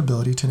Master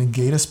ability to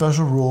negate a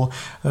special rule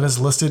that is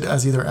listed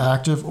as either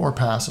active or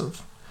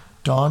passive.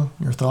 Don,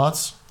 your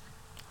thoughts?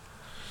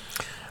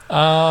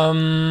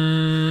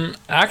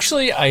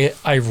 Actually,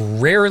 I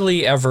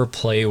rarely ever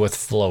play with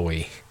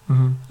Floey.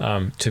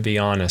 To be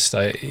honest,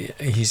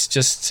 he's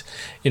just,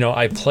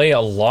 I play a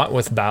lot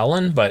with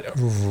Balin, but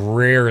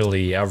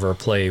rarely ever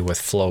play with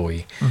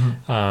Floey.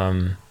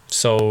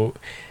 So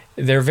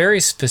they're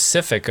very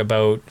specific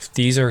about,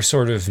 these are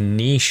sort of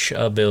niche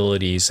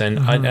abilities,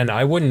 and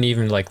I wouldn't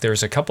even,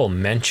 there's a couple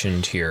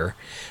mentioned here,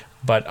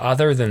 but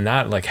other than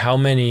that, how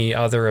many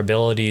other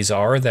abilities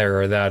are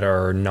there that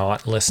are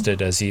not listed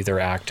as either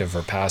active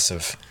or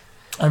passive?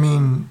 I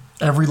mean,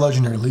 every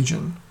Legendary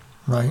Legion,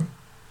 right?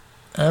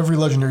 Every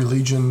Legendary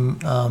Legion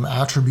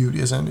attribute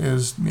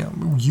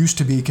used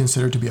to be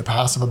considered to be a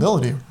passive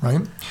ability,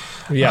 right?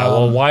 Yeah,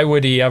 well, why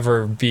would he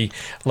ever be,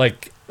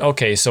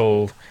 okay,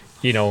 so,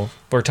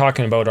 we're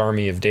talking about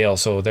Army of Dale,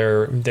 so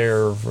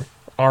their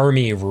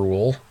army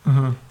rule,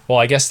 well,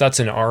 I guess that's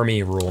an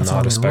army rule, that's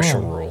not a special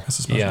rule.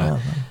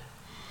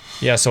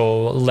 Yeah,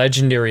 so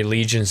Legendary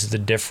Legions, the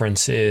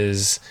difference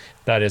is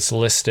that it's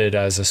listed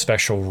as a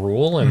special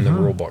rule in the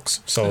rule books,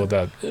 so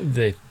that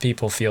the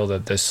people feel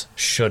that this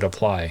should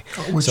apply.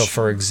 So,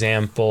 for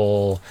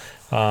example,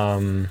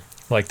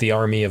 the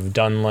Army of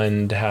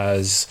Dunland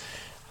has,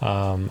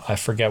 I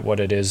forget what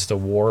it is, the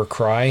War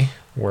Cry,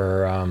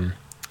 where...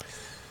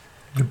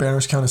 your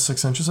banners count as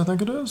 6 inches, I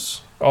think it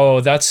is. Oh,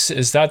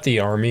 is that the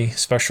army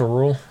special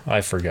rule?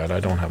 I forget. I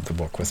don't have the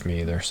book with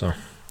me either, so...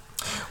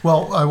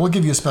 Well, I will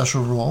give you a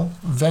special rule.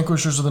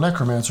 Vanquishers of the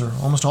Necromancer,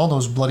 almost all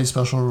those bloody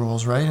special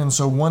rules, right? And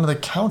so one of the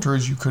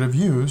counters you could have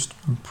used,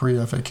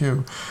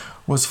 pre-FAQ,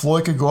 was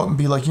Floy could go up and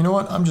be like, you know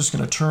what, I'm just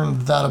going to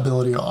turn that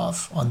ability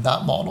off on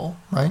that model,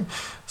 right?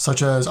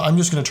 Such as, I'm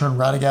just going to turn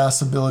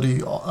Radagast's ability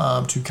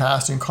to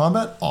cast in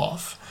combat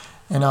off.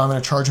 And now I'm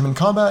going to charge him in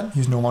combat.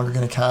 He's no longer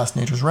going to cast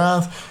Nature's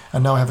Wrath.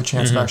 And now I have a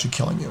chance of actually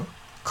killing you.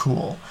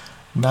 Cool.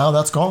 Now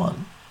that's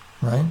gone,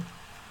 right?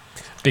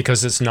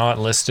 Because it's not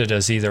listed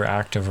as either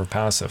active or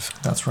passive.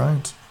 That's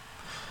right.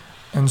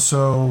 And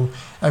so,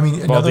 I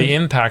mean... the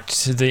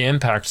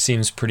impact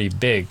seems pretty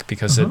big,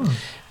 because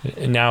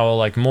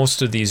now,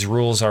 most of these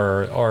rules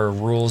are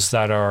rules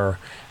that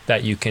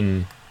you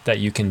can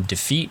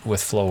defeat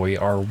with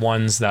Floey are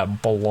ones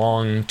that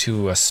belong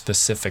to a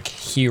specific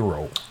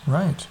hero.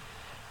 Right.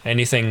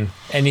 Anything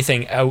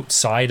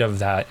outside of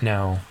that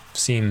now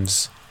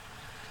seems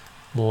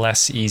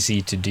less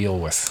easy to deal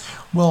with.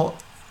 Well,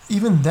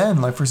 even then,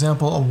 for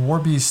example, a War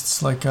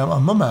Beast's a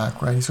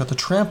Mumak, right? He's got the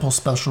Trample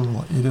special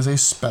rule. It is a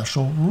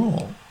special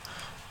rule,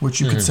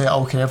 which you could say,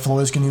 okay,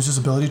 Floy can use his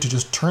ability to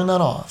just turn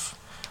that off.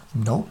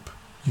 Nope,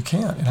 you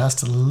can't. It has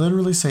to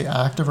literally say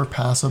active or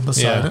passive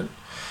beside it.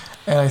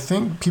 And I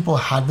think people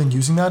had been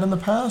using that in the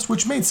past,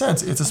 which made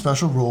sense. It's a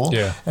special rule.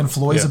 Yeah. And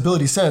Floyd's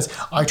ability says,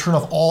 I turn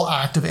off all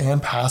active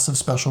and passive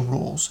special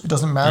rules. It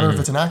doesn't matter if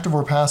it's an active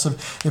or passive.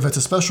 If it's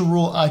a special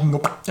rule, I can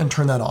go and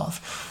turn that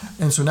off.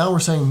 And so now we're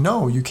saying,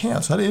 no, you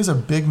can't. So that is a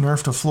big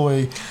nerf to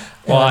Floyd.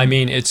 Well, I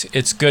mean,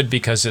 it's good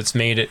because it's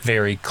made it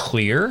very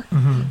clear.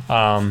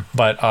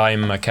 But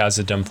I'm a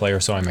Khazad-dûm player,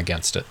 so I'm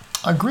against it.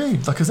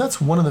 Agreed, because that's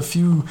one of the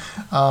few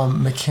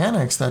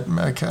mechanics that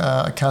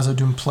a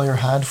Khazad-dûm player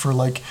had for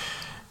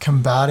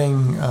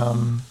combating.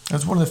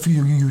 That's one of the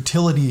few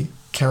utility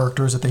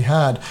characters that they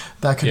had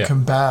that could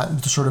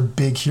combat the sort of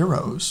big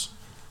heroes.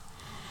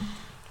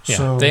 Yeah,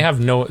 So they have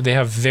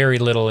very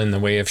little in the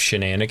way of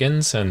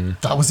shenanigans, and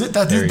that was it.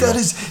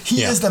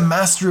 He Yeah. is the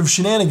master of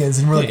shenanigans,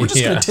 and we're like, we're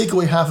just Yeah. going to take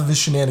away half of his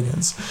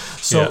shenanigans.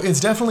 So Yeah. it's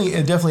definitely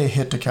a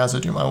hit to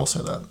Khazad-dûm. I will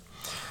say that.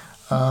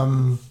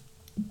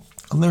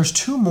 And there's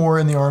two more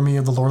in the army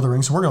of the Lord of the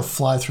Rings, so we're going to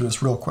fly through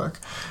this real quick.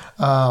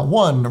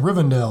 One,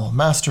 Rivendell,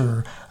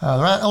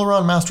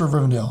 Elrond, Master of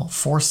Rivendell,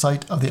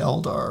 Foresight of the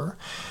Eldar.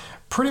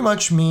 Pretty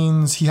much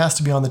means he has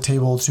to be on the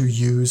table to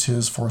use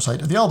his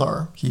Foresight of the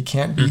Eldar. He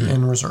can't be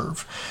in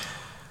reserve.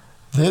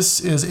 This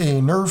is a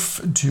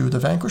nerf to the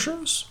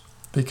Vanquishers,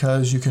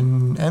 because you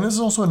can, and this is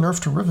also a nerf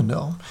to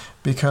Rivendell,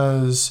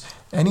 because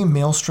any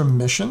Maelstrom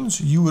missions,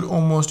 you would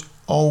almost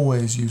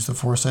always use the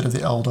Foresight of the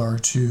Eldar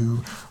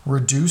to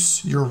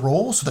reduce your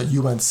roll so that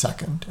you went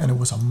second, and it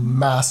was a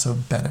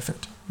massive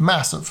benefit.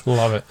 Massive.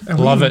 love it. And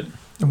Love it.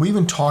 And we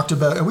even talked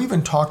about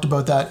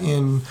that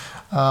in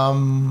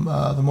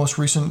the most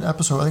recent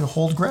episode, I think,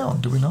 Hold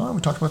Ground. Did we not?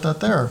 We talked about that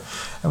there.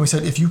 And we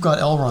said, if you've got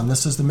Elrond,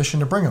 this is the mission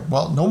to bring him.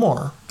 Well, no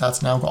more.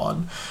 That's now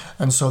gone.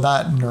 And so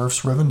that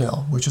nerfs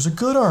Rivendell, which is a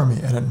good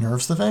army, and it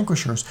nerfs the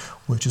Vanquishers,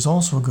 which is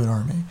also a good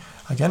army.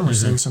 Again, we're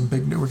seeing some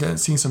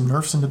seeing some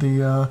nerfs into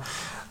the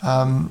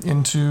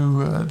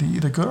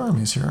good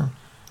armies here.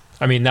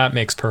 I mean, that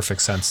makes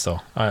perfect sense, though.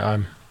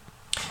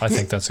 I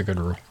think that's a good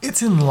rule.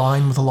 It's in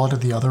line with a lot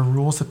of the other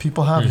rules that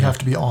people have. You have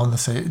to be on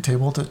the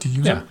table to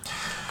use it.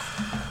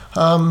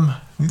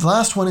 The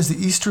last one is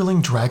the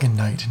Easterling Dragon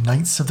Knight,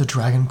 Knights of the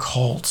Dragon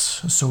Cult.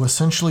 So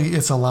essentially,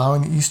 it's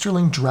allowing the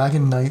Easterling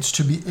Dragon Knights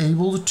to be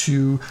able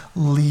to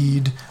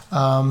lead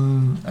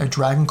a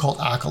Dragon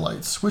Cult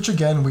acolytes, which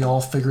again, we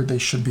all figured they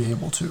should be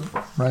able to,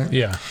 right?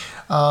 Yeah.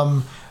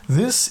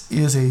 This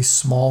is a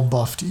small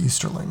buff to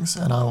Easterlings,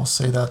 and I will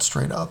say that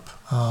straight up.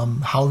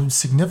 How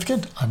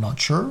significant, I'm not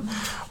sure,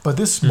 but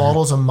this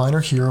model is a minor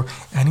hero,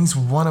 and he's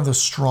one of the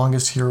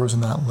strongest heroes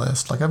in that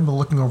list. Like, I've been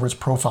looking over his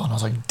profile, and I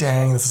was like,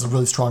 dang, this is a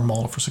really strong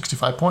model for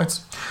 65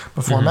 points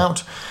before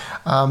mount.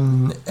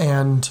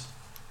 And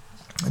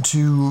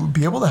to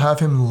be able to have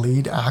him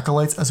lead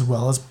acolytes as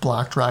well as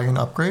Black Dragon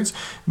upgrades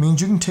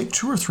means you can take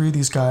 2 or 3 of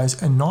these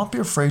guys and not be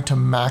afraid to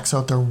max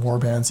out their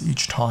warbands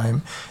each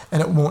time, and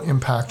it won't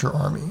impact your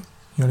army.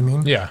 You know what I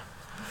mean? Yeah.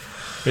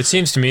 It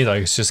seems to me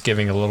like it's just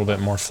giving a little bit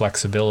more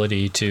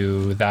flexibility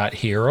to that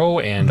hero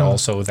and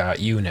also that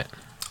unit.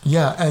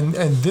 Yeah, and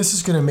this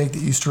is going to make the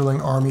Easterling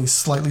army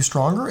slightly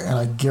stronger, and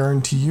I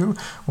guarantee you,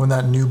 when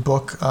that new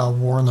book,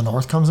 War in the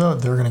North, comes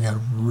out, they're going to get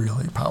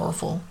really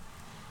powerful.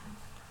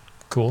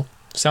 Cool.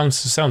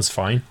 Sounds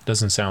fine.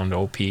 Doesn't sound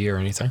OP or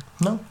anything.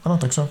 No, I don't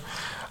think so.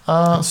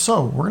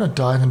 So we're going to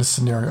dive into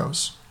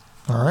scenarios.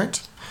 All right?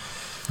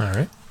 All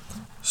right.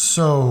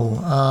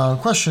 So,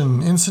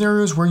 question. In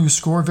scenarios where you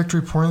score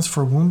victory points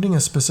for wounding a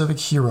specific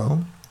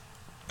hero,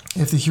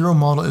 if the hero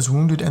model is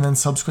wounded and then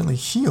subsequently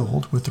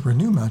healed with the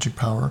Renew magic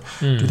power,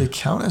 do they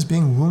count as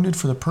being wounded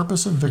for the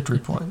purpose of victory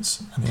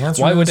points? And the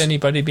answer Why is... would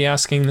anybody be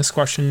asking this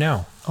question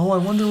now? Oh, I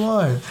wonder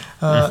why.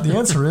 The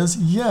answer is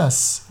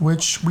yes,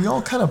 which we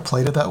all kind of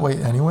played it that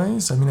way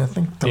anyways. I mean, I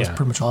think that was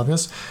pretty much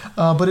obvious.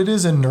 But it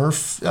is a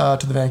nerf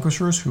to the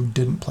Vanquishers who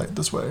didn't play it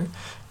this way.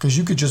 Because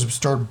you could just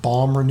start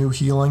bomb renew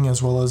healing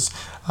as well as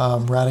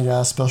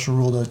Radagast special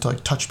rule to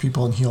like touch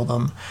people and heal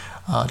them.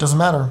 It doesn't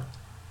matter.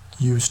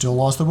 You still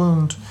lost the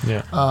wound.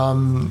 Yeah.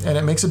 And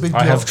it makes a big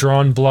deal. I have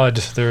drawn blood.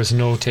 There's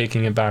no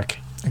taking it back.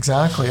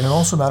 Exactly. And it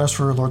also matters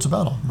for Lords of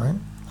Battle, right?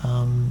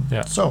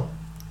 Yeah. So,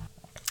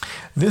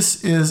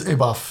 this is a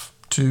buff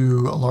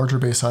to larger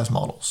base size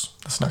models.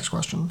 This next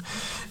question.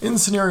 In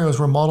scenarios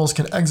where models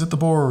can exit the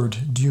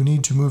board, do you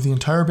need to move the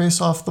entire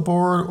base off the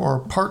board or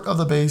part of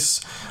the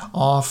base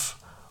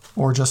off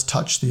or just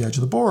touch the edge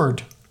of the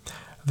board?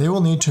 They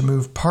will need to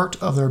move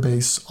part of their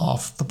base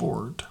off the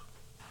board.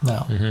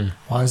 Now,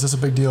 why is this a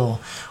big deal?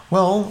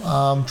 Well,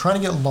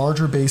 trying to get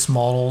larger base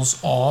models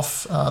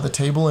off the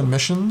table in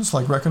missions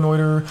like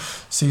Reconnoiter,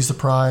 Seize the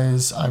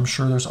Prize, I'm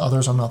sure there's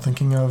others I'm not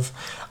thinking of,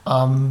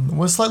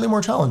 was slightly more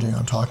challenging.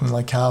 I'm talking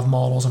like Cav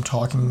models, I'm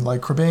talking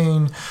like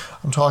Crebain,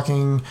 I'm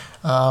talking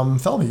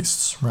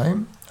Felbeasts,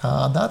 right?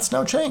 That's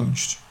now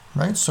changed,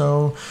 right?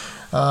 So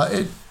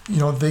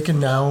they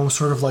can now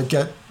sort of like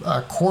get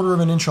a quarter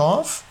of an inch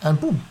off and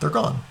boom, they're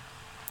gone,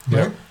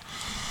 right? Yep.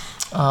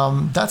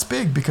 That's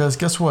big because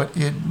guess what?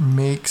 It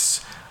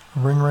makes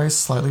Ring Race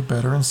slightly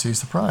better in Seize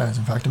the Prize.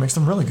 In fact, it makes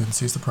them really good in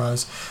Seize the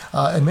Prize.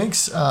 It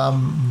makes a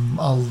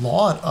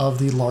lot of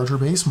the larger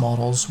base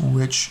models,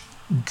 which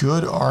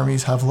good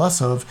armies have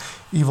less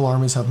of, evil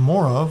armies have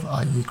more of,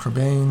 i.e.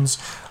 Crebains,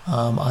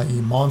 i.e.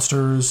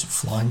 monsters,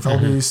 flying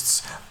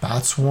Felbeasts,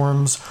 bat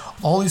swarms,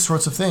 all these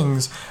sorts of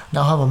things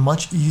now have a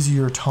much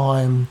easier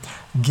time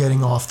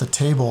getting off the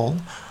table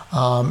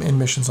in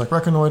missions like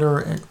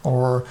Reconnoiter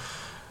or...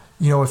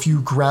 if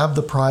you grab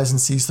the prize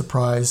and seize the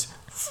prize,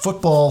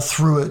 football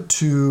through it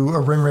to a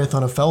Ring Wraith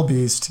on a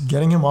Felbeast,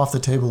 getting him off the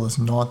table is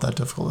not that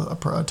difficult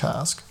a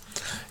task.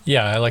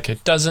 Yeah, like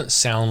it doesn't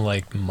sound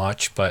like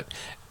much, but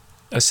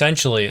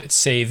essentially it's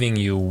saving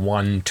you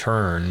one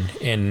turn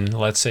in,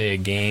 let's say, a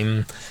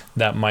game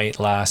that might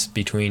last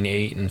between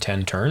 8 and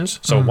 10 turns.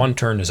 So one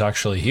turn is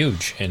actually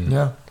huge,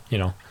 and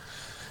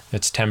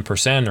it's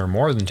 10% or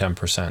more than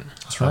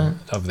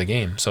 10% of the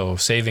game. So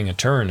saving a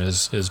turn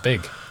is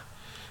big.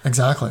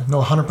 Exactly.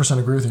 No, 100%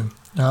 agree with you.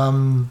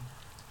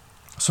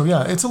 So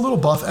yeah, it's a little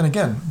buff, and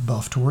again,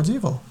 buff towards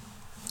evil.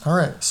 All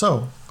right,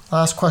 so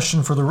last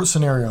question for the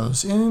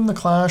scenarios. In the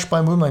Clash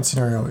by Moonlight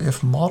scenario,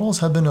 if models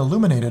have been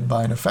illuminated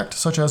by an effect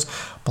such as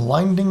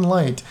blinding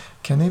light,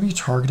 can they be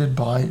targeted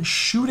by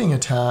shooting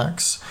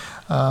attacks,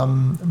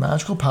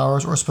 magical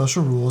powers, or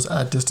special rules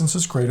at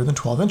distances greater than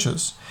 12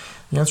 inches?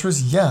 The answer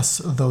is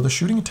yes, though the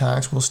shooting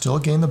attacks will still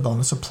gain the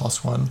bonus of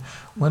 +1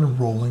 when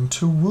rolling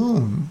to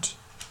wound.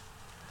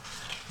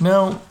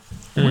 Now,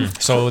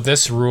 so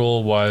this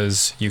rule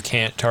was you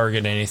can't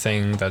target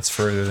anything that's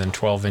further than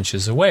 12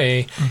 inches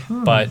away,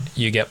 but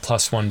you get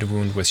 +1 to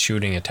wound with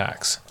shooting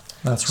attacks.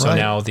 That's right. So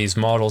now these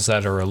models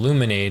that are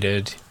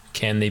illuminated,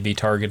 can they be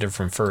targeted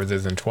from further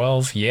than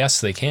 12?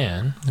 Yes, they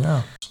can.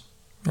 Yeah.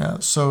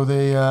 So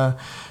they,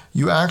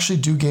 you actually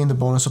do gain the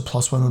bonus of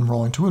 +1 when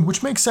rolling to wound,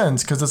 which makes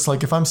sense because it's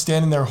like if I'm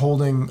standing there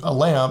holding a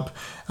lamp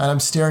and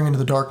I'm staring into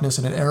the darkness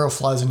and an arrow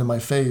flies into my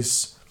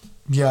face.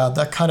 Yeah,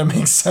 that kind of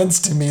makes sense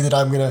to me that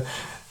I'm going to...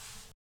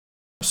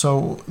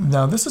 So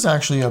now this is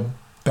actually a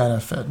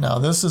benefit. Now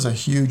this is a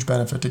huge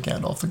benefit to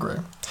Gandalf the Grey.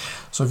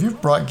 So if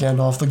you've brought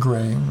Gandalf the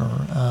Grey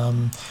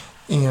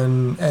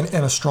and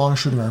a strong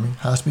shooting army,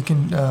 has to be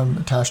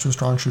attached to a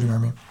strong shooting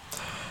army,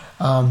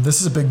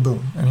 this is a big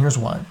boon, and here's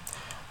why.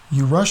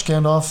 You rush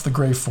Gandalf the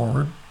Grey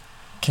forward,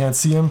 can't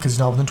see him because he's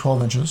not within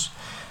 12 inches.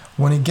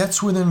 When he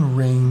gets within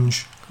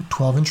range,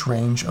 12-inch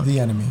range of the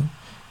enemy,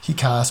 he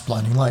casts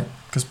Blinding Light,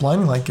 because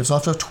Blinding Light gives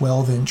off a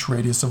 12-inch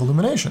radius of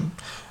illumination.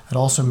 It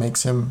also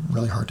makes him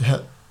really hard to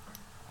hit.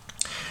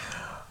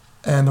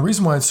 And the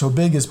reason why it's so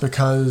big is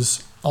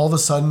because all of a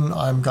sudden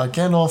I've got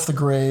Gandalf the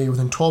Grey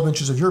within 12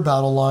 inches of your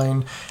battle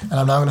line, and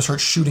I'm now going to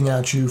start shooting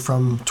at you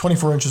from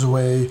 24 inches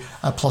away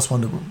at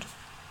 +1 to wound.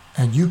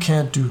 And you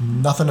can't do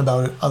nothing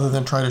about it other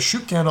than try to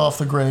shoot Gandalf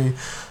the Grey,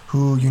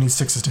 who you need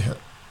 6s to hit.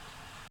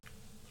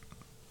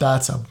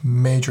 That's a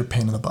major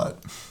pain in the butt.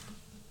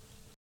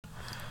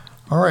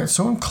 All right,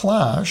 so in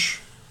Clash,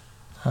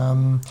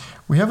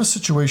 we have a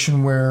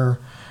situation where,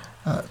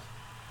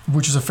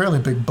 which is a fairly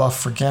big buff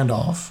for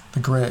Gandalf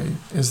the Grey,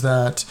 is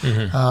that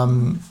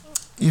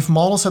if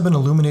models have been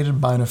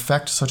illuminated by an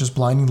effect such as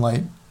Blinding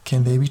Light,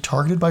 can they be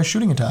targeted by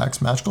shooting attacks,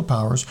 magical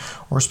powers,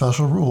 or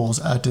special rules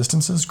at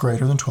distances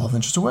greater than 12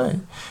 inches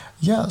away?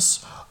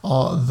 Yes,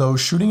 though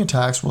shooting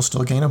attacks will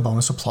still gain a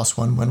bonus of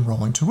 +1 when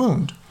rolling to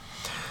wound.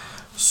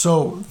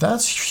 So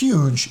that's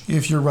huge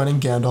if you're running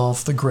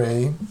Gandalf the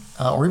Grey,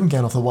 or even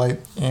Gandalf the White,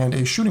 and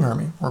a shooting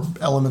army, or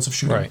elements of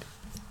shooting. Right.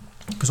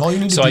 Because all you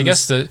need to do So I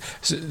guess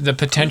the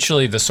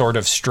potentially the sort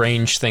of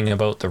strange thing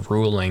about the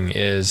ruling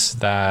is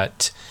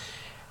that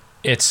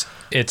it's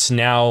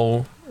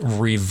now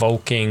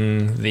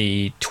revoking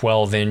the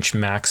 12-inch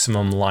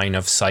maximum line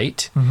of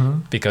sight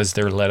because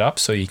they're lit up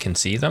so you can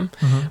see them,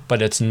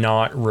 but it's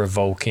not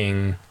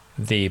revoking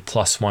the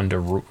 +1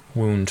 to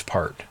wound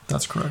part.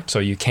 That's correct. So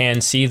you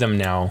can see them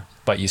now,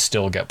 but you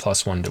still get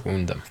 +1 to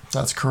wound them.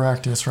 That's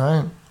correct. That's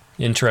right.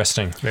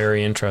 Interesting.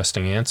 Very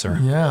interesting answer.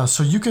 Yeah.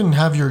 So you can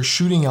have your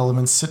shooting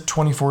elements sit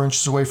 24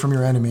 inches away from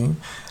your enemy,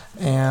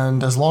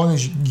 and as long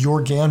as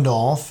your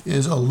Gandalf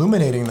is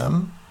illuminating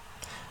them,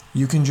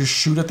 you can just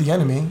shoot at the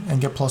enemy and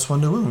get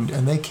 +1 to wound,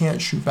 and they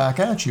can't shoot back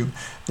at you.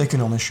 They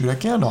can only shoot at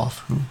Gandalf,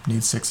 who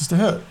needs 6s to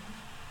hit.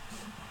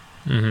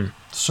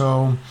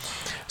 So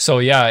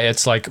yeah,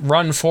 it's like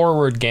run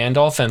forward,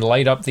 Gandalf, and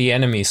light up the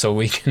enemy so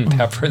we can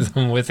pepper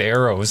them with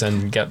arrows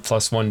and get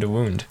 +1 to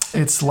wound.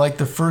 It's like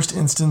the first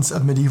instance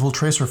of medieval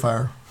tracer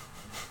fire.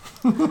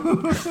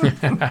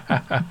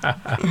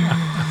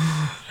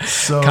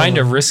 So kind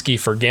of risky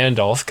for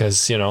Gandalf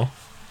because,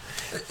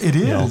 it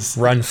is.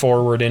 Run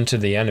forward into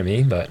the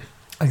enemy, but...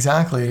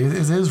 Exactly, it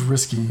is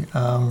risky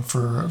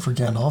for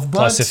Gandalf. But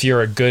plus, if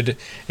you're a good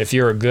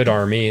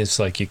army, it's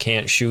like you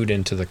can't shoot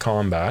into the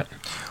combat.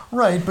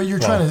 Right, but you're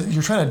trying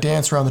to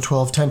dance around the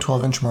 12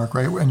 inch mark,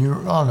 right? And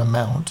you're on a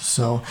mount,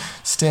 so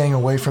staying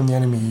away from the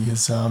enemy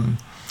is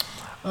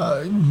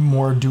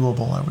more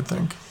doable, I would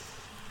think.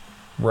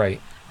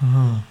 Right.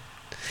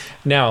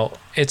 Now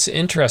it's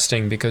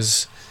interesting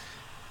because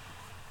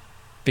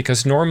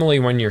normally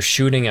when you're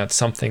shooting at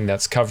something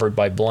that's covered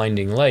by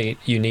blinding light,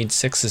 you need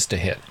 6s to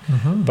hit.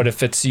 But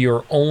if it's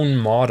your own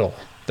model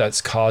that's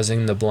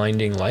causing the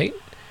blinding light,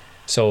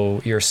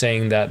 so you're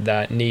saying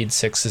that needs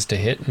 6s to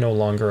hit no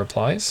longer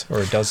applies,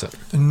 or does it?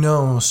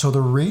 No, so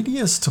the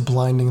radius to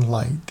blinding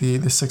light, the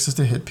 6s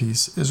to hit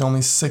piece, is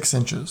only 6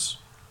 inches,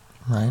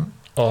 right?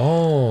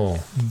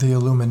 Oh. The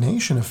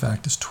illumination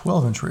effect is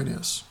 12-inch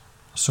radius.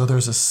 So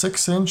there's a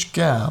 6-inch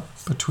gap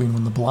between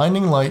when the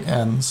blinding light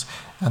ends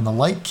and the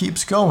light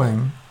keeps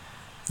going,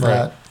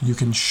 that you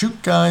can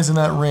shoot guys in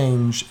that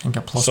range and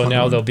get +1. So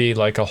now there'll be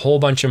like a whole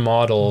bunch of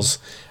models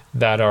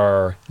that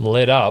are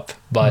lit up,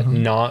 but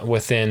not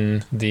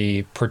within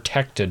the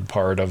protected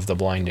part of the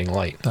blinding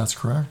light. That's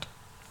correct.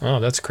 Oh,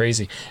 that's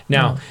crazy.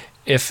 Now,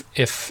 if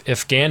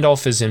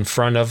Gandalf is in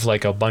front of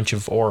like a bunch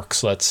of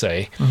orcs, let's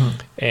say,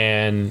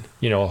 and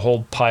a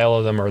whole pile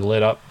of them are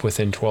lit up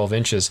within 12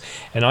 inches,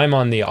 and I'm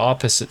on the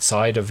opposite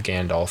side of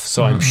Gandalf,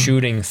 so I'm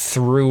shooting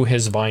through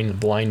his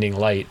blinding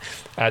light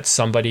at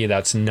somebody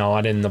that's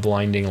not in the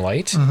blinding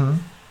light,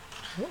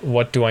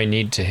 what do I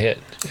need to hit?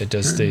 It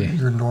does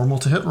your normal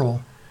to hit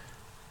roll.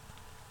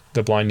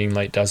 The blinding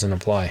light doesn't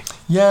apply.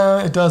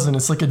 Yeah, it doesn't.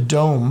 It's like a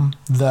dome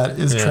that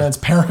is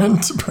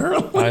transparent,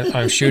 apparently.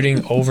 I'm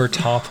shooting over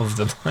top of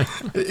the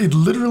blinding. It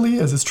literally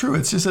is. It's true.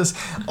 It just says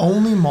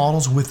only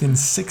models within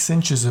 6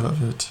 inches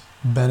of it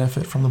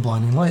benefit from the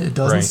blinding light. It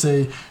doesn't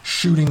say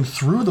shooting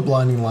through the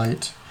blinding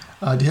light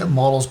to hit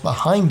models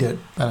behind it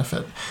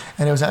benefit.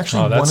 And it was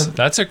actually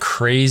that's a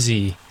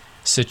crazy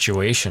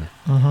situation.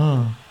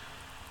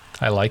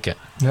 I like it.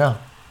 Yeah.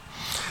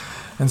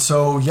 And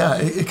so,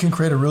 it can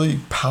create a really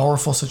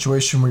powerful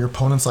situation where your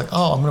opponent's like,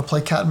 oh, I'm going to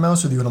play cat and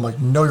mouse with you. And I'm like,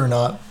 no, you're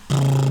not.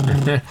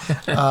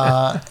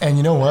 And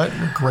you know what?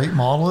 A great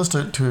model is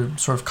to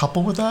sort of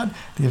couple with that.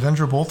 The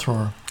Avenger Bolt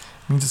Thrower.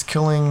 It means it's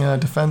killing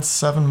defense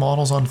 7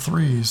 models on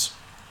 3s.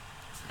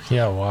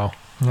 Yeah, wow.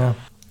 Yeah.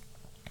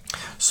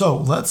 So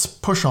let's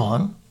push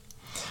on.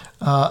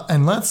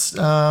 And let's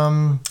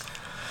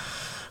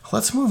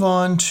move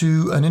on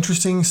to an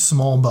interesting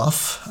small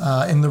buff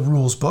in the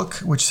rules book,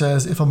 which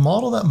says if a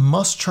model that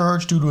must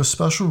charge due to a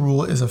special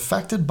rule is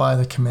affected by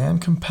the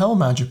command compel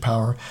magic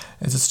power,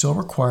 is it still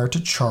required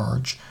to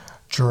charge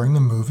during the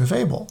move if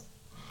able?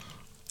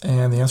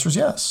 And the answer is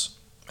yes.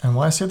 And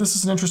why I say this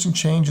is an interesting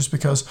change is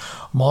because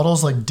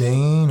models like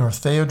Dane or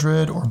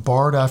Theodred or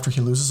Bard after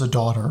he loses a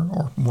daughter,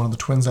 or one of the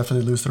twins after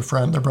they lose their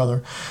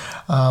brother,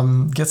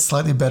 get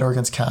slightly better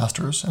against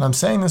casters. And I'm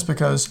saying this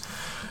because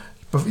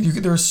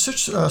there are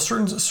such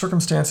certain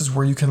circumstances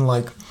where you can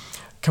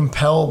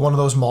compel one of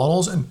those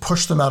models and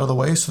push them out of the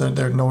way so that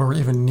they're nowhere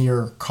even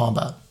near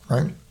combat,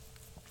 right?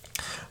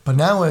 But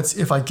now it's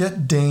if I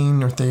get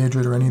Dane or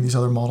Theodred or any of these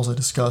other models I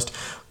discussed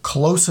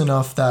close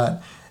enough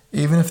that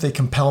even if they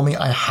compel me,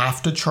 I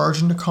have to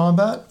charge into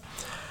combat.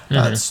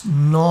 That's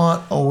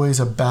not always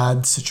a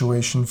bad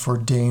situation for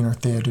Dane or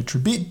Theodred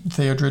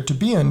to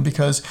be in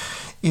because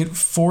it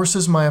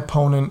forces my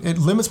opponent, it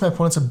limits my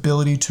opponent's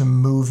ability to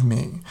move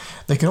me.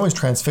 They can always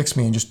transfix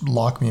me and just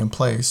lock me in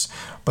place.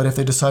 But if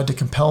they decide to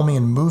compel me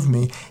and move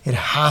me, it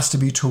has to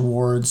be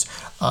towards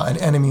an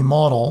enemy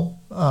model,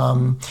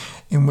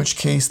 in which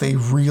case they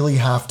really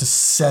have to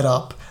set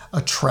up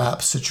a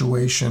trap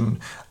situation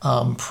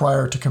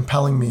prior to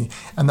compelling me.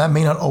 And that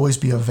may not always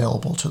be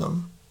available to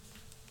them.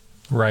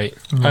 Right.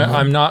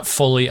 I'm not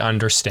fully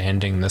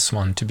understanding this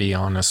one, to be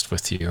honest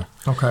with you.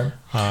 Okay.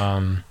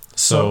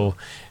 So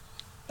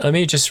let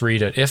me just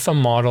read it. If a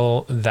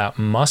model that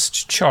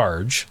must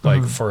charge,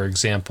 like for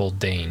example,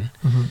 Dane,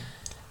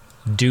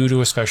 due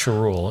to a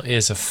special rule,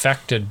 is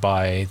affected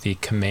by the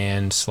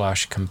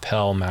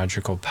command/compel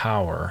magical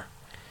power,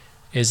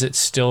 is it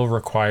still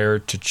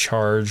required to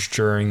charge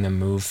during the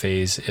move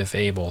phase if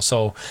able?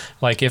 So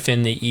like if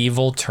in the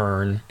evil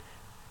turn,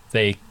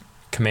 they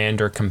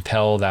command or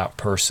compel that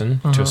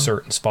person to a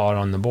certain spot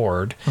on the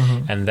board,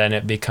 and then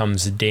it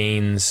becomes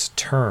Dane's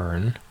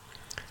turn,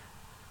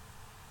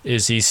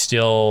 is he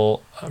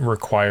still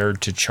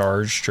required to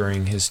charge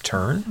during his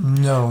turn?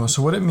 No.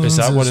 So what it means is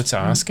that what it's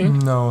asking?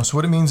 No. So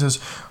what it means is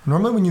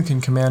normally when you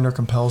can command or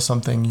compel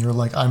something, you're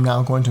like, I'm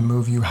now going to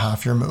move you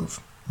half your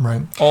move,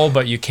 right? Oh,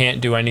 but you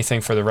can't do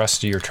anything for the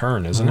rest of your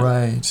turn, isn't it?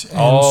 Right.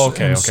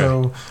 Okay.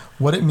 So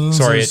what it means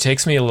Sorry, is... it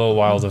takes me a little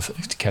while to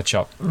catch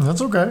up.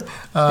 That's okay.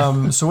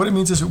 So what it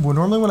means is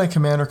normally when I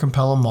command or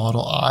compel a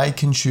model, I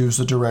can choose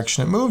the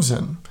direction it moves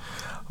in.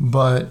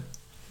 But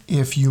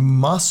if you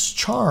must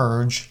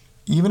charge,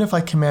 even if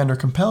I command or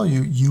compel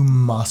you, you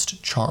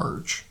must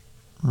charge,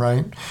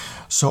 right?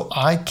 So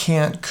I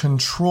can't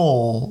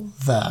control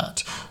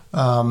that.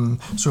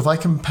 So if I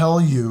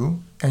compel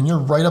you and you're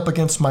right up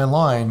against my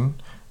line,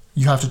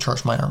 you have to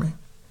charge my army.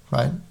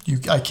 Right?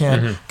 I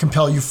can't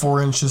compel you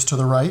 4 inches to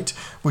the right,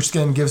 which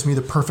then gives me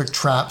the perfect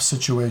trap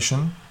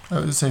situation. I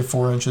would say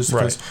 4 inches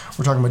because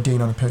we're talking about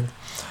Dane on a pig.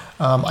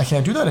 I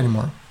can't do that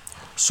anymore.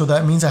 So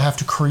that means I have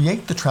to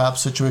create the trap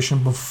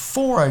situation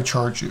before I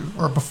charge you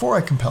or before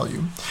I compel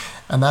you.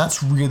 And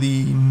that's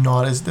really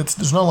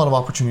there's not a lot of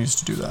opportunities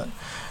to do that.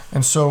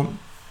 And so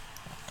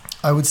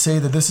I would say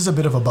that this is a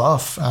bit of a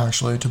buff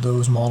actually to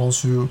those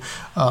models who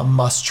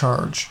must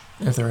charge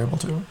if they're able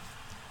to.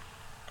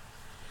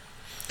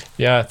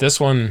 Yeah, this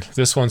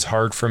one's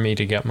hard for me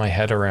to get my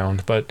head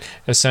around, but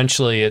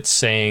essentially it's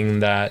saying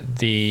that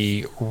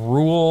the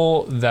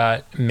rule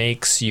that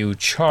makes you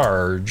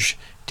charge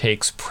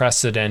takes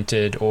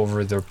precedented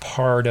over the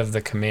part of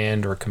the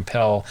command or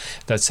compel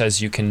that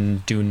says you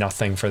can do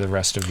nothing for the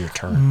rest of your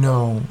turn.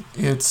 No,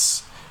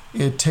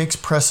 it takes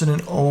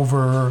precedent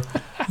over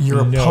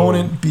your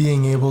opponent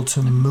being able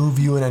to move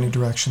you in any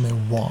direction they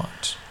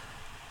want.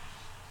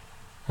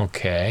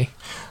 Okay.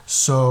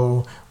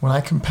 So when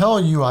I compel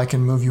you, I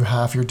can move you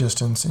half your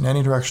distance in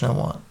any direction I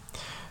want.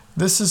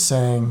 This is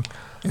saying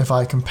if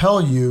I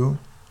compel you,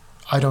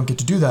 I don't get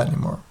to do that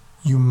anymore.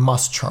 You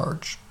must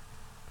charge.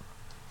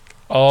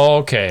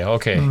 Okay.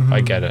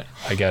 I get it.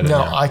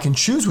 Now, I can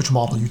choose which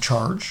model you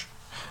charge,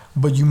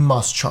 but you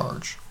must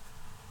charge.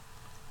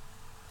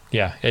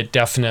 Yeah, it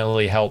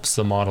definitely helps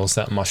the models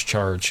that must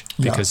charge,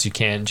 because you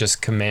can't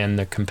just command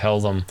to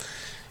compel them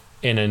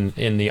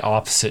in the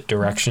opposite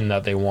direction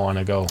that they want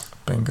to go.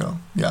 Bingo.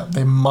 Yeah,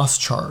 they must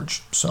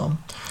charge. So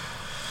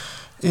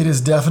it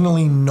is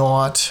definitely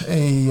not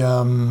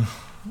a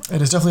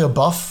it is definitely a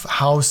buff.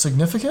 How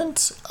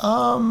significant?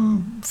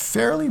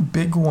 Fairly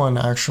big one,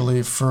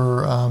 actually,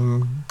 for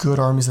good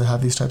armies that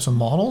have these types of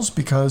models,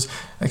 because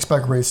I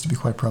expect raids to be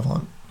quite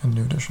prevalent in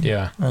New Edition.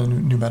 Yeah.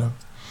 New meta.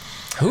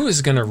 Who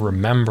is going to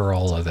remember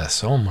all of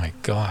this? Oh my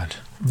God.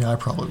 Yeah, I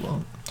probably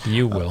won't.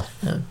 You will.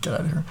 Yeah, get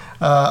out of here.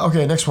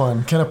 Okay, next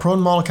one. Can a prone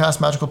model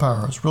cast magical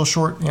powers? Real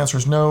short, the answer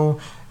is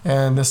no,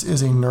 and this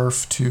is a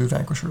nerf to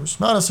Vanquishers.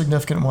 Not a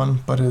significant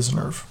one, but it is a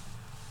nerf.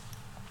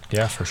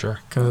 Yeah, for sure.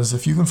 Because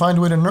if you can find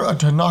a way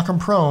to knock them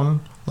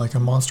prone, like a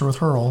monster with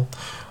hurl,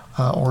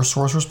 or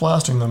sorcerers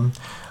blasting them,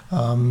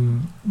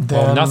 then...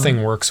 Well,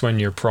 nothing works when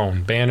you're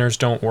prone. Banners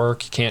don't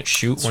work. You can't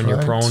shoot when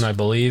you're prone, I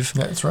believe.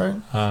 Yeah, that's right.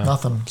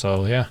 Nothing.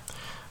 So, yeah.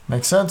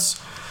 Makes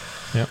sense.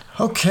 Yep.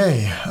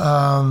 Okay.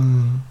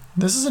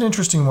 This is an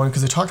interesting one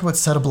because they talked about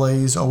Set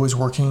Ablaze always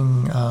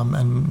working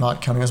and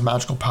not counting as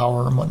magical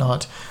power and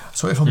whatnot.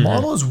 So if a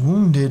model is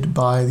wounded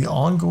by the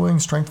ongoing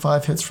Strength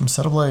 5 hits from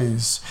Set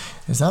Ablaze,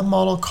 is the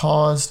model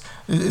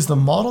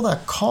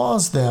that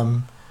caused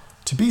them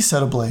to be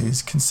Set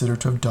Ablaze considered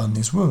to have done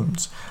these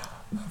wounds?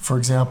 For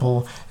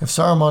example, if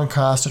Saruman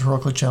casted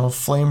Heroically Channeled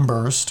Flame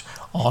Burst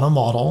on a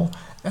model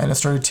and it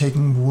started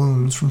taking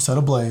wounds from Set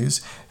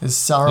Ablaze, is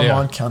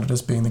Saruman counted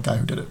as being the guy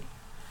who did it?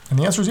 And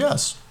the answer is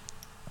yes.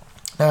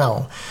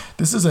 Now,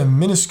 this is a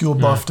minuscule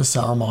buff to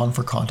Saruman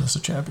for Contest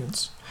of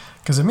Champions,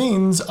 because it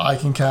means I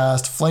can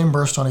cast Flame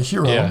Burst on a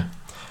hero,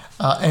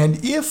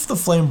 and if the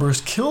Flame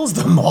Burst kills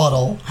the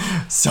model,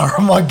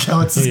 Saruman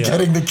counts as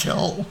getting the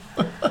kill.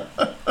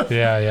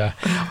 Yeah.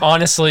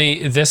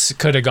 Honestly, this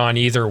could have gone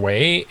either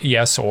way,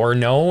 yes or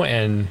no,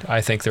 and I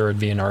think there would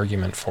be an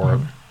argument for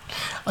it.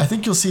 I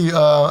think you'll see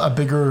a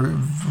bigger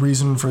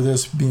reason for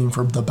this being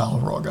for the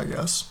Balrog, I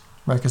guess,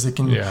 right? Because he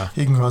can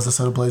cause the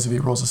Set Ablaze if he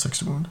rolls a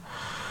 6 wound.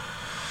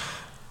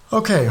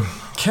 Okay,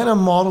 can a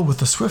model with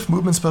the Swift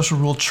Movement special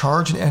rule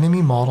charge an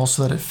enemy model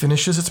so that it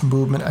finishes its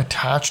movement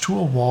attached to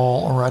a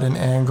wall or at an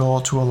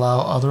angle to allow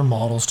other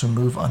models to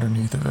move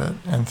underneath of it?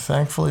 And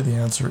thankfully the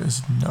answer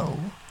is no.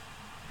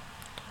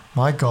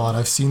 My God,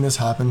 I've seen this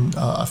happen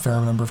a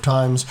fair number of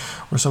times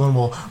where someone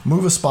will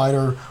move a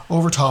spider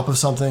over top of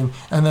something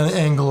and then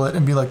angle it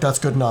and be like, that's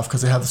good enough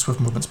because they have the Swift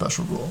Movement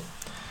special rule.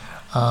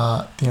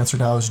 The answer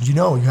now is, you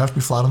have to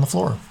be flat on the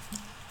floor.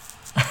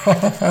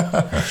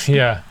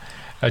 Yeah.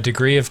 A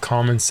degree of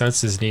common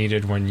sense is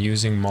needed when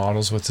using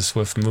models with the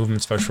Swift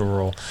Movement special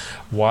rule.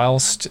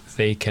 Whilst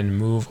they can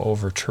move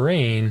over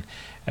terrain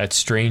at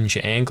strange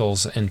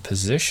angles and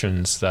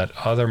positions that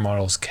other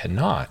models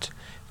cannot,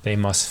 they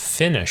must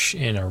finish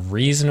in a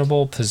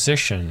reasonable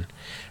position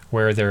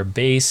where their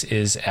base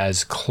is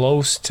as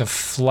close to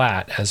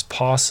flat as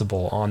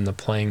possible on the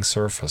playing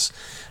surface.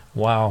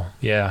 Wow,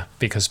 yeah,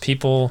 because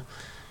people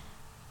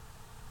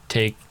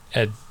take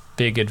a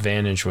big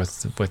advantage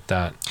with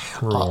that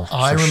rule.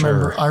 I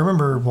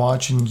remember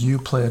watching you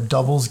play a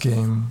doubles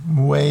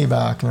game way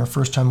back in our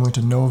first time we went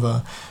to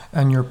Nova,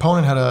 and your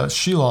opponent had a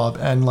Shelob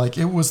and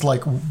it was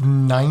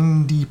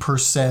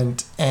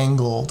 90%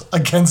 angled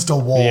against a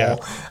wall. Yeah.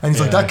 And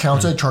he's like, that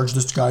counts. I charged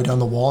this guy down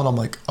the wall, and I'm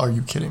like, are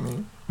you kidding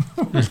me?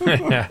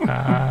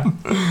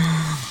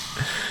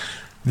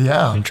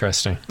 Yeah.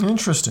 Interesting.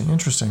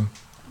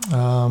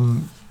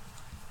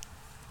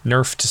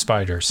 Nerf to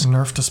spiders.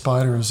 Nerf to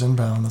spiders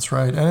inbound, that's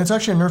right. And it's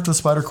actually a nerf to the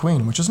Spider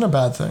Queen, which isn't a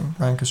bad thing,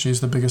 right? Because she's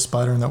the biggest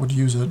spider and that would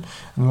use it, and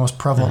the most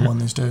prevalent one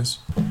these days.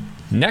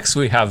 Next,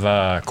 we have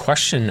a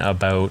question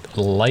about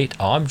light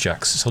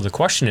objects. So the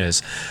question is,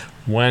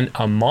 when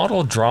a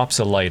model drops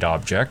a light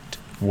object,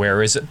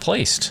 where is it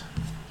placed?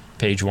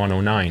 Page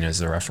 109 is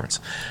the reference.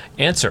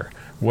 Answer: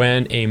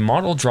 when a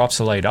model drops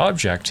a light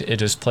object,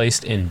 it is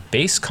placed in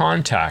base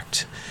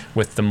contact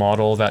with the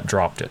model that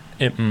dropped it.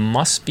 It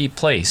must be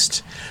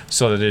placed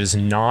so that it is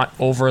not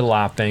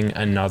overlapping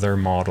another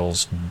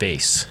model's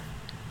base.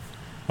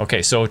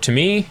 Okay, so to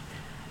me,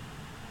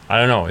 I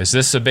don't know, is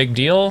this a big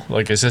deal?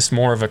 Is this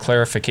more of a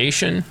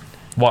clarification?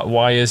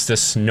 Why is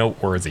this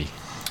noteworthy?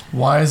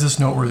 Why is this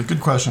noteworthy?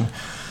 Good question.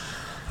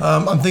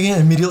 I'm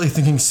immediately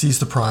thinking seize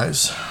the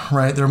prize,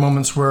 right? There are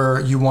moments where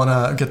you want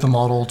to get the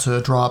model to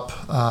drop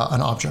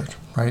an object,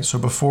 right? So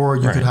before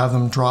you could have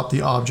them drop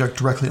the object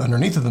directly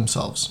underneath of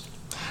themselves.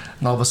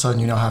 And all of a sudden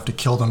you now have to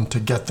kill them to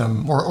get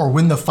them, or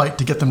win the fight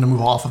to get them to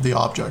move off of the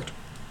object.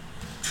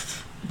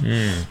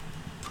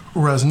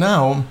 Whereas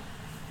now,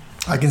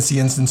 I can see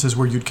instances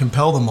where you'd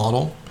compel the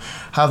model,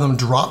 have them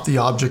drop the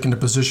object in a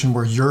position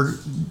where your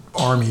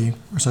army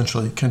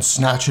essentially can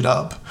snatch it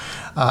up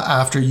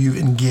after you've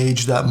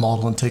engaged that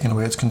model and taken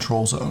away its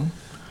control zone.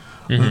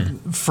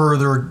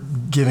 Further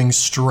giving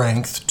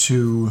strength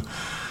to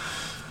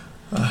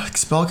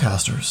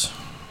spellcasters.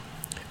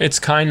 It's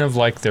kind of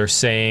like they're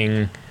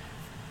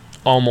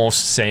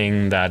almost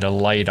saying that a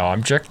light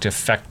object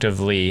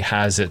effectively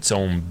has its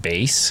own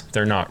base.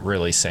 They're not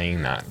really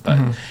saying that,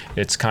 but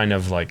it's kind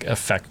of like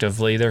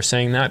effectively they're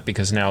saying that,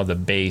 because now the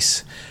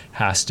base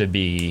has to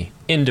be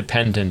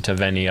independent of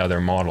any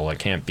other model. It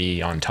can't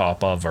be on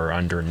top of or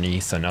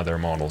underneath another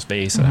model's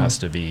base. It has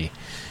to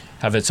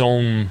have its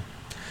own,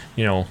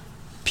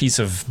 piece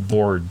of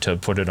board to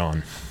put it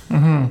on.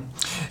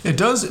 It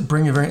does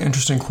bring a very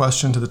interesting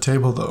question to the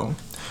table, though.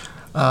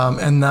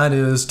 And that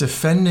is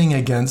defending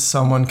against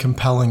someone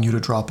compelling you to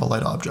drop a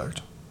light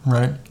object,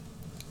 right?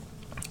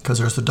 Because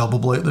there's the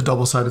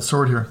double-sided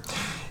sword here.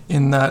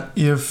 In that,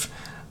 if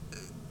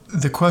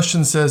the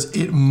question says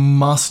it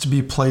must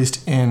be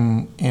placed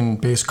in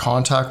base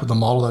contact with the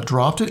model that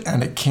dropped it,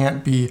 and it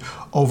can't be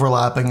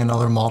overlapping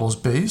another model's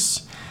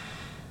base,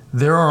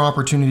 there are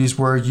opportunities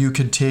where you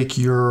could take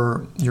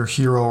your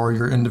hero or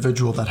your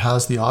individual that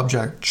has the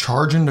object,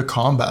 charge into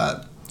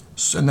combat,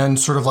 and then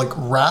sort of like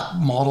wrap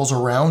models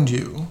around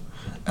you,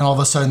 and all of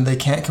a sudden they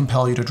can't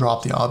compel you to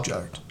drop the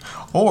object.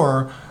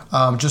 Or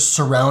just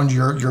surround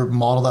your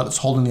model that is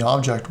holding the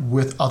object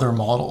with other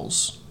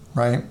models,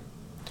 right?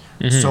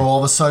 So all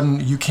of a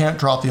sudden you can't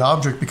drop the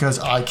object because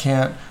I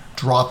can't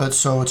drop it,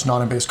 so it's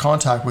not in base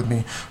contact with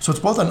me. So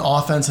it's both an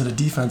offense and a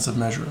defensive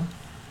measure.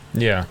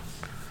 Yeah,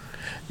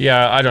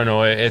 I don't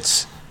know.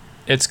 It's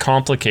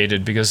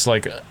complicated because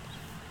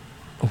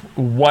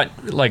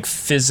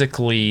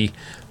physically,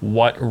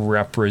 what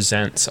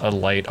represents a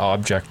light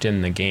object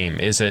in the game?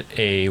 Is it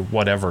a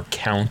whatever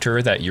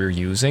counter that you're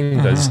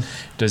using?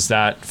 Does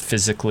that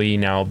physically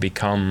now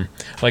become,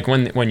 like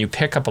when you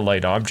pick up a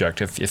light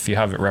object, if you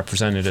have it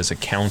represented as a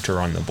counter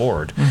on the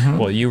board,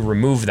 well, you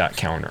remove that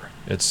counter.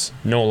 It's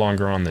no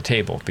longer on the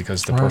table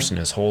because the person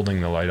is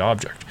holding the light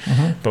object.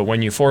 But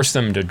when you force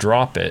them to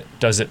drop it,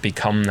 does it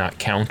become that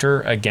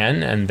counter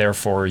again? And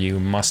therefore you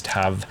must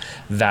have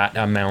that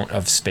amount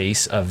of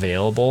space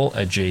available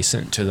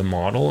adjacent to the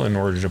model in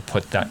order to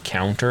put that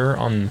counter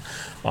on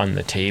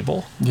the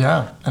table?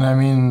 Yeah, and I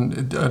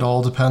mean, it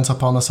all depends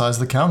upon the size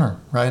of the counter,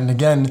 right? And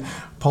again,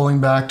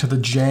 pulling back to the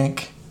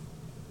jank,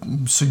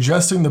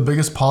 suggesting the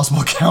biggest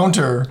possible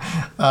counter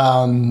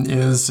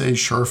is a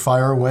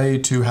surefire way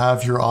to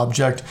have your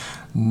object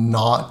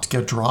not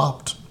get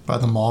dropped by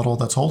the model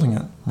that's holding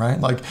it, right?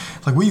 Like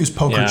we use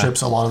poker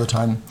chips a lot of the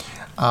time.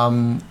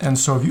 And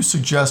so if you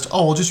suggest,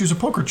 we'll just use a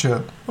poker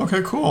chip.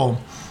 Okay,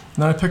 cool.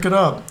 And then I pick it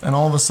up, and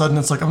all of a sudden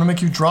it's like, I'm going to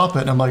make you drop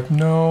it. And I'm like,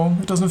 no,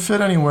 it doesn't fit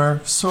anywhere.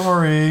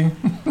 Sorry.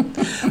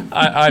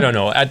 I don't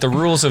know. At the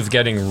rules of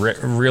getting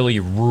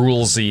really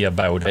rulesy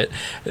about it,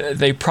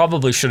 they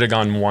probably should have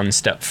gone one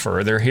step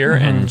further here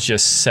and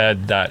just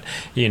said that,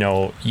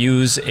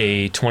 use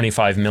a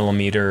 25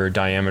 millimeter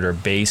diameter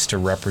base to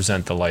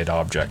represent the light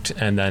object.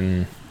 And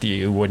then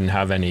you wouldn't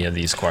have any of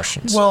these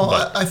questions. Well,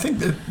 I think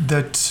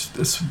that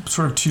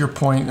sort of to your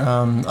point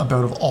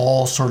about of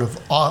all sort of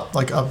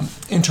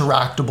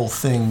interactable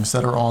things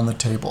that are on the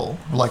table.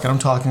 Like I'm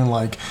talking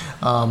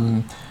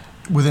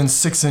within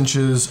 6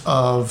 inches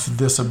of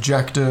this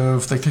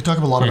objective. They talk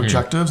about a lot of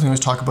objectives, and they always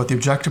talk about the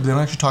objective, but they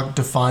don't actually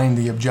define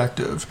the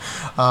objective.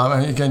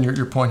 And again,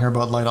 your point here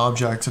about light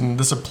objects, and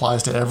this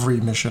applies to every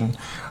mission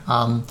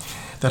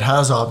that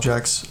has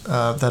objects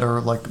that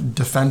are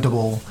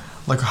defendable.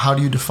 Like, how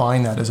do you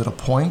define that? Is it a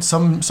point?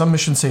 Some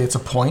missions say it's a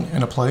point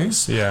in a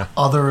place. Yeah.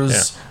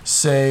 Others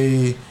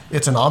say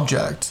it's an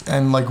object.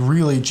 And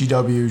really,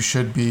 GW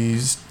should be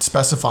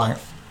specifying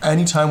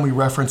anytime we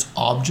reference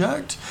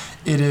object,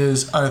 it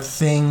is a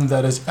thing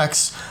that is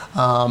X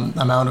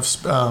amount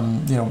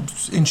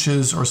of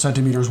inches or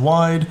centimeters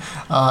wide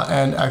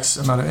and X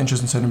amount of inches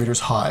and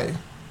centimeters high.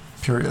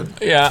 Period.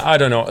 Yeah, I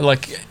don't know.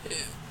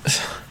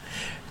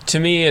 To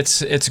me,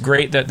 it's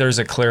great that there's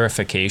a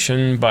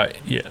clarification, but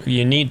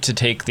you need to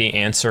take the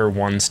answer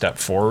one step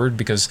forward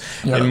because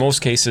in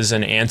most cases,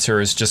 an answer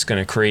is just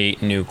going to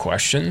create new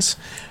questions.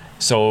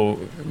 So,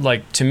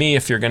 to me,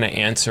 if you're going to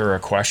answer a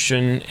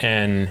question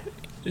and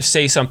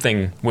say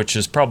something which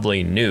is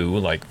probably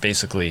new,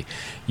 basically,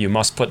 you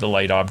must put the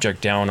light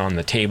object down on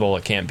the table.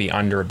 It can't be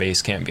under a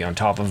base, can't be on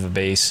top of a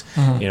base,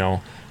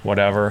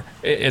 whatever.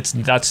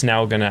 That's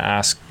now going to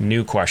ask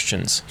new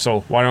questions.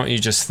 So why don't you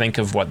just think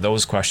of what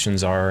those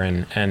questions are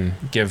and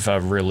give a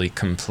really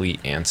complete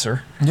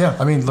answer? Yeah,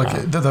 I mean,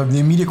 the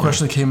immediate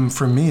question that came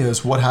from me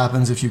is, what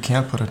happens if you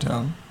can't put it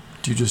down?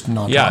 Do you just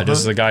not drop it?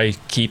 Does the guy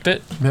keep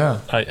it? Yeah.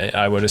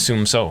 I would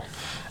assume so.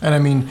 And I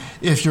mean,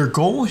 if your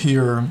goal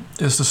here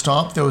is to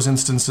stop those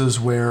instances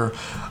where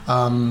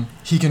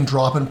he can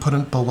drop and put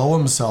it below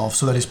himself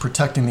so that he's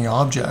protecting the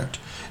object,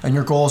 and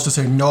your goal is to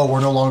say, no, we're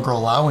no longer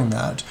allowing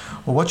that.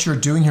 Well, what you're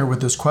doing here with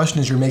this question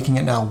is you're making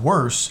it now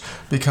worse,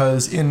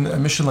 because in a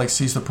mission like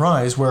Seize the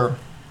Prize, where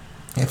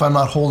If I'm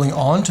not holding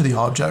on to the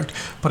object,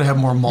 but I have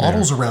more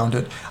models around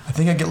it, I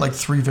think I get like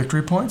 3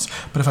 victory points.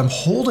 But if I'm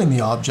holding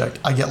the object,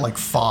 I get like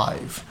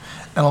 5.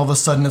 And all of a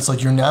sudden, it's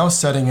like you're now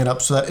setting it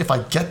up so that if I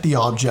get the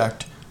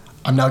object,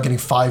 I'm now getting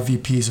 5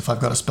 VPs if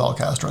I've got a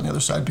spellcaster on the other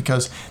side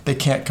because they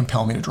can't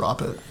compel me to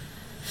drop it.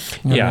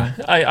 You know Yeah,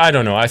 what I mean? I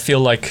don't know. I feel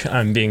like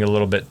I'm being a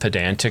little bit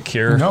pedantic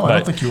here. No, but, I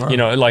don't think you are. You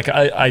know, like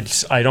I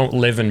don't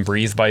live and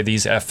breathe by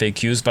these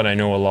FAQs, but I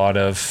know a lot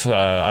of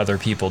other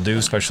people do,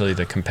 especially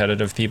the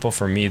competitive people.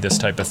 For me, this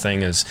type of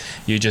thing is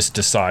you just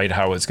decide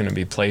how it's going to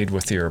be played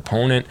with your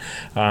opponent.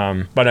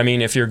 But I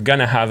mean, if you're going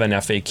to have an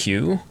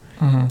FAQ,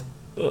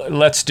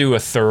 let's do a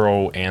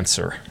thorough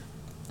answer.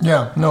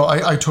 Yeah, no,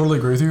 I totally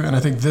agree with you. And I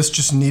think this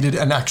just needed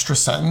an extra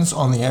sentence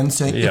on the end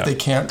saying if they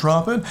can't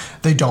drop it,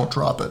 they don't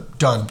drop it.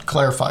 Done.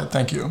 Clarified.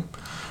 Thank you.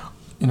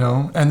 You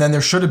know, and then there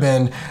should have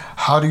been,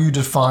 how do you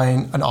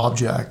define an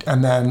object?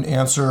 And then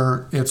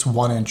answer it's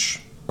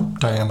 1-inch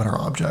diameter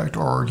object,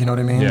 or you know what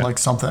I mean? Yeah. Like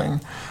something.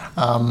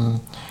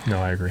 No,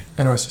 I agree.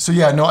 Anyways, so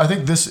yeah, no, I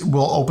think this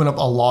will open up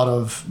a lot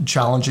of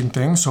challenging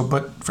things. So,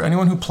 but for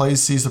anyone who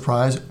plays Seize the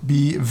Prize,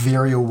 be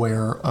very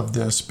aware of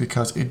this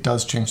because it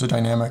does change the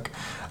dynamic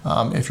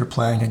if you're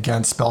playing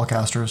against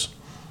spellcasters.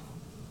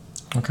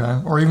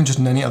 Okay, or even just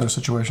in any other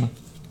situation.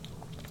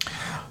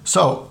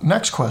 So,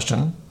 next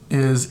question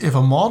is, if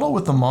a model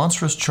with the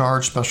monstrous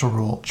charge special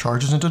rule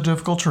charges into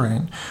difficult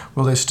terrain,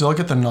 will they still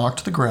get the knock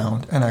to the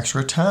ground and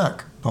extra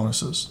attack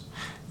bonuses?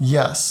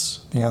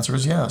 Yes. The answer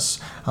is yes,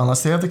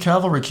 unless they have the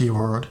cavalry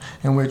keyword,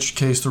 in which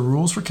case the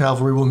rules for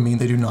cavalry will mean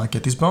they do not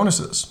get these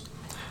bonuses.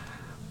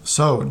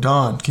 So,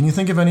 Don, can you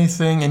think of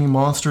anything, any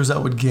monsters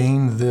that would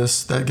gain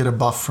this, that get a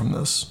buff from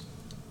this?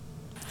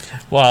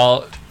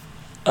 Well,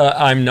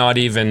 I'm not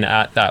even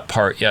at that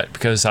part yet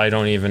because I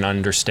don't even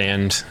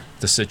understand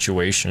the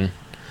situation.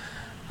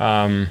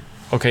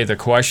 Okay, the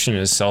question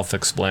is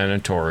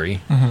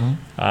self-explanatory.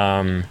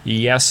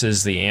 Yes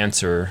is the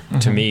answer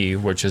to me,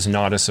 which is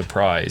not a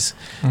surprise.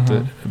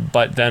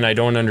 But then I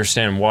don't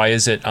understand, why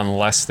is it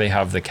unless they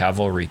have the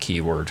cavalry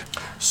keyword?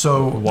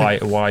 So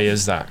Why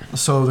is that?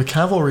 So the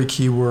cavalry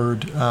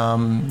keyword,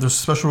 there's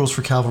special rules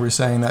for cavalry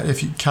saying that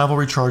if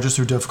cavalry charges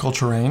through difficult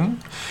terrain,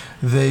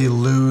 they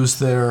lose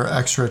their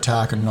extra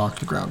attack and knock to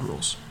the ground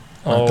rules.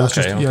 Oh, that's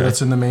okay, Yeah,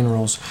 that's in the main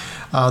rules.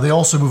 They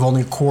also move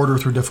only a quarter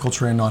through difficult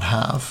terrain, not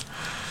half.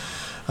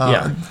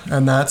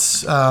 And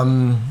that's...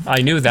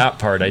 I knew that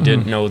part. I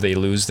didn't know they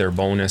lose their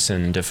bonus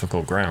in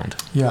difficult ground.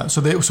 Yeah,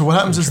 so what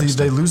happens is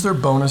they lose their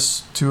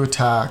bonus to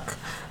attack,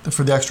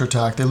 for the extra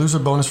attack. They lose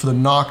their bonus for the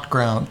knocked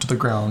ground to the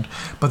ground,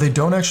 but they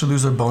don't actually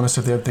lose their bonus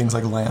if they have things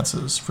like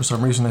lances. For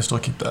some reason, they still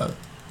keep that.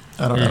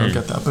 I don't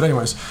get that. But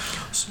anyways.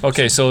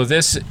 Okay, so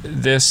this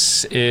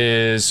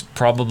is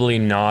probably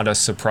not a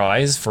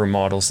surprise for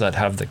models that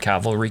have the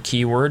cavalry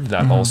keyword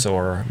that also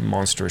are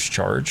monstrous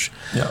charge.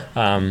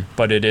 Yeah.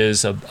 But it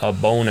is a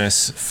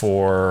bonus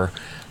for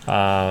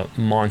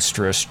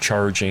monstrous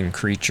charging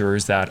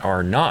creatures that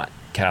are not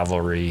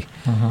cavalry,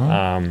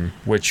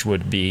 which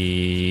would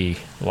be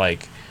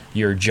like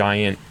your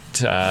giant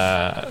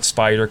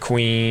Spider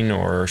Queen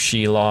or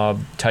Shelob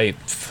type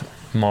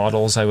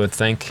models, I would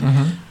think.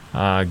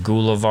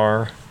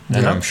 Gulavar,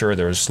 and I'm sure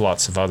there's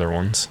lots of other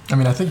ones. I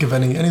mean, I think of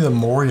any of the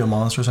Moria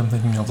monsters I'm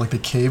thinking of, like the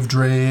Cave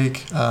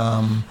Drake,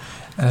 and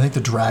I think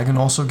the Dragon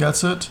also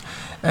gets it.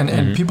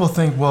 And people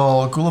think,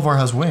 well, Gulavar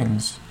has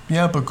wings.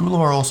 Yeah, but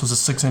Gulavar also has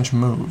a 6-inch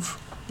move.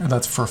 And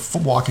that's for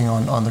walking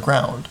on the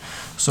ground.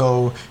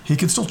 So he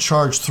can still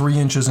charge 3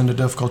 inches into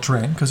difficult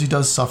terrain, because he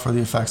does suffer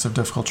the effects of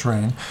difficult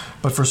terrain.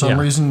 But for some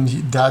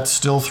reason, that's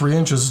still 3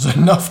 inches is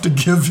enough to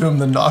give him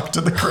the knock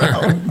to the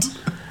ground.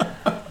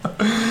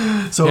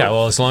 So, yeah,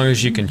 well, as long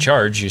as you can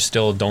charge, you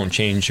still don't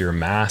change your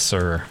mass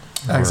or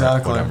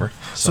whatever.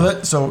 So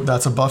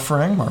that's a buff for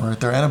Angmar right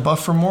there, and a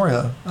buff for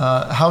Moria.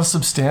 How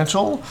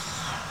substantial?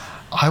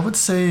 I would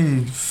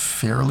say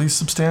fairly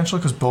substantial,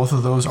 because both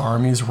of those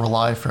armies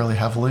rely fairly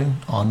heavily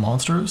on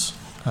monsters.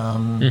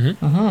 All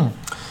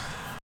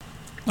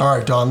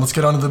right, Don. Let's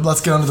get onto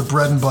the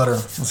bread and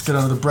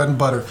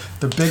butter.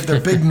 They're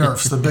big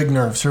nerfs. The big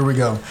nerfs. Here we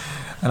go.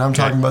 And I'm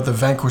talking about the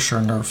Vanquisher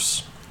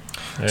nerfs.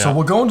 Yeah. So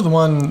we'll go into the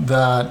one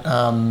that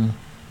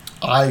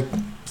I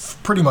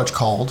pretty much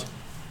called,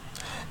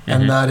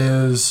 and that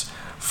is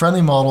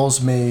friendly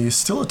models may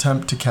still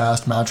attempt to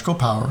cast magical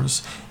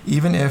powers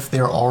even if they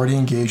are already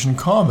engaged in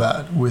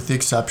combat, with the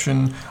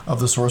exception of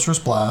the Sorcerer's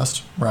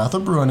Blast, Wrath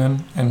of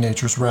Bruinen, and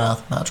Nature's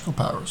Wrath magical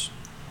powers.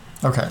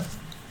 Okay.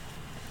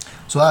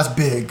 So that's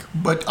big,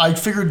 but I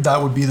figured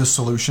that would be the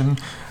solution.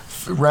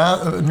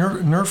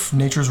 Nerf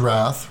Nature's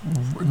Wrath,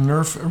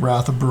 nerf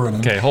Wrath of Bruinen.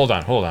 Okay, hold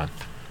on.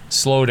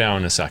 Slow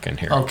down a second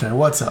here. Okay,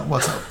 what's up?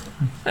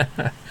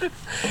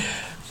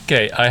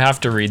 Okay, I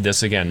have to read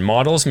this again.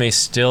 Models may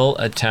still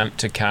attempt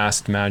to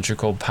cast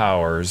magical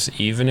powers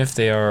even if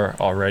they are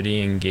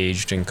already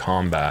engaged in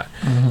combat,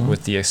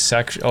 with the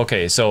exception.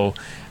 Okay, so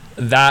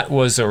that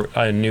was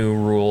a new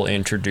rule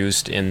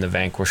introduced in the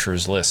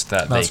Vanquishers list,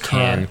 that That's they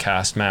can correct.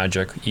 cast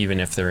magic even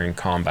if they're in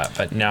combat.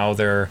 But now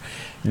they're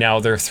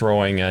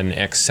throwing an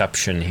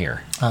exception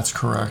here. That's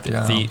correct.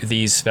 Yeah.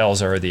 These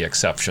spells are the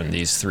exception.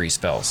 These 3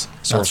 spells: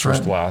 Sorcerer's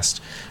right.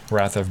 Blast,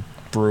 Wrath of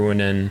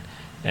Bruinen,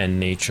 and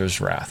Nature's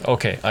Wrath.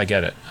 Okay, I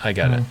get it.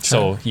 Okay.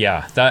 So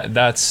yeah,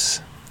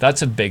 that's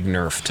a big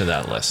nerf to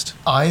that list.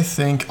 I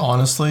think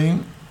honestly,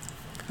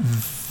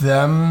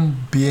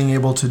 them being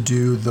able to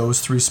do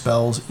those 3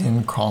 spells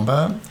in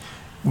combat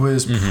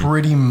was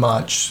pretty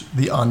much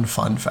the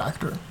unfun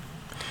factor,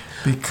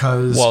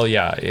 because Well,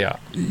 yeah.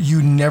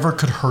 you never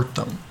could hurt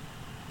them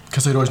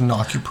because they'd always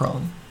knock you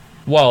prone.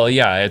 Well,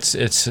 yeah, it's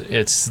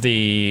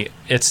the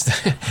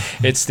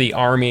it's the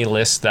army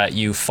list that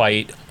you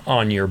fight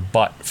on your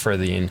butt for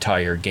the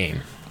entire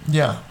game.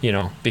 Yeah,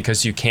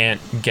 Because you can't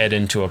get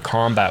into a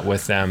combat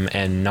with them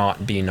and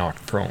not be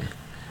knocked prone.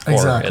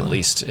 Exactly. Or at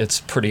least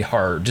it's pretty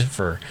hard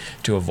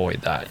to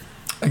avoid that.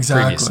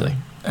 exactly. Previously.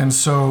 And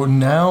so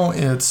now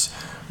it's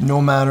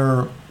no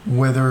matter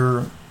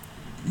whether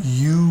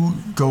you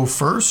go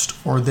first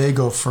or they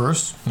go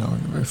first,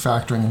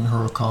 factoring in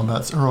heroic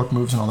combats, heroic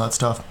moves, and all that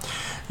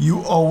stuff,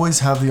 you always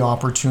have the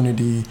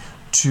opportunity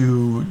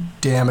to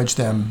damage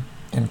them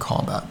in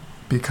combat.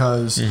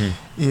 Because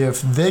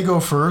if they go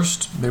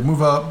first, they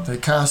move up, they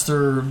cast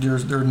their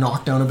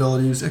knockdown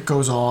abilities, it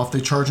goes off,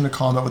 they charge into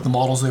combat with the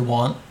models they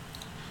want.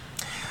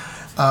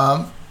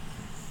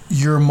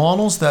 Your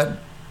models that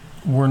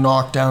were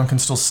knocked down can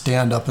still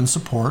stand up and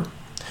support.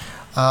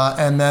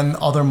 And then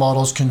other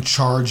models can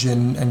charge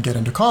in and get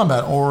into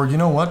combat. Or, you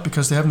know what,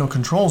 because they have no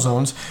control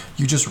zones,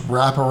 you just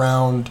wrap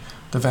around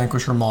the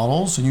Vanquisher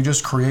models and you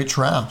just create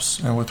traps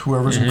and with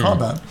whoever's in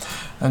combat.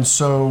 And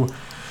so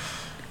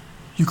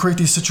you create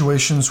these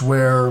situations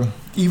where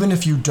even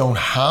if you don't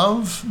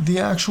have the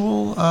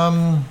actual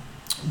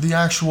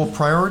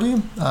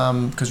priority,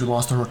 because you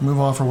lost the heroic move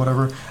off or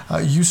whatever,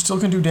 you still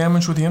can do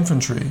damage with the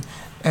infantry.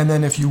 And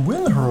then if you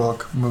win the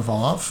heroic move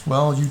off,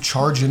 well, you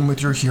charge in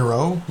with your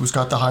hero, who's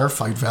got the higher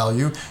fight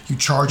value. You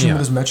charge in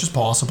with as much as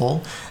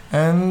possible,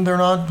 and they're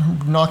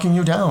not knocking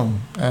you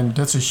down. And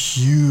that's a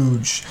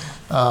huge,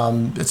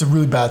 it's a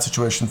really bad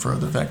situation for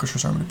the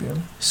Vanquishers army to be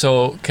in.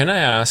 So can I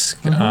ask,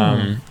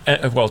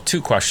 well,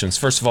 2 questions.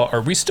 First of all,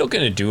 are we still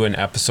going to do an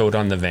episode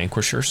on the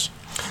Vanquishers?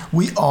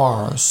 We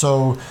are.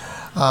 So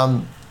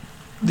the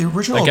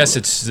original... I guess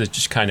it's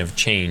just kind of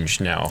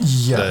changed now.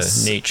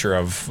 Yes. The nature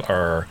of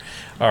our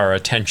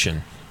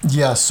attention.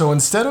 Yeah, so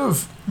instead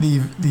of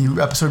the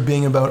episode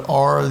being about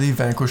are the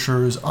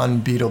Vanquishers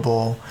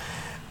unbeatable,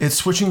 it's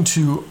switching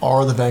to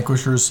are the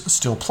Vanquishers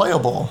still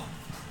playable?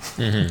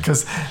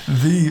 Because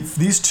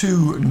these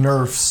 2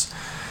 nerfs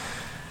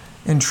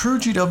in true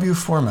GW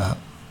format,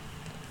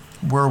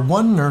 where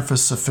 1 nerf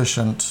is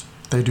sufficient,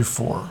 they do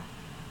 4.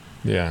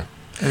 Yeah.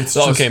 It's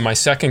So, just- okay, my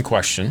second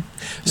question.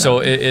 So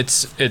it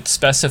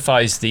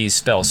specifies these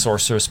spells: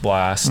 Sorcerer's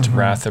Blast,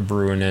 Wrath of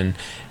Bruinen,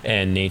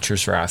 and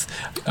Nature's Wrath.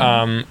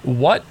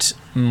 What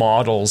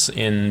models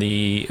in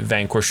the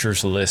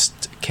Vanquishers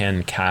list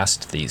can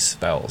cast these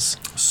spells?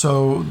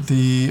 So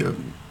the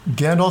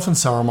Gandalf and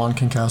Saruman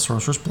can cast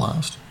Sorcerer's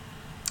Blast.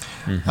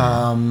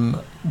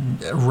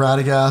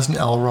 Radagast and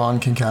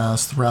Elrond can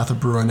cast Wrath of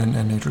Bruinen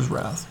and Nature's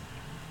Wrath.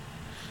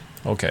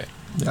 Okay.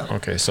 Yeah.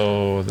 Okay,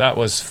 so that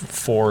was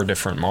 4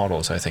 different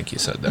models, I think you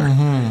said there.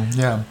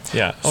 Yeah.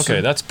 Yeah, okay,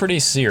 So- that's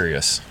pretty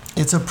serious.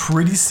 It's a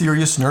pretty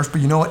serious nerf,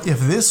 but you know what? If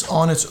this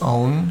on its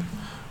own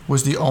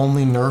was the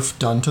only nerf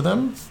done to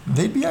them,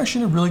 they'd be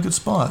actually in a really good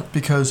spot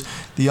because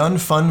the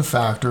unfun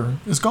factor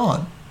is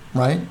gone,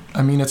 right?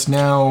 I mean, it's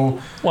now...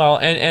 Well,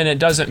 and it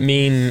doesn't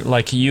mean,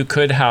 like, you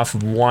could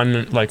have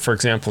one, like, for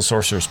example,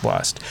 Sorcerer's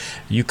Blast.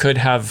 You could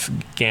have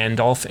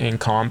Gandalf in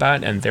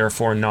combat and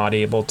therefore not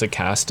able to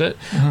cast it,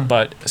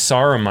 but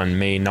Saruman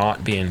may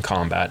not be in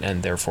combat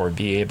and therefore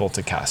be able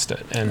to cast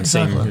it. And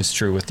same Exactly. is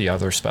true with the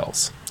other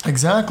spells.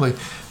 Exactly.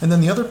 And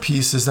then the other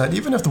piece is that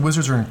even if the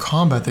wizards are in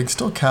combat, they can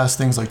still cast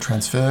things like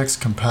Transfix,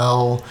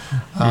 Compel,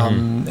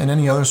 and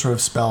any other sort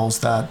of spells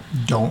that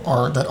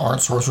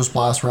aren't Sorcerer's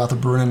Blast, Wrath of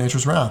Bruinen, and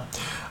Nature's Wrath.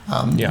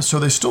 So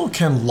they still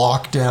can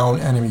lock down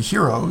enemy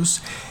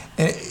heroes,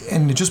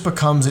 and it just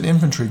becomes an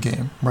infantry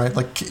game, right?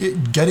 Like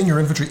getting your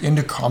infantry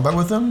into combat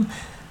with them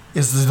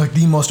is like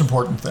the most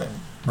important thing,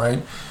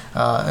 right?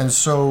 And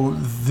so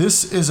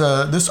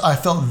I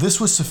felt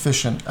this was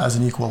sufficient as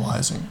an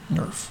equalizing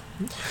nerf.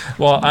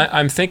 Well,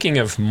 I'm thinking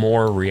of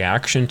more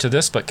reaction to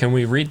this, but can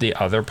we read the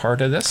other part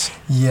of this?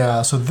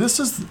 Yeah, so this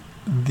is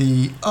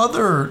the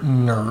other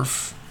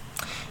nerf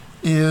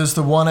is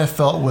the one I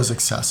felt was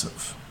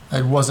excessive.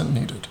 It wasn't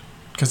needed.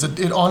 Because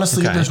it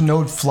honestly, Okay. there's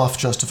no fluff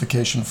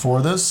justification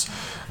for this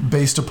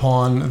based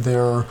upon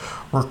their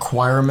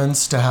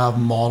requirements to have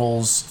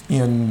models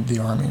in the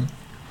army.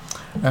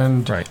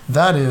 And Right.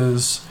 that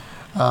is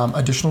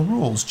additional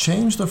rules.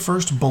 Change the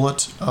first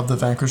bullet of the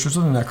Vanquishers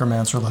of the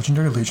Necromancer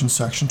Legendary Legion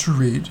section to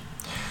read: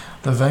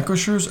 the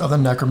Vanquishers of the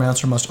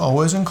Necromancer must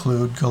always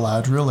include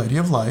Galadriel, Lady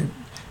of Light,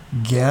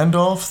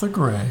 Gandalf the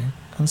Grey,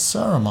 and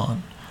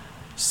Saruman.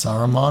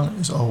 Saruman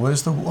is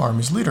always the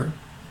army's leader.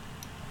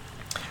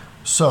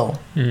 So,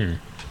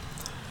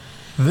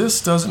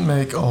 this doesn't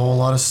make a whole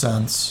lot of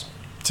sense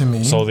to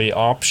me. So the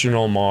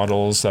optional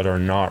models that are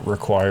not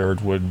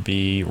required would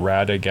be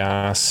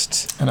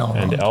Radagast And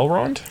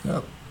Elrond.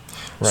 Yep.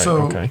 Right,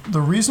 so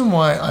the reason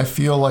why I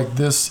feel like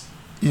this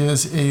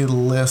is a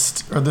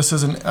list, or this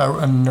is a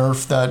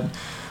nerf that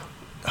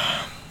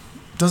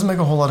doesn't make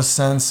a whole lot of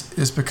sense,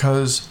 is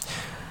because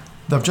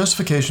the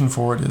justification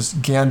for it is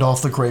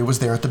Gandalf the Grey was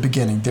there at the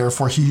beginning,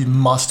 therefore he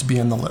must be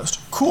in the list.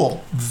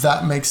 Cool,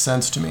 that makes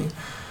sense to me.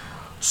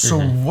 So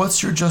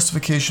what's your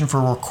justification for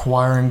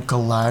requiring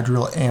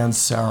Galadriel and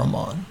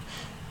Saruman?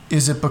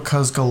 Is it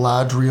because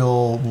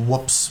Galadriel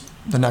whoops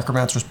the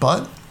necromancer's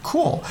butt?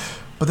 Cool.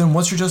 But then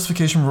what's your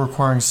justification for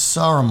requiring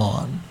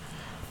Saruman?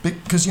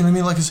 Because, you know what I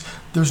mean? Like,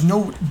 there's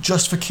no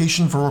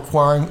justification for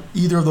requiring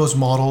either of those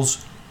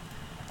models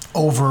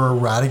over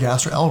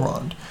Radagast or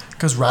Elrond.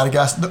 Because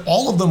Radagast,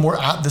 all of them were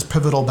at this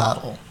pivotal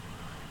battle.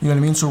 You know what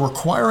I mean? So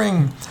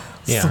requiring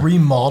 3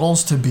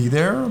 models to be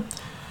there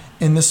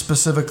in this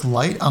specific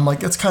light, I'm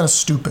like, it's kind of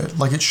stupid.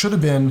 Like, it should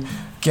have been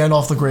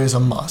Gandalf the Grey is a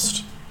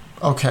must.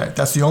 Okay,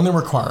 that's the only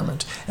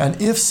requirement. And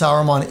if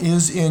Saruman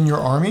is in your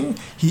army,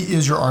 he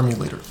is your army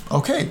leader.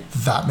 Okay,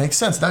 that makes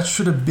sense. That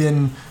should have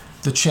been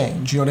the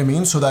change. You know what I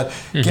mean? So that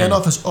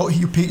Gandalf is,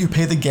 you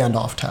pay the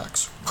Gandalf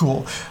tax.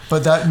 Cool.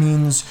 But that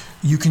means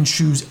you can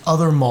choose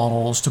other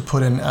models to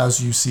put in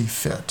as you see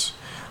fit.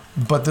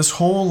 But this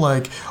whole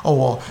like, oh,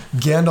 well,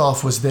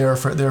 Gandalf was there,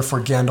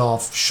 therefore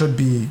Gandalf should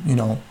be,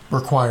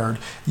 required.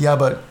 Yeah,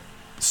 but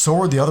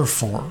so are the other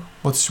 4.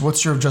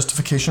 What's your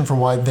justification for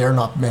why they're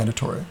not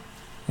mandatory?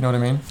 You know what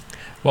I mean?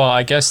 Well,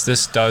 I guess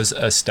this does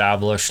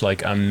establish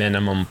like a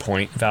minimum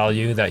point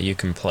value that you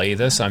can play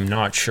this. I'm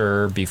not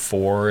sure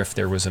before if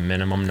there was a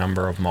minimum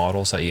number of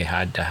models that you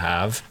had to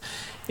have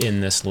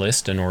in this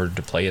list in order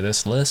to play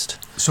this list.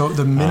 So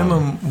the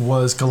minimum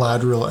was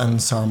Galadriel and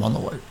Saruman the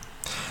White.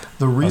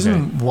 The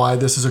reason why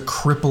this is a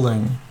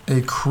crippling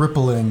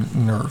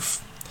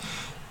nerf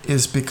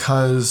is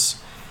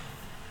because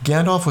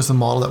Gandalf was the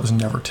model that was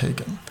never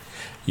taken.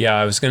 Yeah,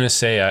 I was going to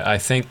say, I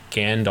think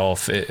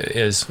Gandalf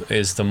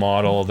is the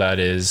model that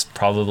is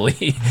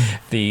probably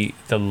the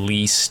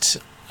least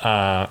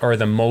or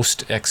the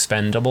most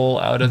expendable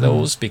out of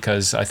those,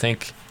 because I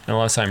think,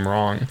 unless I'm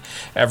wrong,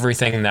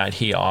 everything that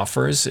he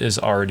offers is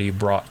already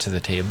brought to the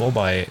table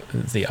by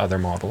the other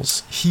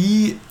models.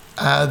 He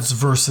adds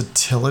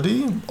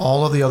versatility.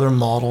 All of the other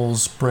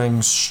models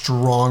bring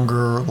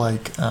stronger,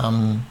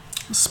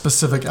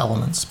 specific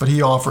elements, but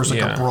he offers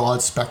a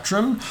broad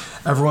spectrum.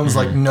 Everyone's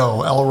like, no,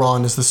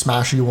 Elrond is the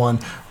smashy one,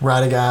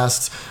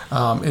 Radagast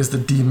is the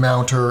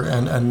demounter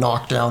and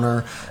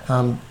knockdowner,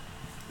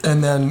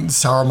 and then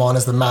Saruman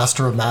is the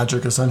master of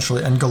magic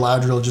essentially, and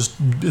Galadriel just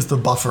is the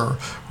buffer,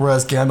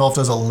 whereas Gandalf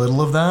does a little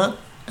of that,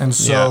 and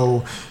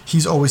so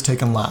he's always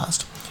taken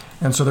last.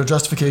 And so their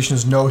justification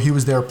is, no, he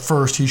was there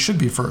first, he should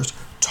be first.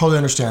 Totally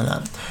understand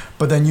that.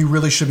 But then you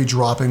really should be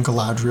dropping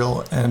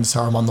Galadriel and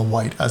Saruman the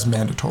White as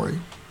mandatory.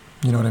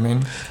 You know what I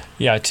mean?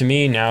 Yeah, to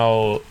me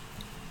now,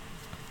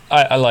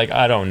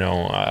 I don't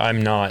know.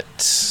 I'm not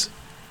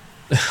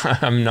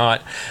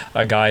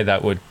a guy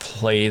that would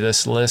play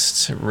this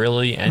list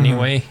really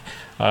anyway.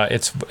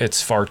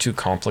 It's far too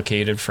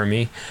complicated for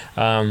me.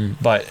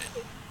 But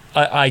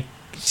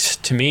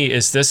to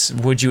me,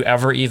 would you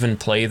ever even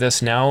play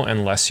this now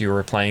unless you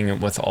were playing it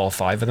with all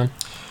 5 of them?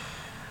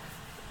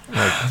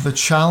 The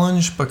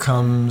challenge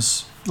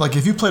becomes,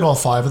 if you played all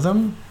 5 of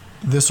them,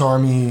 this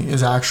army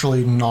is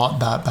actually not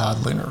that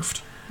badly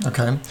nerfed,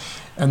 okay?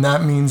 And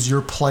that means you're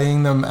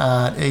playing them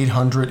at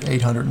 800,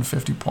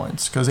 850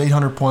 points, because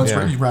 800 points,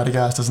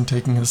 Radagast isn't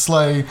taking his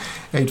sleigh,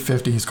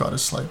 850, he's got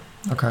his sleigh,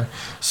 okay?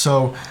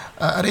 So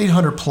at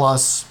 800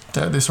 plus,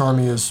 this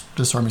army is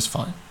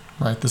fine,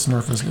 right? This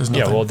nerf is nothing.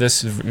 Yeah, well,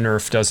 this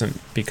nerf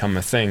doesn't become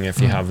a thing if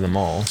you have them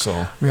all,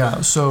 so. Yeah,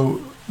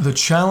 so the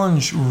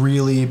challenge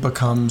really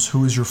becomes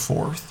who is your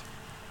 4th?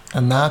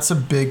 And that's a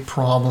big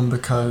problem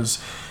because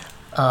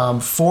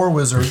 4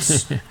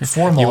 wizards,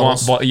 4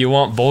 models. You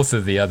want both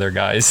of the other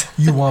guys.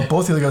 You want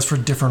both the other guys for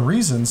different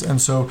reasons.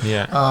 And so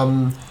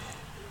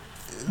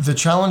the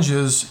challenge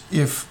is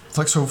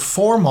so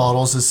 4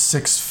 models is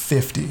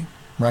 650,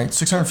 right?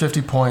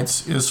 650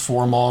 points is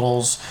 4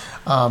 models,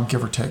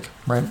 give or take,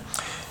 right?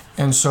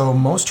 And so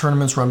most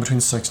tournaments run between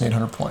 600 and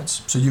 800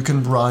 points. So you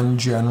can run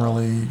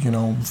generally,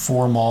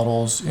 4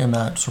 models in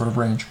that sort of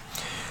range.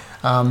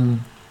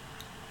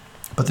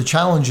 But the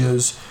challenge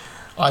is,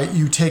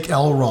 you take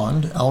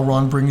Elrond.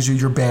 Elrond brings you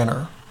your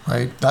banner,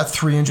 right? That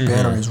 3-inch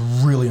banner is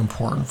really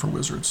important for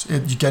wizards.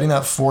 Getting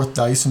that 4th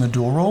dice in a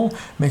dual roll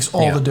makes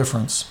all the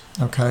difference,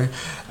 okay?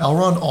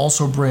 Elrond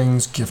also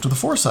brings Gift of the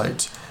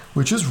Foresight,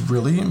 which is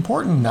really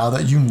important now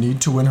that you need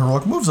to win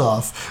heroic moves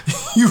off.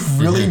 You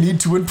really need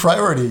to win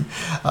priority.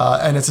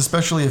 And it's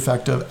especially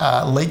effective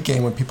at late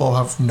game when people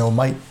have no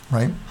might,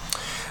 right?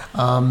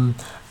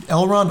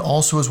 Elrond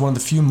also is one of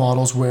the few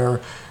models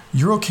where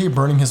you're okay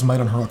burning his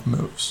might on heroic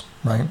moves,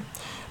 right?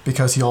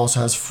 because he also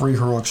has free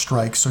heroic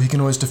strikes, so he can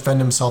always defend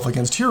himself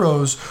against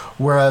heroes,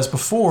 whereas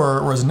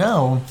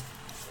now,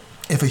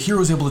 if a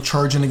hero is able to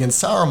charge in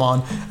against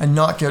Saruman and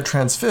not get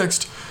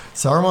transfixed,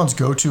 Saruman's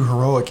go-to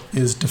heroic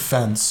is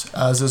defense,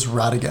 as is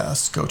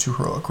Radagast's go-to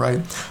heroic,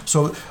 right?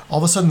 So all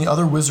of a sudden the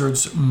other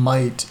wizard's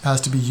might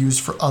has to be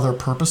used for other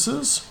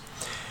purposes.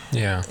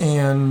 Yeah.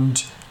 And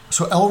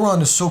so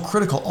Elrond is so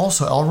critical.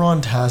 Also,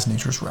 Elrond has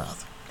Nature's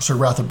Wrath. So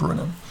Wrath of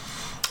Brunnen.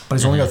 But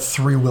he's only got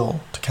 3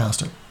 will to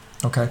cast it.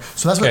 Okay?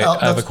 So that's what...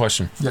 I have a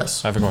question.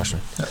 Yes. I have a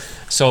question. Yeah.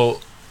 So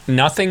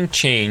nothing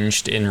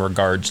changed in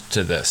regards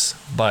to this,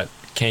 but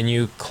can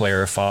you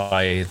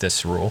clarify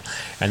this rule?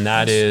 And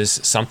that is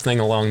something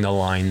along the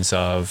lines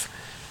of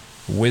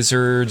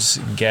wizards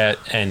get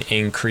an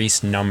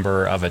increased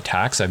number of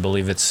attacks. I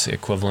believe it's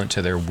equivalent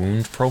to their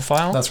wound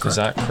profile. That's correct. Is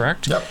that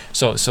correct? Yep.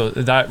 So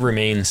that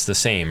remains the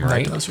same,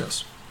 right? That does,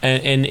 yes.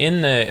 And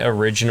in the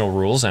original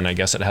rules, and I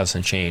guess it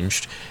hasn't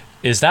changed,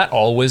 is that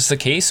always the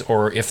case?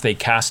 Or if they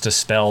cast a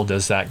spell,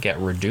 does that get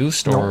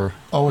reduced? Or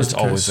it's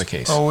always the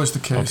case? Always the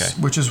case.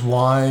 Okay. Which is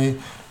why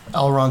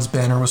Elrond's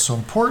banner was so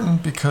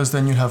important, because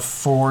then you have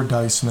 4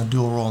 dice in a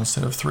dual roll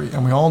instead of 3.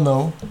 And we all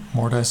know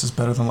more dice is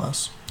better than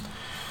less.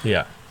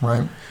 Yeah.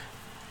 Right?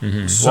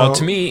 Mm-hmm. So, well,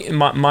 to me,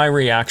 my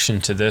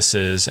reaction to this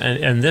is,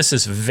 and this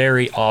is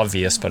very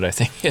obvious, but I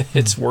think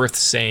it's worth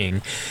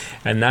saying,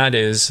 and that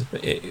is,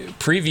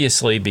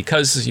 previously,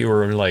 because you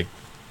were like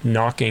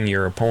knocking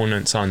your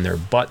opponents on their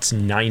butts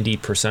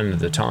 90% of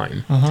the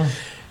time,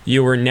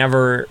 you were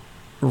never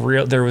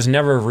there was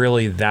never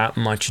really that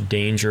much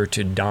danger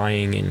to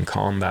dying in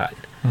combat,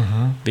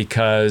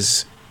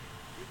 because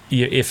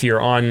if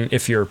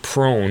you're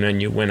prone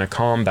and you win a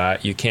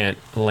combat, you can't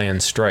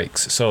land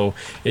strikes. So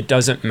it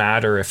doesn't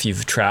matter if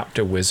you've trapped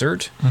a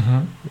wizard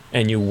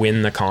and you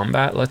win the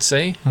combat, let's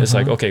say. It's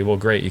like, okay, well,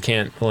 great, you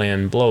can't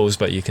land blows,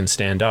 but you can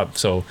stand up.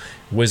 So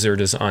wizard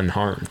is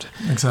unharmed.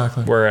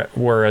 Exactly.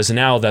 Whereas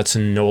now that's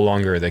no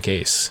longer the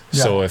case.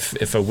 Yeah. So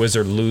if a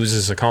wizard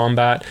loses a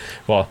combat,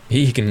 well,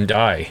 he can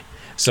die.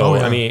 So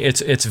I mean,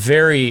 it's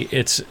very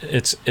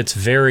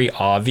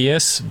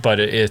obvious, but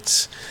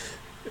it's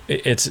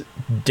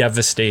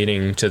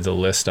devastating to the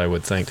list, I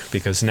would think,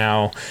 because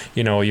now,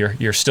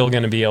 you're still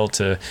going to be able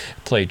to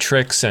play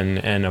tricks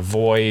and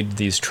avoid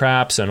these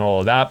traps and all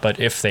of that, but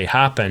if they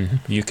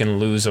happen, you can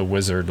lose a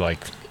wizard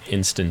like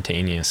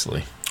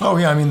instantaneously. Oh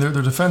yeah, I mean their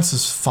defense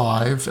is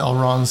 5,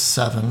 Elrond's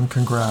 7.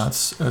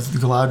 Congrats. The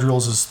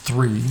Galadriel's is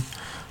 3.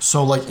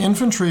 So like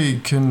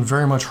infantry can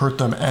very much hurt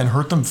them and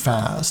hurt them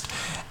fast.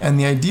 And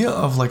the idea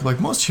of like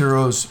most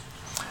heroes,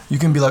 you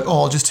can be like,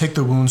 oh, I'll just take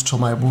the wounds till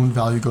my wound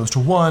value goes to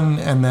 1,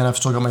 and then I've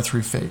still got my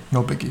 3 fate.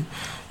 No biggie.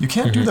 You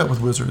can't do that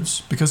with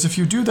wizards, because if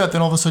you do that,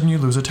 then all of a sudden you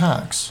lose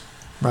attacks,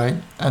 right?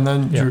 And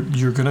then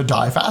you're gonna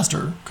die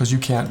faster because you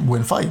can't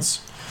win fights.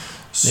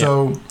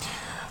 So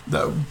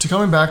to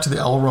coming back to the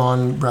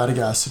Elrond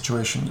Radagast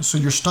situation, so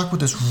you're stuck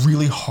with this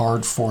really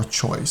hard 4th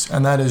choice,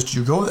 and that is, do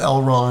you go with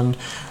Elrond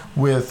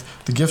with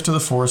the Gift of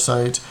the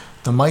Foresight,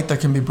 the might that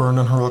can be burned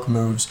on heroic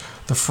moves,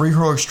 the free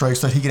heroic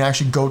strikes that he can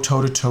actually go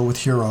toe-to-toe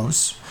with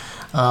heroes,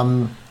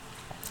 the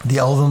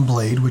Elven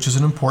Blade, which is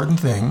an important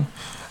thing,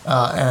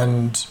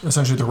 and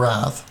essentially the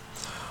Wrath?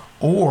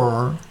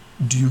 Or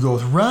do you go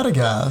with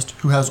Radagast,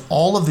 who has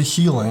all of the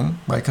healing,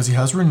 right? Because he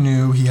has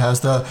Renew, he has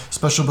the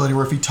special ability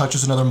where if he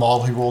touches another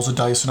model, he rolls a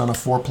dice, and on a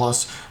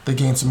 4+, they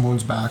gain some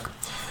wounds back.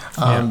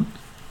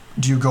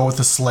 Do you go with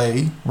the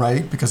Slay,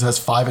 right? Because it has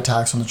 5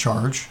 attacks on the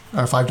charge,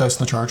 or 5 dice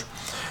on the charge.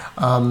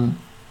 And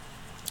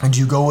do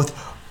you go with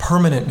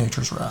permanent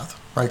Nature's Wrath,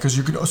 right? Because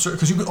you can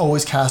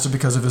always cast it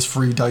because of his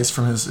free dice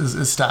from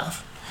his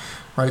staff,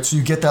 right? So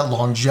you get that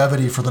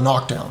longevity for the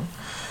knockdown.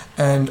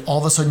 And all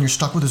of a sudden you're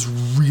stuck with this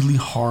really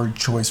hard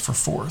choice for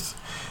 4th.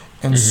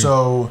 And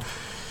so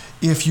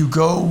if you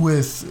go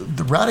with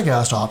the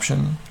Radagast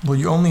option, well,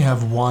 you only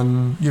have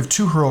you have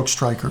 2 heroic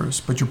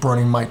strikers, but you're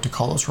burning might to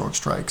call those heroic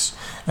strikes.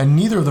 And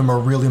neither of them are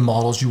really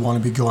models you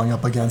want to be going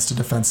up against a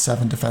defense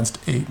 7, defense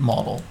 8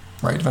 model,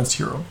 right? Defense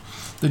hero.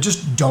 They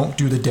just don't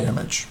do the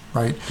damage,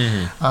 right?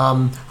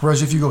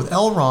 Whereas if you go with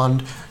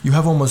Elrond, you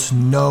have almost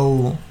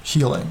no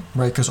healing,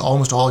 right? Because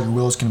almost all your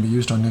wills can be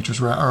used on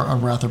Nature's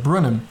on Wrath of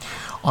Brunnen.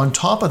 On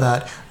top of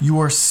that, you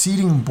are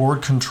ceding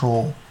board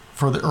control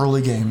for the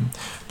early game,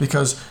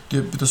 because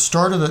the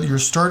start of you're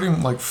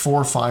starting like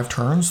 4 or 5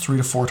 turns, 3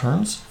 to 4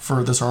 turns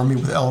for this army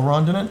with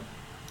Elrond in it.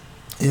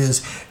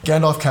 Is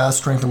Gandalf casts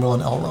Strength and Will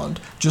on Elrond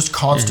just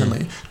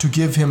constantly to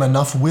give him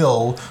enough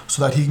will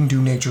so that he can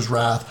do Nature's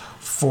Wrath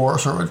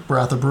Wrath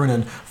of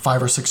Brunnen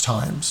 5 or 6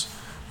 times.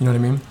 You know what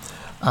I mean?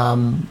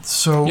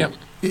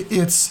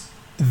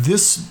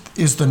 This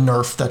is the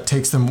nerf that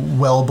takes them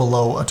well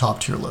below a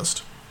top tier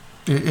list.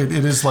 It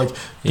is like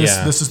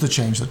this is the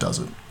change that does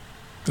it.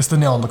 It's the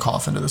nail in the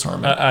coffin to this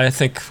army. I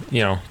think,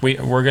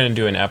 we're going to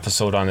do an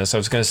episode on this. I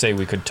was going to say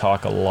we could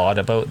talk a lot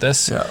about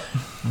this,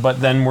 but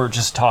then we're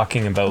just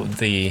talking about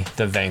the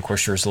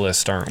Vanquishers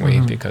list, aren't we?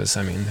 Because,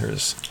 I mean,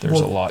 there's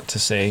a lot to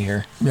say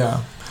here.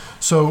 Yeah.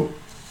 So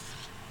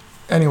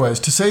anyways,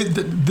 to say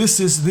that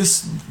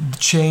this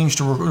change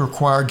to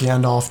require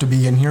Gandalf to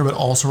be in here, but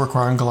also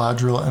requiring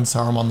Galadriel and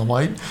Saruman the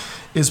White,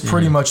 is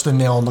pretty much the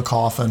nail in the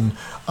coffin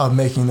of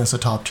making this a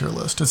top tier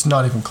list. It's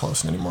not even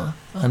close anymore.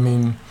 I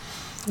mean,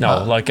 no,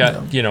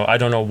 I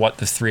don't know what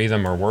the three of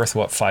them are worth.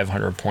 What,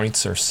 500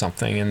 points or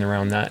something in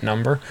around that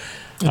number?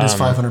 It is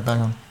 500,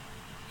 bang on.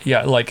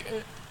 Yeah, like,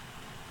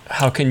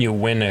 how can you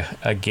win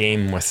a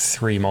game with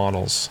three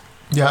models?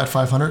 Yeah, at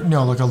 500.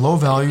 No, like a low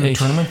value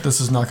tournament,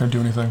 this is not going to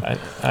do anything.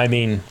 I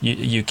mean,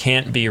 you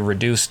can't be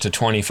reduced to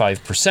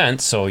 25%,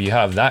 so you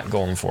have that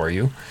going for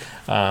you.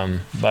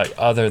 But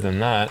other than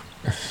that,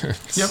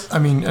 yep. I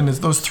mean, and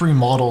those three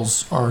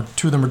models are,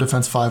 two of them are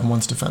defense 5 and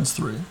one's defense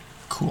 3.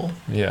 Cool.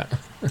 Yeah.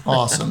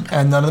 Awesome.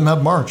 And none of them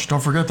have march.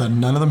 Don't forget that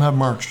none of them have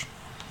march.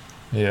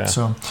 Yeah.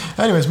 So,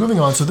 anyways, moving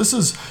on. So this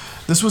was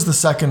the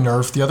second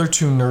nerf. The other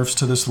two nerfs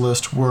to this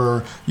list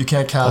were you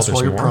can't cast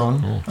while you're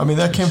prone. Oh, I mean,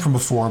 that came from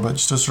before, but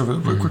just sort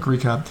of a quick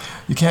recap.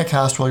 You can't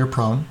cast while you're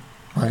prone,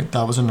 right?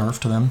 That was a nerf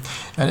to them.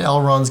 And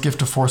Elrond's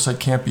Gift of Foresight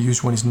can't be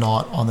used when he's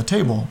not on the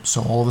table.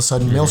 So all of a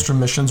sudden, Maelstrom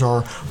missions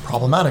are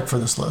problematic for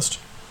this list,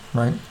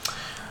 right?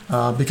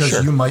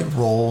 Because you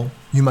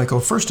might go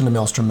first in a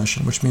Maelstrom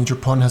mission, which means your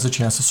opponent has a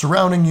chance of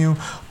surrounding you,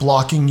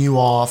 blocking you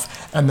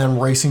off, and then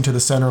racing to the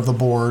center of the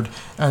board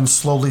and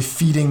slowly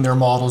feeding their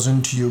models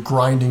into you,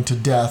 grinding to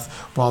death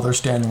while they're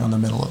standing on the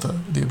middle of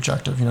the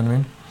objective. You know what I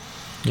mean?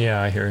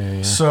 Yeah, I hear you.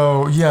 Yeah.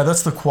 So, yeah,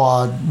 that's the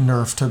quad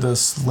nerf to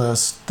this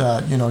list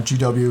that,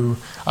 GW,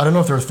 I don't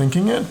know if they're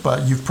thinking it,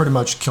 but you've pretty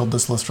much killed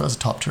this list as a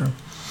top tier.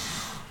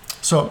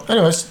 So,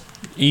 anyways.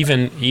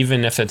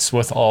 Even if it's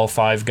with all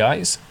 5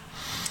 guys?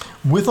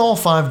 With all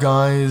 5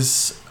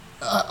 guys,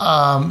 so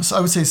I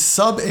would say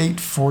sub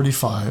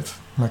 845,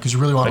 right? Because you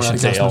really want to. I should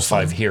say all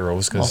 5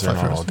 heroes because they're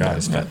not all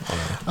guys. Yeah.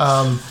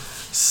 But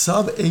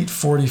sub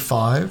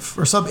 845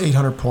 or sub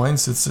 800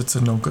 points, it's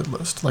a no good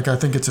list. Like I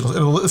think it's a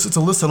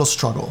list that'll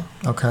struggle.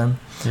 Okay.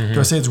 Do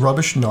I say it's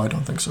rubbish? No, I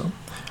don't think so.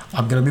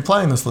 I'm going to be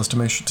playing this list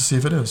to see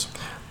if it is.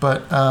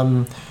 But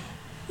do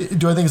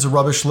I think it's a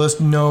rubbish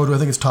list? No. Do I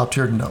think it's top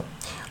tier? No.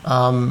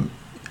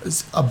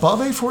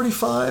 Above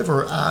 845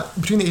 or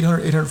between the 800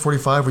 and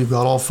 845 where you've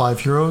got all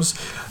 5 heroes,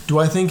 do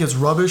I think it's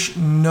rubbish?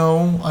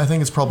 No. I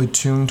think it's probably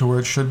tuned to where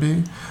it should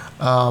be.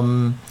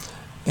 And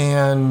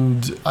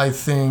I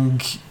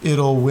think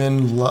it'll win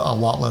a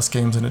lot less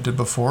games than it did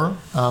before.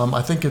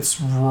 I think it's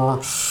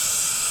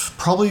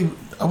probably,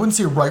 I wouldn't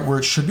say right where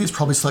it should be. It's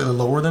probably slightly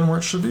lower than where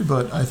it should be,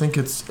 but I think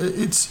it's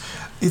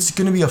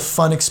going to be a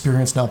fun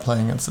experience now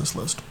playing against this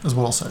list, is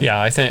what I'll say. Yeah,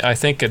 I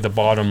think the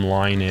bottom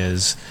line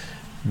is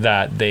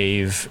that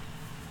they've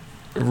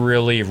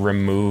really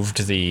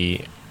removed the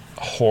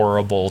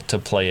horrible to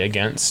play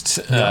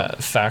against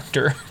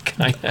factor.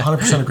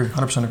 100% agree.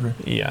 100% agree.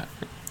 Yeah.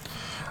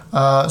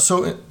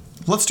 So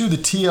let's do the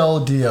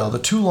TLDL, the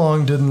too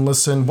long didn't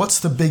listen. What's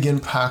the big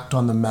impact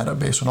on the meta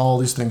based on all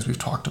these things we've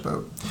talked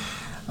about?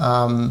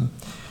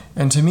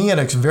 And to me, at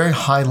a very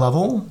high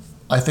level,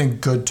 I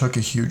think good took a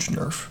huge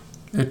nerf.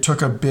 It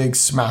took a big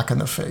smack in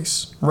the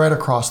face right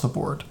across the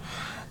board.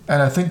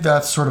 And I think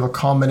that's sort of a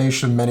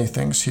combination of many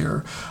things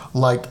here.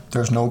 Like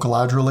there's no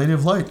Galadriel Lady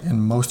of Light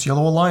in most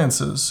Yellow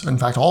Alliances. In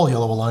fact, all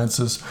Yellow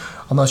Alliances,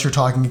 unless you're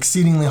talking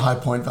exceedingly high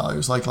point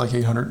values, like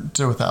 800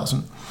 to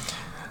 1,000.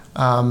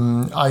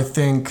 I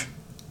think,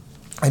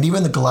 and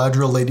even the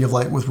Galadriel Lady of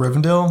Light with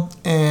Rivendell,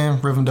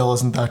 Rivendell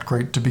isn't that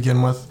great to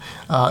begin with.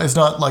 It's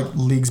not like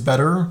leagues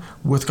better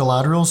with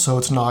Galadriel, so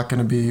it's not going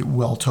to be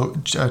well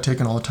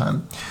taken all the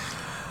time.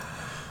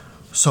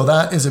 So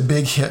that is a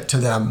big hit to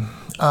them.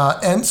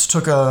 Ents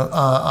took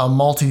a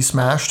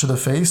multi-smash to the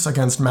face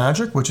against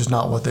magic, which is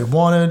not what they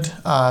wanted.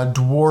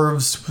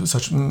 Dwarves,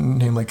 such a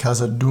name like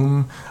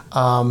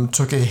Khazad-dûm,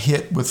 took a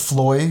hit with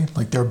Floy,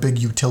 like their big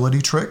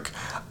utility trick,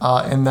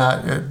 in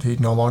that he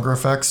no longer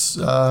affects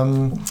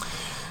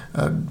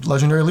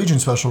Legendary Legion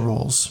special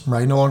rules,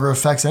 right? No longer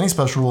affects any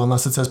special rule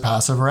unless it says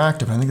passive or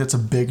active. I think that's a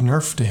big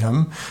nerf to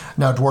him.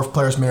 Now, dwarf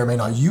players may or may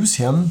not use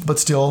him, but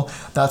still,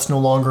 that's no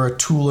longer a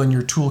tool in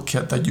your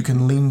toolkit that you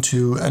can lean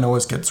to and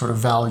always get sort of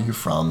value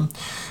from.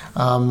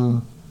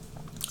 Again,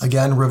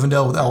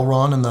 Rivendell with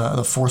Elrond and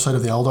the Foresight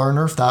of the Eldar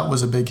nerf, that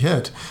was a big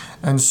hit.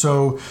 And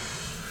so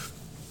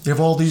you have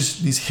all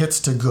these hits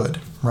to good,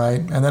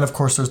 right? And then, of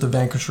course, there's the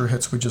Vanquisher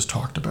hits we just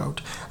talked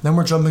about. Then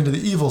we're jumping to the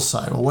evil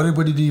side. Well,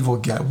 what did evil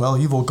get? Well,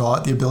 evil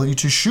got the ability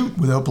to shoot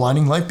without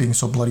blinding light being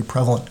so bloody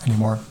prevalent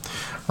anymore,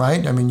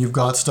 right? I mean, you've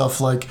got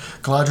stuff like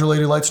Galadriel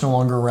Lady Light's no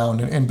longer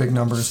around in big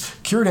numbers.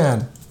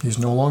 Círdan, he's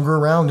no longer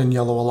around in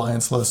Yellow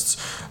Alliance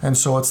lists. And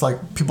so it's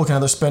like people can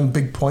either spend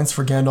big points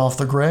for Gandalf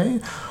the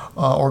Grey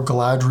or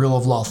Galadriel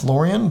of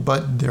Lothlorien,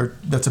 but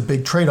that's a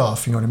big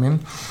trade-off, you know what I mean?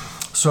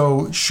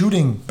 So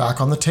shooting back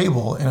on the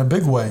table in a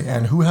big way.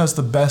 And who has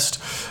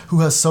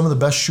some of the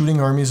best shooting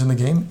armies in the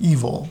game?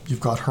 Evil. You've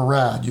got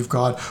Harad, you've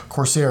got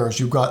Corsairs,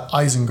 you've got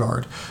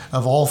Isengard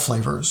of all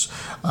flavors.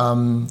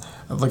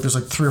 There's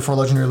 3 or 4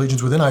 legendary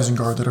legions within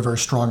Isengard that are very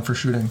strong for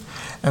shooting.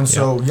 And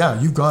so,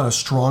 you've got a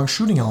strong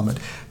shooting element.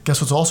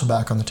 Guess what's also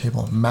back on the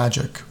table?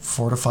 Magic.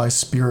 Fortify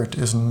Spirit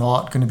is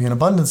not going to be in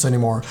abundance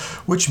anymore,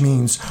 which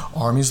means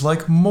armies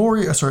like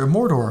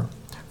Mordor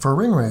for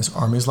Ringwraiths,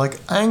 armies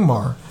like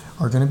Angmar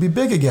are going to be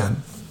big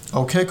again.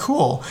 Okay,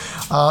 cool.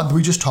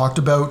 We just talked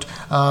about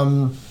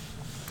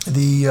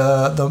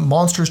the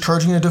monsters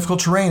charging in a difficult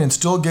terrain and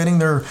still getting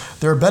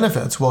their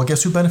benefits. Well,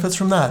 guess who benefits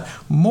from that?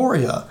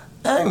 Moria.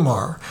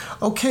 Angmar.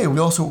 Okay, we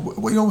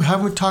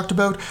haven't talked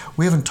about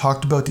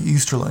the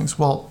Easterlings.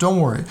 Well,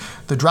 don't worry.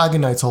 The Dragon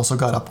Knights also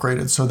got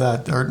upgraded so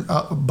that they're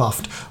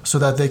buffed so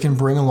that they can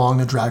bring along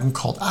the dragon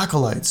called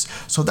Acolytes.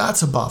 So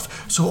that's a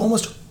buff. So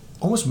almost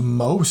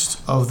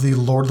most of the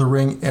Lord of the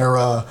Ring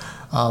era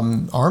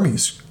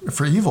armies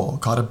for Evil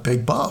got a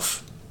big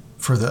buff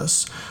for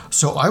this.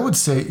 So I would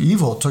say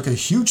Evil took a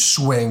huge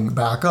swing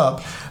back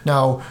up.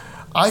 Now,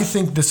 I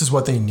think this is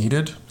what they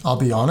needed. I'll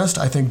be honest.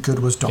 I think good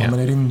was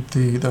dominating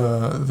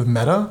the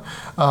meta.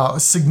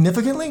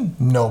 Significantly?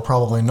 No,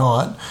 probably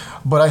not.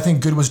 But I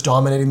think good was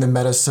dominating the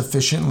meta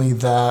sufficiently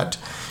that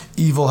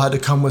Evil had to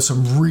come with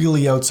some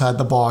really outside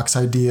the box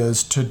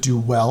ideas to do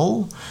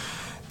well.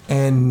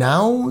 And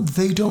now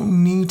they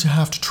don't need to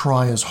have to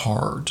try as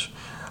hard.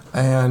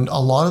 And a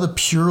lot of the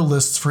pure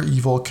lists for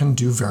Evil can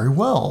do very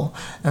well.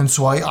 And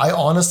so I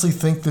honestly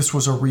think this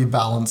was a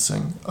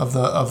rebalancing of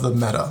the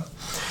meta,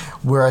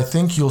 where I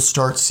think you'll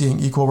start seeing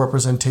equal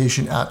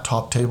representation at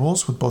top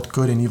tables with both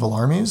good and evil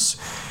armies.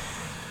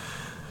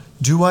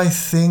 Do I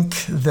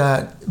think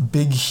that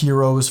big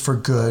heroes for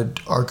good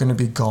are going to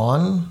be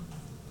gone?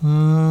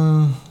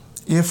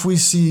 If we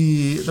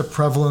see the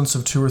prevalence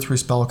of 2 or 3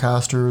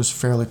 spellcasters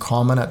fairly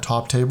common at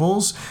top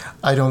tables,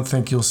 I don't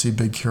think you'll see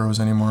big heroes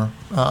anymore,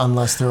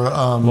 unless they're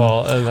a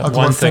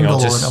one thing or an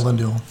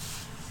Elendil.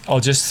 I'll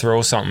just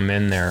throw something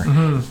in there,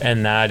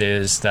 and that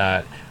is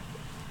that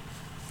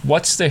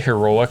what's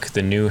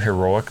the new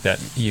heroic that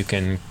you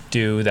can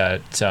do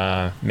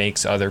that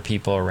makes other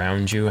people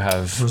around you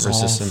have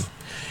resistance?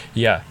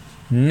 Yeah,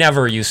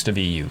 never used to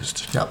be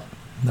used. Yep,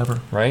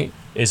 never. Right?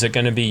 Is it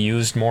going to be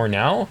used more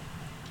now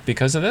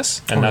because of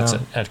this? And that's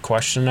a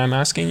question I'm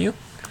asking you.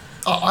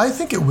 I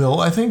think it will.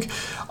 I think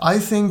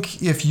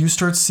if you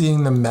start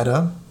seeing the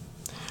meta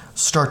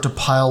start to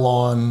pile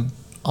on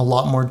a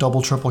lot more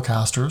double, triple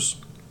casters,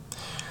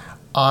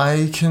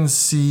 I can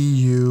see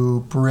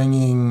you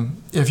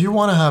bringing, if you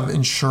want to have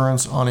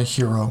insurance on a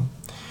hero,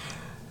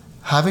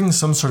 having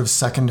some sort of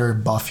secondary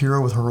buff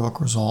hero with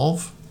Heroic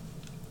Resolve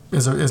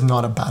is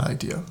not a bad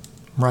idea,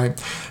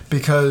 right?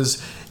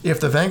 Because if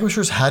the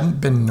Vanquishers hadn't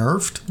been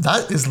nerfed,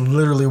 that is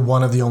literally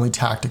one of the only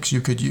tactics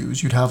you could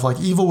use. You'd have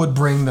Evil would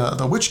bring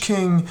the Witch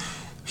King.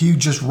 He would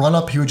just run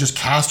up. He would just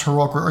cast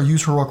Heroic or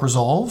use Heroic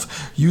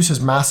Resolve, use his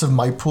massive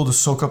might pool to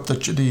soak up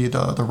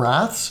the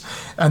wraths,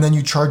 and then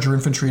you charge your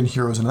infantry and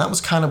heroes. And that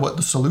was kind of what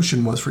the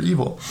solution was for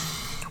Evil.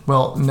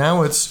 Well, now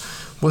what's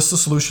the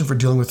solution for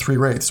dealing with 3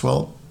 wraiths?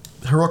 Well,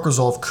 Heroic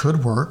Resolve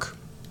could work,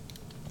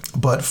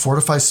 but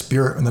Fortify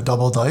Spirit and the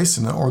double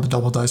dice or the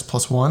double dice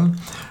 +1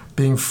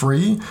 being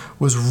free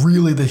was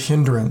really the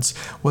hindrance.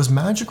 Was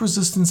magic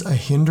resistance a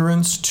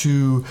hindrance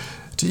to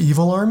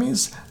evil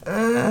armies?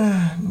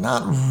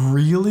 Not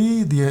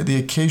really. The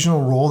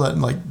occasional roll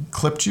that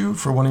clipped you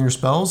for one of your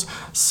spells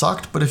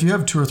sucked, but if you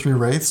have 2 or 3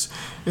 wraiths,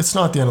 it's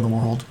not the end of the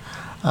world.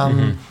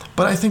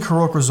 But I think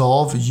Heroic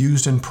Resolve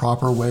used in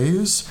proper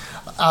ways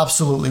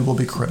absolutely will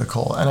be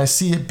critical, and I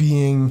see it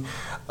being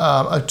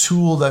a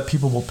tool that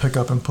people will pick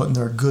up and put in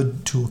their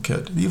good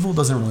toolkit. Evil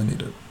doesn't really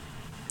need it.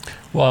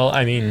 Well,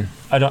 I mean,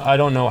 I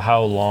don't know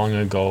how long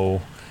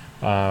ago.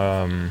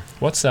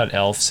 What's that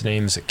elf's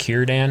name? Is it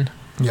Círdan?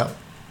 Yeah.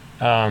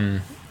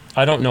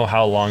 I don't know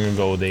how long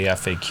ago the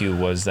FAQ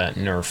was that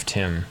nerfed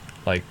him.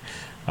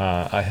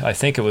 I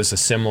think it was a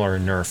similar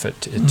nerf.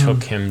 It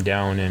took him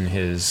down in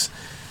his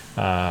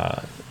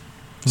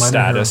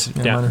status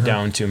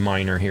down to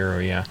minor hero.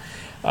 Yeah.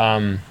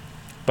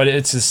 But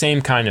it's the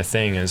same kind of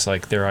thing as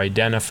they're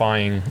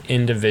identifying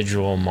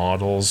individual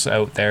models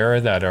out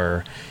there that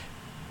are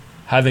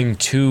having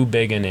too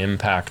big an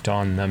impact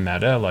on the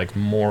meta,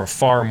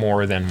 far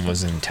more than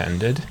was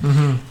intended.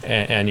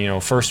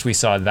 And first we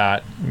saw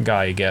that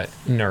guy get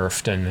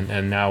nerfed,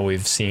 and now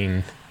we've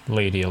seen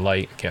Lady of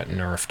Light get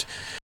nerfed.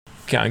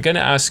 Okay, I'm going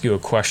to ask you a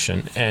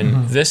question,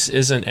 and this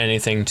isn't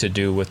anything to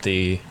do with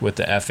the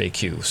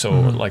FAQ.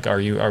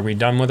 So, are we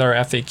done with our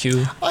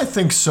FAQ? I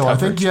think so.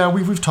 Coverage? I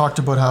think we've talked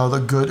about how the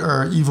good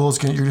or evil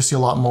is you're going to see a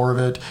lot more of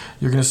it.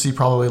 You're going to see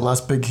probably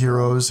less big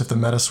heroes if the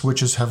meta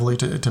switches heavily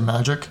to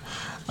magic.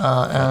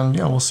 And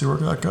we'll see where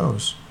that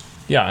goes.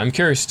 Yeah, I'm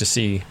curious to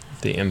see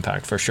the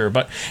impact for sure.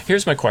 But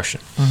here's my question.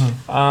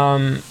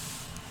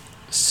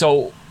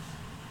 So,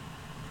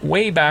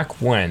 way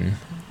back when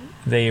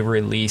they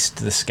released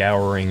the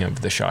Scouring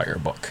of the Shire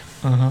book,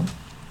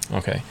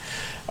 Okay.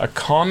 A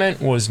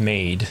comment was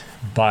made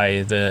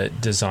by the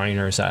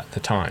designers at the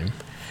time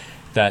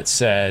that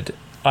said,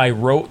 I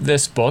wrote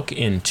this book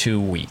in 2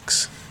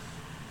 weeks.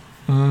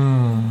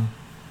 And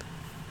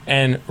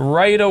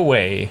right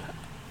away,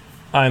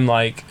 I'm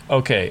like,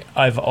 okay,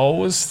 I've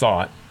always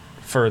thought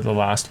for the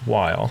last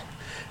while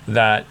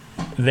that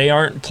they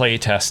aren't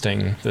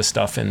playtesting the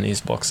stuff in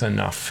these books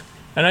enough.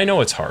 And I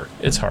know it's hard.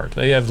 It's hard.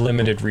 They have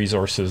limited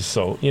resources.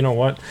 So, you know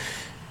what?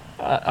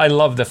 I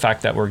love the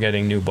fact that we're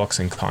getting new books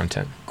and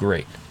content.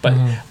 Great. But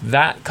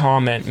that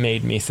comment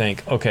made me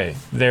think, okay,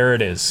 there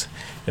it is.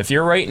 If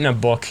you're writing a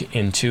book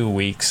in 2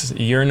 weeks,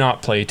 you're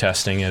not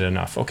playtesting it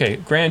enough. Okay,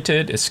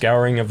 granted, it's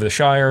Scouring of the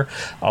Shire.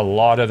 A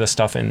lot of the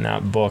stuff in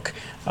that book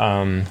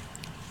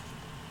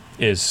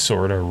is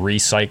sort of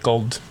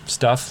recycled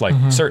stuff.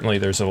 Like, certainly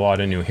there's a lot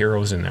of new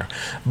heroes in there.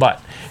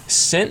 But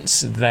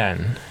since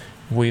then,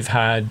 we've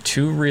had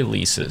 2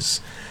 releases.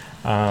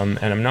 And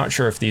I'm not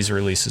sure if these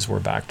releases were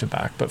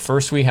back-to-back. But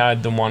first we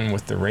had the one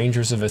with the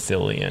Rangers of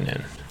Ithilien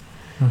in.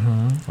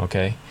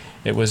 Okay.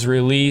 It was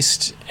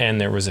released,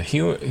 and there was a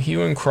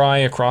hue and cry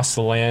across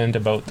the land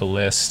about the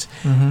list.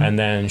 And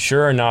then,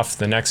 sure enough,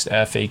 the next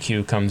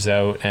FAQ comes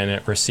out, and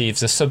it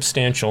receives a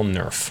substantial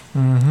nerf.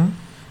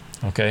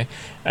 Okay.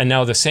 And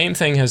now the same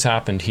thing has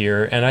happened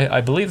here, and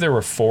I believe there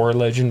were 4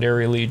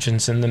 legendary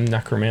legions in the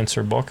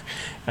Necromancer book,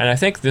 and I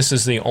think this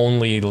is the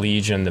only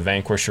legion, the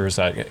Vanquishers,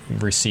 that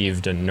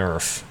received a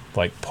nerf,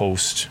 like,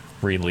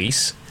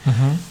 post-release.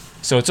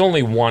 So it's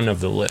only one of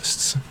the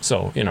lists.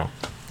 So, you know,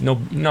 no,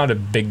 not a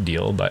big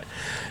deal, but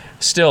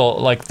still,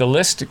 like, the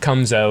list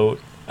comes out,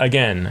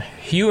 again,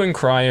 hue and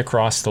cry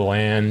across the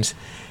land,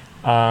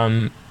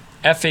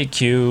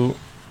 FAQ,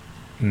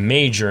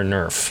 major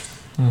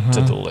nerf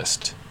to the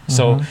list.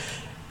 So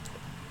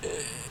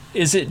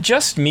is it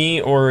just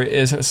me, or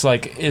is it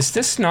like, is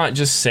this not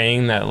just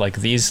saying that, like,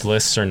 these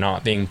lists are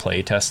not being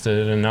play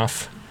tested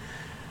enough?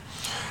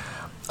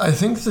 I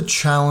think the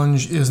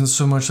challenge isn't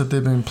so much that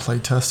they've been play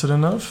tested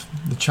enough.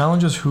 The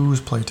challenge is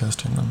who's play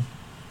testing them.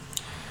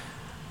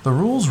 The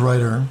rules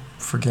writer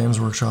for Games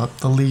Workshop,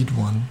 the lead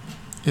one,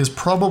 is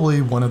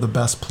probably one of the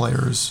best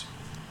players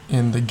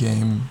in the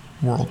game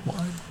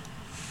worldwide.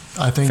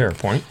 I think. Fair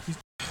point.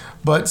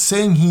 But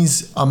saying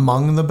he's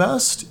among the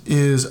best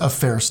is a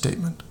fair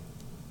statement.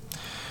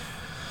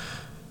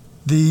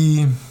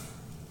 The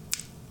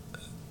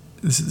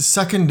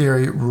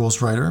secondary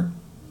rules writer,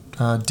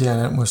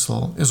 Dan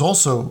Entwistle, is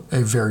also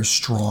a very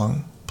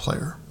strong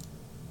player.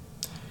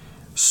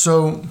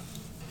 So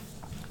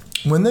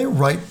when they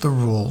write the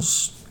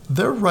rules,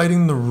 they're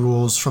writing the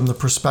rules from the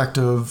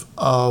perspective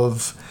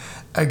of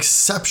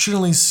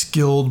exceptionally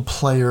skilled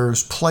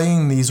players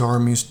playing these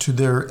armies to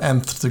their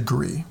nth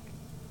degree.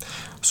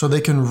 So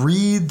they can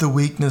read the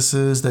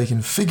weaknesses, they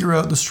can figure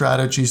out the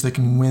strategies, they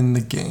can win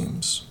the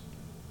games.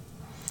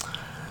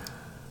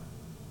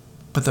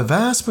 But the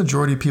vast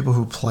majority of people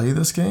who play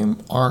this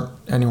game aren't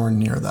anywhere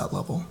near that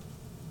level,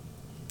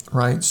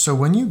 right? So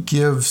when you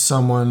give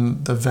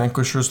someone the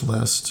Vanquishers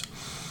list,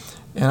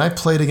 and I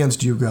played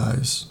against you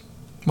guys,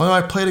 well,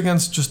 I played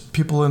against just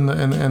people in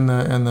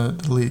the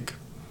league,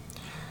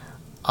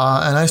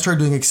 and I started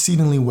doing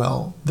exceedingly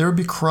well. There would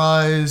be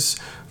cries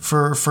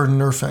for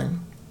nerfing.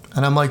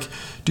 And I'm like,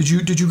 did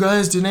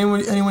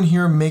anyone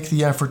here make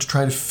the effort to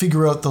try to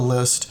figure out the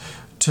list,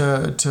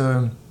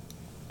 to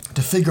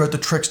figure out the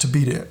tricks to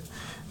beat it?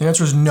 The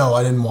answer is no,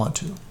 I didn't want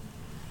to.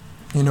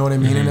 You know what I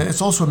mean? And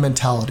it's also a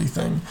mentality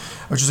thing,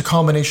 which is a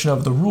combination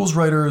of the rules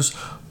writers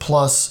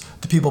plus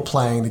the people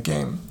playing the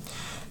game.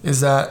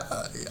 Is that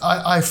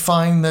I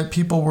find that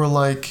people were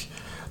like,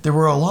 there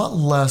were a lot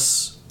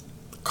less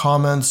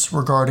comments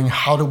regarding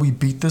how do we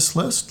beat this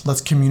list?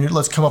 Let's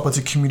come up with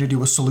a community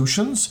with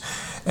solutions,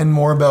 and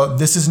more about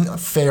this isn't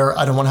fair,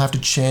 I don't want to have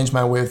to change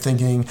my way of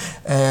thinking,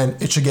 and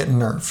it should get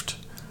nerfed.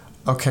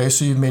 Okay,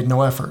 so you've made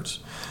no effort.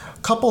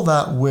 Couple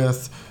that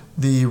with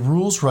the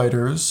rules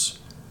writers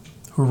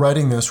who are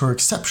writing this, who are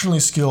exceptionally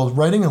skilled,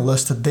 writing a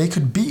list that they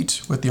could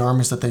beat with the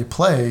armies that they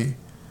play,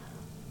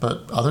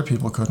 but other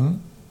people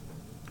couldn't,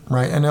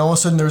 right? And all of a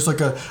sudden there's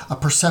like a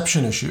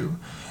perception issue,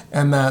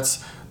 and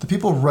that's the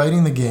people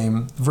writing the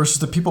game versus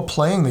the people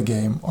playing the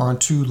game are on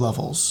 2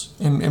 levels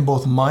in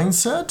both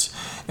mindset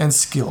and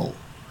skill.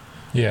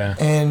 Yeah.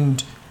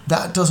 And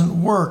that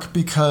doesn't work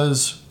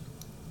because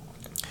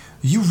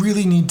you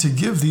really need to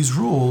give these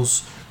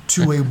rules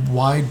to a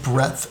wide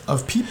breadth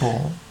of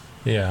people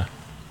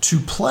to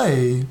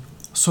play,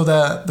 so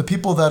that the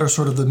people that are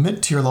sort of the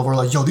mid-tier level are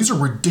like, yo, these are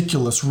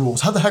ridiculous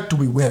rules. How the heck do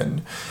we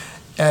win?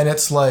 And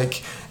it's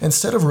like,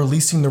 instead of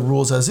releasing the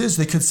rules as is,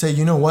 they could say,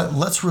 you know what,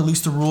 let's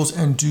release the rules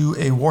and do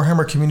a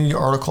Warhammer community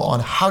article on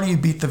how do you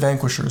beat the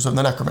Vanquishers of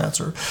the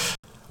Necromancer.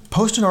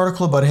 Post an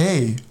article about,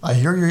 hey, I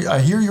hear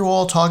you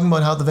all talking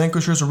about how the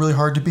Vanquishers are really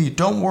hard to beat.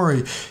 Don't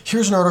worry,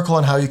 here's an article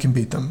on how you can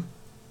beat them.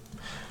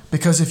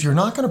 Because if you're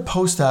not going to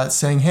post that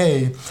saying,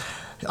 hey,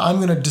 I'm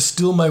going to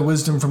distill my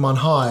wisdom from on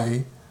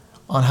high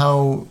on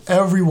how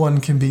everyone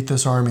can beat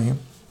this army,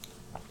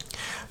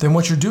 then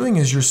what you're doing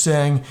is you're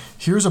saying,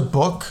 here's a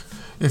book.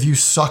 If you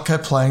suck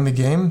at playing the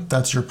game,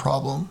 that's your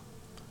problem.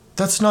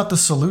 that's not the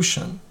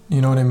solution.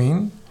 You know what I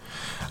mean?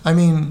 I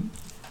mean,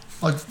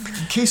 like,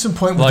 case in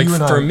point with like you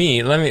and for I.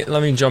 me,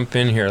 let me jump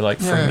in here. Like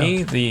for Yeah,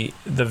 me,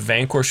 the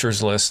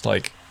Vanquishers list,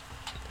 like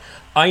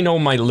I know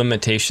my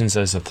limitations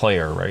as a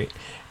player, right?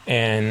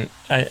 And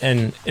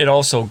it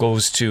also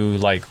goes to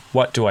like,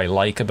 what do I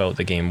like about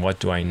the game? What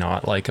do I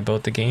not like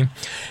about the game?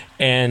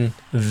 And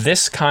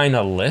this kind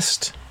of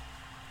list,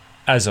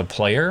 as a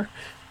player,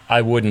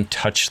 I wouldn't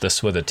touch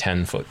this with a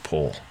 10-foot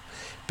pole,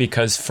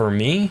 because for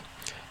me,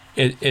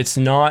 it's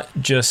not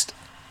just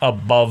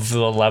above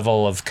the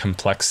level of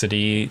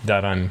complexity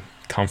that I'm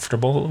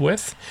comfortable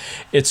with.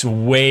 It's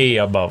way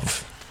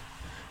above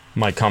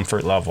my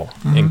comfort level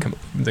in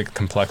the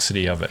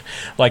complexity of it.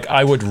 Like,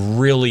 I would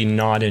really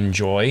not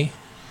enjoy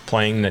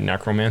playing the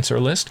Necromancer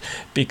list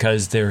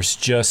because there's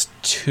just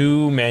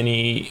too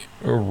many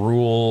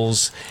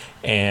rules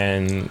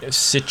and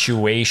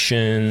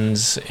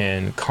situations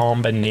and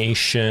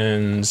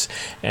combinations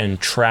and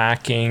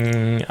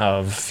tracking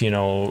of,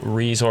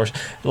 resource.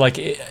 Like,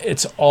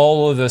 it's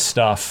all of the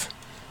stuff.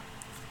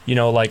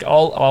 Like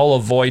I'll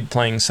avoid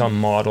playing some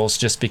models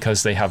just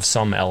because they have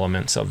some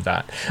elements of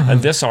that.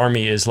 And this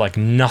army is like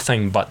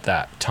nothing but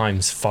that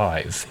times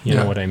 5. You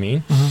know what I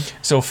mean?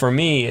 So for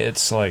me,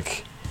 it's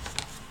like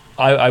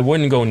I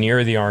wouldn't go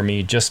near the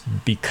army just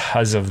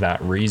because of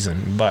that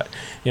reason. But,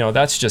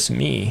 that's just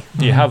me.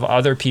 You have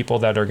other people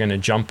that are going to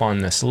jump on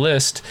this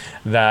list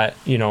that,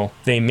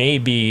 they may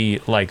be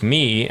like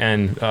me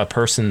and a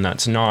person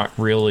that's not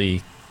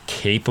really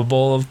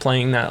capable of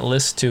playing that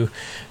list to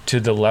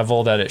the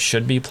level that it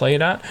should be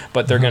played at,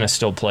 but they're going to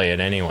still play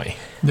it anyway.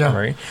 Yeah.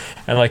 Right.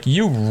 And like,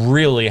 you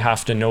really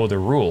have to know the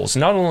rules,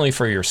 not only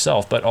for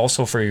yourself, but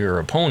also for your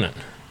opponent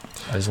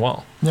as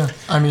well. Yeah.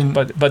 I mean,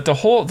 but the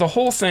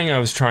whole thing I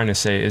was trying to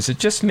say is, it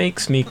just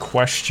makes me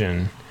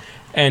question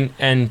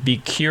and be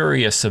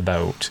curious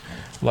about,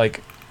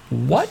 like,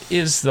 what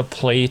is the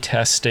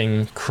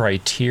playtesting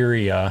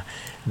criteria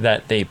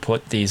that they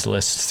put these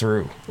lists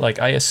through? Like,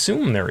 I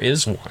assume there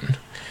is one.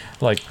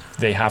 Like,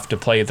 they have to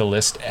play the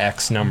list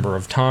X number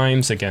of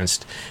times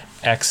against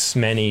X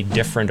many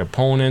different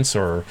opponents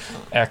or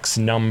X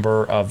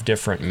number of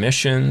different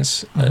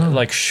missions.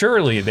 Like,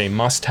 surely they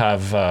must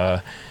have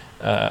a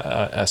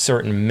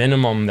certain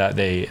minimum that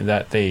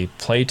they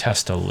play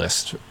test a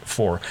list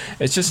for.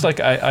 It's just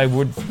like, I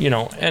would,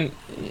 and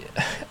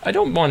I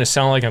don't want to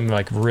sound like I'm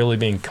like really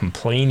being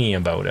complaining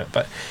about it,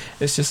 but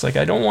it's just like,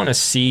 I don't want to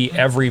see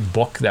every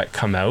book that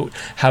come out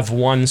have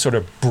one sort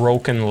of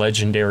broken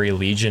legendary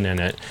legion in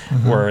it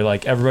where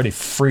like everybody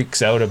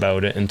freaks out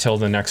about it until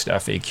the next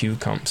FAQ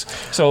comes.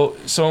 So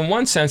in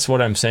one sense,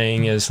 what I'm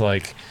saying is,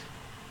 like,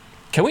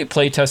 can we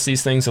play test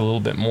these things a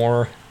little bit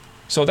more?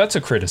 So that's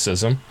a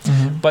criticism.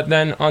 But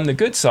then on the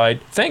good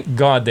side, thank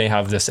God they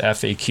have this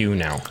FAQ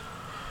now.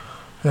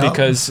 Yeah.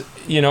 Because,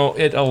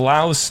 it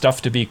allows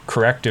stuff to be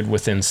corrected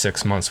within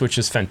 6 months, which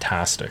is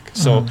fantastic.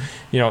 So,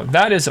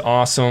 that is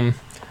awesome.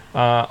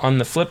 On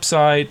the flip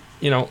side,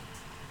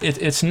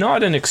 it's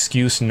not an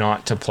excuse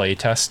not to play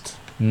test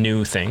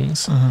new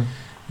things.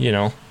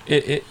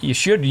 You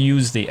should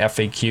use the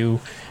FAQ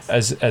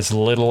as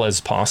little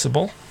as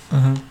possible.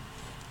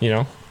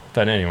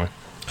 But anyway.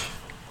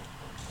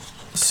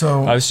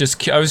 So I was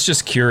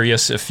just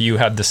curious if you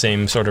had the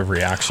same sort of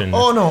reaction.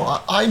 Oh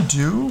no, I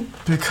do,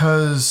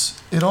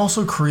 because it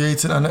also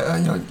creates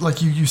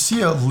like you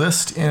see a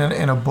list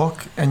in a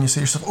book and you say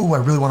to yourself, oh, I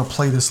really want to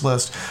play this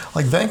list.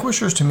 Like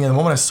Vanquishers, to me, the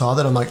moment I saw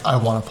that, I'm like, I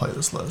want to play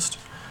this list,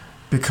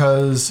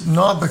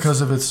 not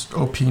because of its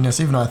OP-ness,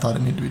 even though I thought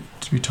it needed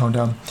to be toned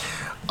down.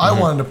 I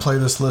wanted to play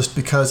this list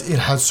because it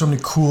had so many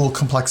cool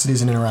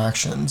complexities and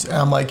interactions. And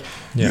I'm like,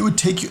 it would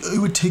take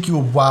you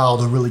a while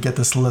to really get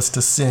this list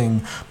to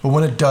sing, but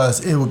when it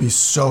does, it would be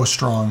so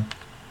strong.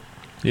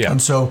 Yeah.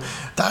 And so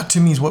that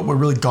to me is what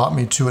really got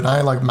me to it. And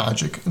I like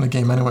magic in the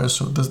game anyway,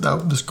 so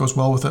this goes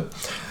well with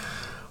it.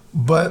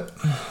 But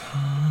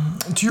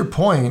to your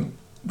point,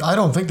 I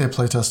don't think they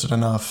play tested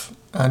enough.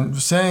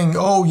 And saying,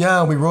 oh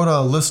yeah, we wrote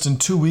a list in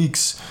 2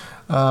 weeks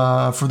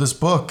for this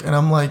book, and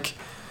I'm like,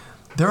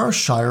 there are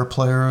Shire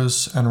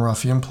players and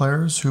Ruffian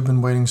players who've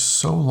been waiting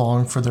so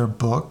long for their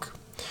book.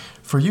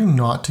 For you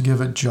not to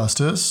give it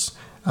justice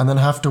and then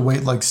have to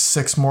wait like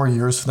 6 more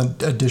years for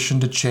the edition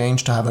to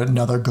change to have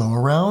another go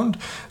around,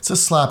 it's a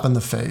slap in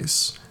the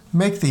face.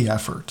 Make the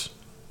effort.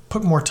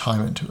 Put more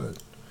time into it.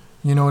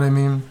 You know what I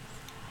mean?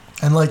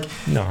 And like,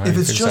 if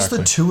it's just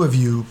the two of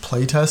you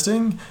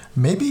playtesting,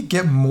 maybe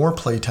get more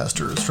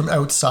playtesters from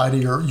outside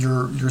of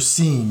your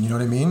scene, you know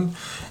what I mean?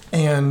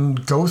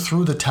 And go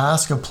through the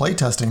task of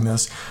playtesting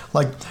this.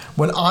 Like,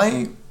 when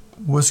I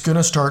was going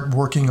to start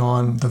working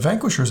on the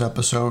Vanquishers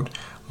episode,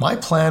 my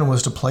plan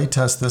was to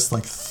playtest this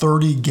like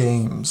 30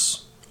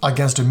 games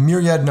against a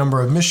myriad number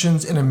of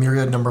missions and a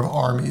myriad number of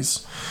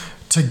armies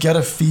to get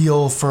a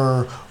feel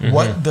for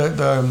what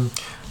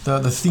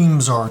the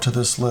themes are to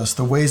this list,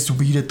 the ways to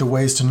beat it, the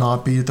ways to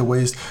not beat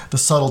it, the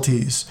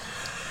subtleties.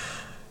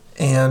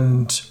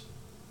 And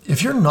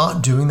if you're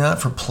not doing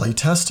that for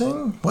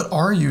playtesting, what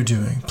are you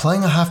doing?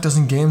 Playing a half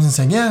dozen games and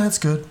saying, yeah, it's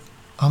good.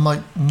 I'm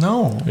like,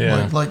 no,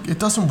 Yeah. like it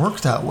doesn't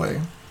work that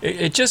way.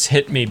 It just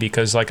hit me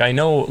because, like, I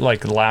know,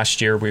 like,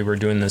 last year we were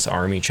doing this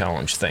army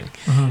challenge thing.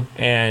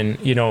 And,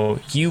 you know,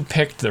 you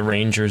picked the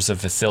Rangers of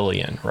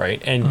Ithilien,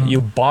 right? And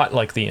you bought,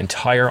 like, the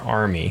entire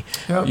army.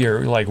 Yep.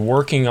 You're, like,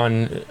 working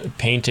on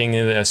painting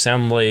the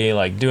assembly,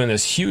 like, doing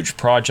this huge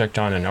project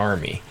on an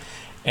army.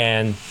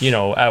 And, you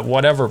know, at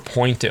whatever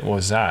point it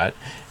was at,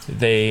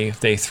 they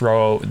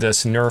throw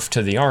this nerf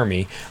to the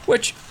army,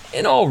 which,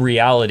 in all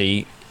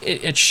reality,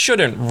 it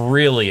shouldn't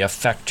really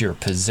affect your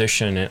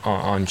position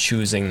on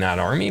choosing that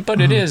army,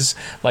 but it is,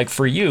 like,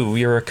 for you,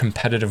 you're a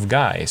competitive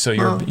guy, so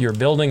you're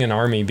building an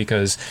army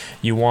because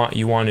you want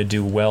to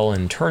do well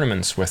in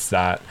tournaments with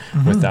that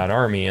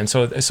army, and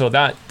so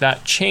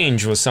that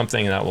change was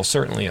something that will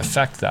certainly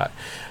affect that.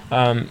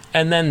 And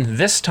then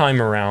this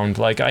time around,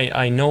 like,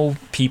 I know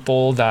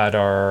people that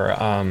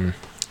are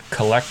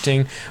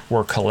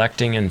were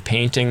collecting and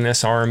painting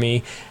this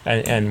army,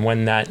 and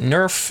when that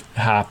nerf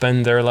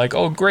happened, they're like,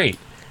 oh great,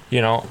 you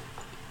know,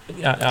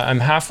 I'm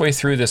halfway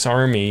through this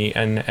army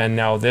and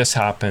now this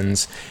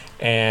happens,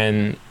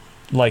 and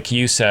like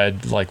you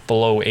said, like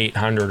below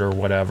 800 or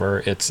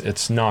whatever,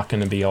 it's not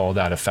going to be all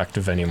that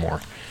effective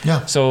anymore.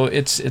 Yeah. So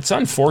it's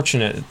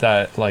unfortunate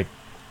that, like,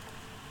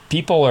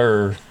 people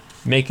are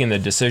making the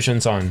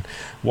decisions on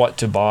what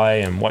to buy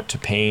and what to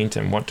paint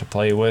and what to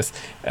play with,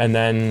 and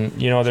then,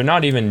 you know, they're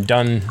not even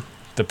done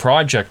the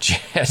project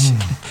yet,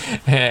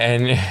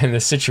 and the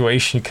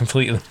situation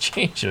completely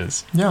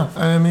changes. Yeah,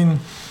 I mean,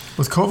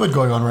 with COVID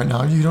going on right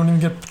now, you don't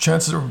even get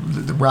chances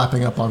of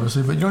wrapping up,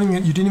 obviously, but you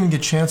didn't even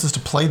get chances to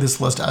play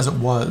this list as it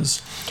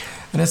was.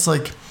 And it's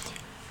like,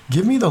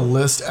 give me the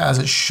list as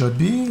it should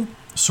be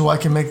so I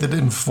can make the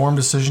informed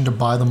decision to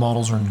buy the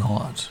models or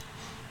not.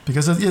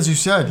 Because as you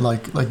said,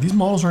 like these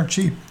models aren't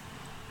cheap.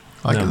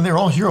 Like, No. they're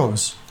all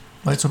heroes.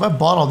 Like, so if I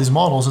bought all these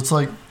models, it's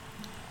like,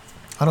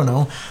 I don't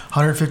know,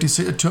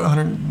 150 to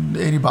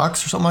 180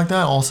 bucks or something like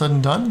that, all said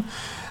and done.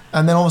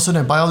 And then all of a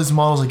sudden I buy all these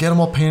models, I get them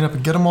all painted up,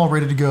 and get them all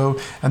ready to go,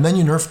 and then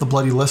you nerf the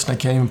bloody list and I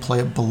can't even play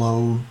it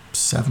below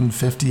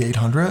 750,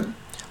 800?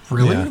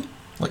 Really? Yeah.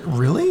 Like,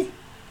 really?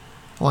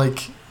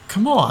 Like,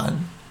 come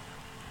on.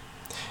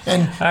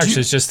 And I actually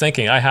was just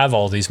thinking, I have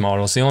all these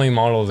models. The only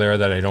model there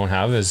that I don't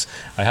have is,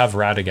 I have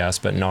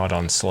Radagast, but not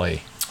on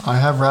Slay. I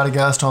have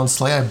Radagast on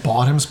Slay. I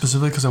bought him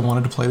specifically because I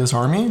wanted to play this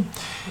army.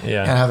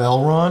 Yeah. And I have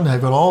Elrond.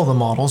 I've got all the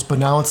models, but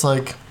now it's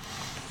like,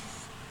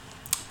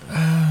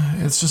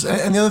 it's just,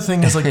 and the other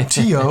thing is, like,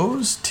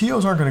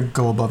 TOs aren't going to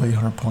go above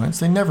 800 points.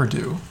 They never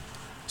do.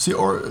 See,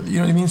 or, you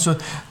know what I mean? So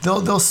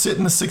they'll sit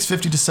in the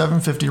 650 to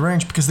 750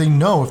 range because they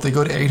know if they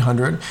go to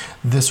 800,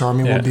 this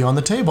army will be on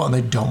the table, and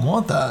they don't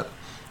want that.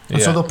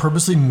 And so they'll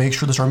purposely make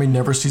sure this army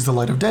never sees the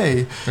light of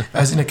day,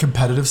 as in a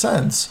competitive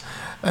sense.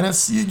 And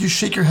it's, you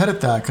shake your head at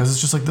that because it's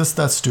just like,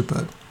 that's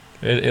stupid.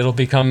 It'll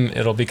become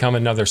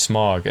another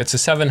Smog. It's a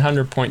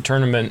 700-point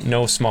tournament,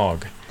 no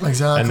Smog.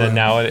 Exactly. And then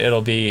now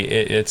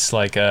it's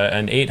like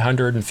an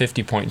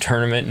 850-point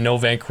tournament, no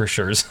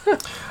Vanquishers.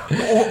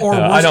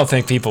 I don't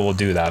think people will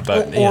do that,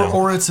 but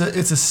or it's a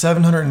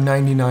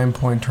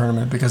 799-point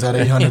tournament because at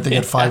 800 they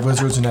get 5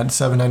 wizards and at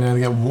 799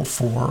 they get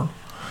 4,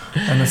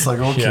 and it's like,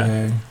 okay.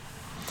 Yeah.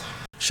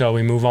 Shall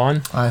we move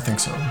on? I think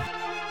so.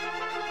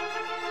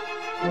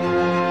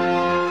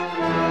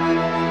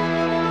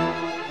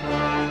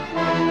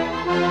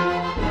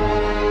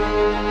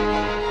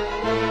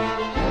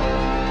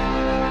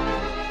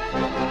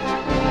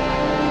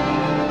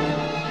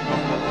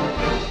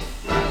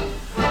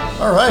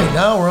 All right,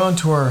 now we're on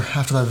to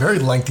after that very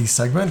lengthy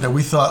segment that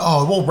we thought,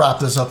 oh, we'll wrap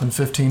this up in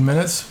 15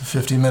 minutes.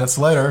 15 minutes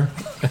later.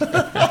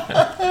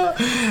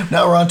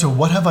 Now we're on to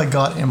What Have I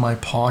Got in My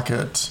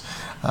Pocket?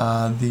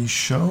 The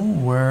show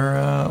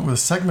with a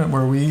segment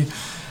where we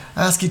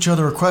ask each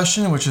other a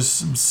question, which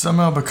has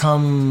somehow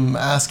become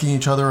asking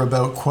each other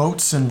about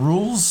quotes and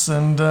rules,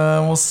 and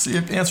we'll see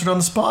if answered on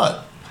the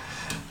spot.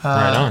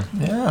 Right on.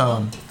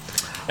 Yeah.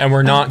 And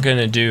we're not going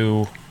to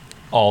do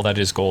All That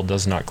Is Gold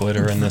Does Not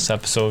Glitter in this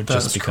episode,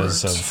 just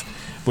because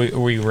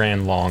we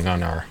ran long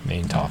on our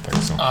main topic.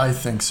 So. I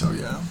think so,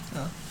 yeah.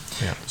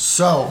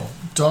 So,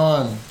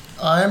 Don,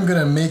 I'm going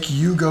to make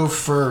you go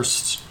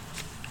first.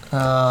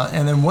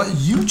 And then what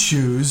you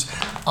choose,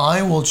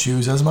 I will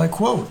choose as my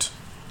quote.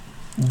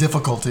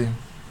 Difficulty.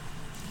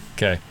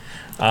 Okay.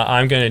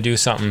 I'm going to do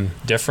something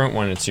different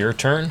when it's your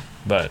turn,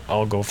 but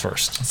I'll go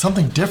first.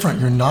 Something different.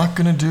 You're not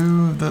going to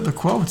do the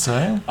quotes,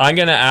 eh? I'm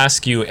going to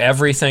ask you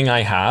everything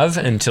I have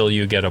until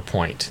you get a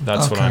point.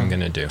 That's what I'm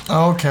going to do.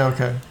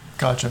 Okay.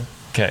 Gotcha.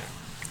 Okay.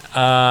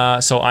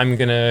 So I'm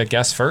going to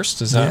guess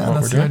first. Is that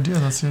what we're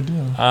doing? That's the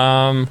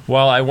idea.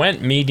 Well, I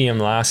went medium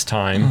last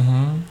time.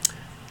 Mm-hmm.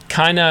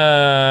 Kind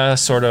of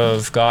sort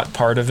of got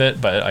part of it,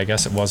 but I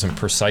guess it wasn't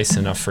precise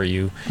enough for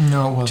you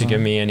to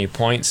give me any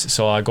points.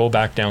 So I'll go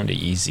back down to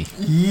easy.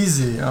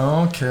 Easy.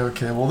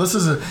 Okay. Well, this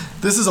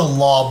is a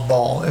lob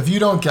ball. If you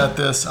don't get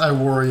this, I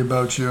worry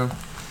about you.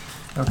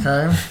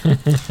 Okay?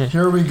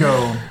 Here we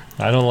go.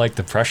 I don't like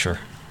the pressure.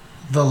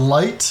 The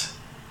Light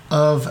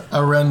of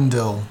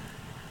Arendelle.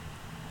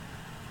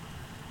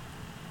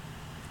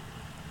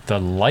 The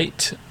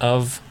Light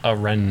of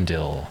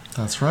Arendelle.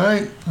 That's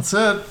right. That's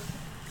it.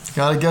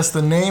 Gotta guess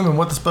the name and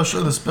what the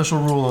special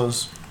rule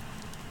is.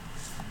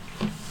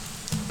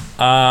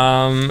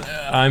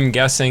 I'm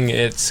guessing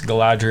it's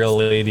Galadriel,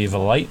 Lady of the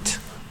Light.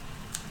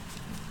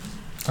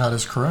 That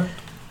is correct.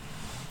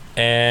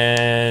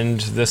 And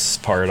this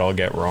part I'll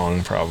get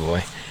wrong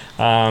probably.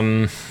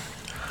 The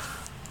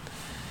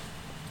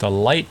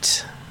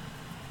Light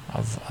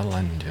of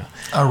Arendelle.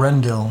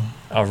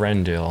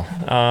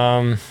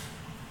 Arendelle.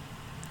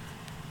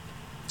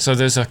 So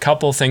there's a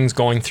couple things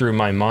going through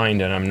my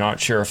mind, and I'm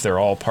not sure if they're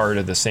all part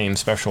of the same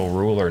special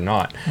rule or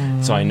not.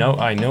 So I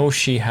know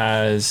she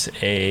has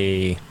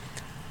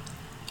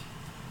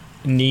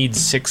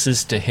needs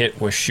 6s to hit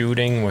with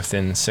shooting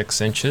within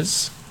 6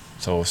 inches.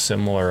 So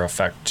similar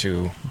effect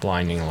to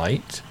blinding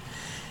light.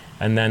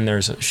 And then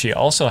she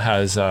also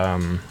has a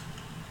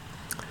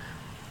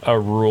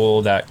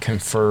rule that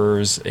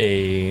confers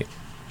a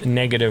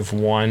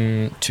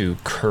 -1 to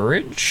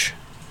courage.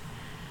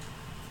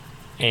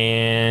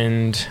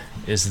 And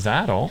is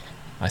that all?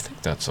 I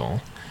think that's all.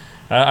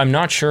 I'm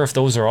not sure if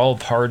those are all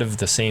part of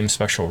the same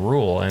special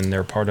rule and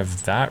they're part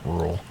of that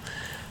rule.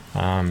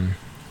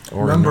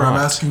 Remember, I'm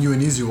asking you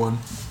an easy one.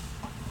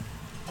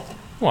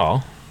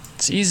 Well,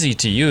 it's easy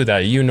to you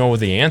that you know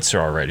the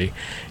answer already.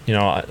 You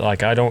know,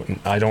 like I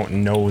don't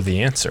know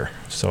the answer,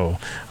 so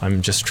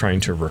I'm just trying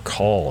to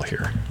recall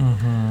here.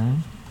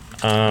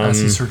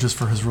 As he searches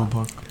for his rule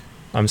book.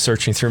 I'm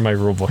searching through my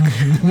rule book.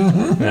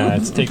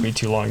 It's taking me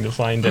too long to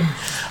find it.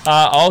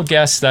 I'll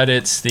guess that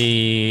it's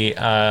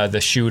the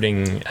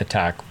shooting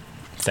attack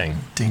thing.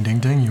 Ding, ding,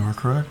 ding! You are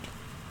correct.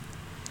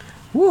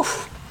 Woo!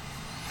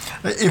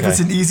 If it's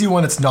an easy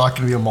one, it's not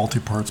going to be a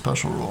multi-part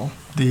special rule.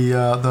 The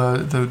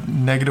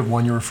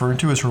 -1 you're referring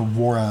to is her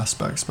war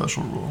aspect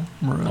special rule.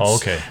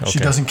 Okay. She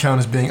doesn't count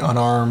as being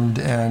unarmed,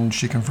 and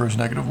she confers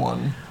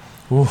 -1.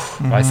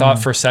 I thought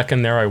for a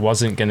second there I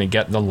wasn't going to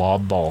get the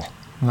lob ball.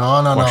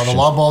 No. The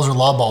lob balls are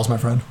lob balls, my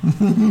friend.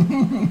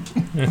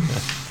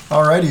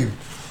 Alrighty.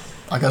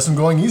 I guess I'm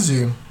going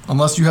easy.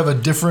 Unless you have a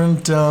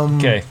different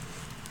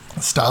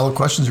style of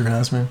questions you're going to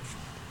ask me.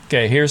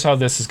 Okay, here's how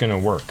this is going to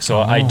work.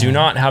 So I do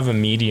not have a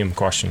medium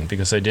question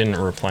because I didn't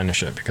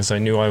replenish it because I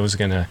knew I was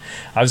going to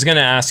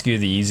ask you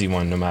the easy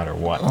one no matter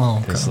what.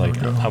 Because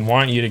I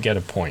want you to get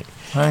a point.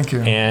 Thank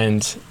you.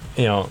 And,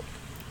 you know,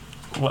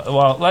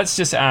 well, let's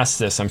just ask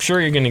this. I'm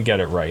sure you're going to get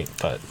it right,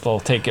 but we'll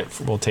take it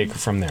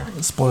from there.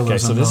 Spoilers. Okay,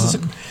 so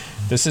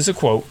this is a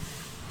quote.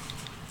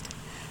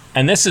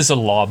 And this is a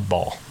lob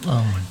ball.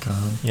 Oh my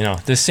god. You know,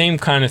 the same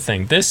kind of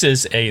thing. This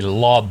is a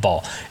lob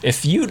ball.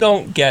 If you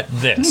don't get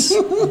this,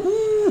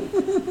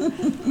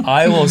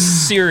 I will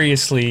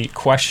seriously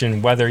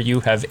question whether you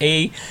have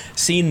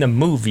seen the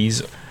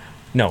movies.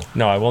 No,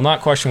 I will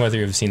not question whether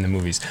you've seen the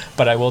movies,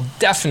 but I will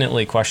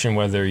definitely question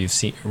whether you've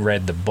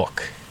read the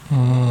book.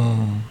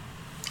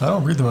 I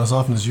don't read them as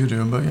often as you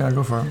do, but yeah,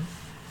 go for it.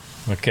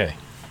 Okay.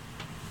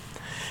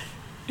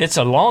 It's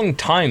a long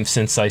time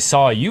since I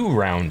saw you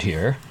round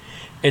here.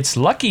 It's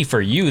lucky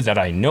for you that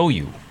I know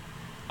you.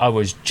 I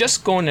was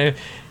just going to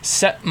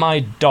set my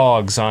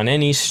dogs on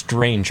any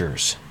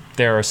strangers.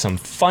 There are some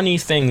funny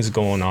things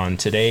going on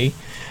today.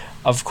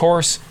 Of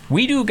course,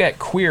 we do get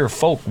queer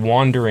folk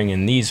wandering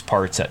in these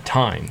parts at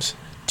times.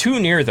 Too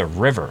near the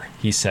river,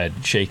 he said,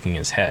 shaking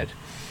his head.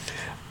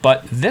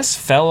 But this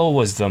fellow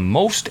was the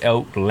most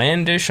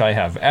outlandish I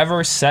have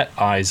ever set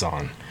eyes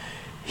on.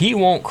 He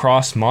won't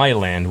cross my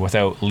land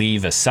without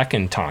leave a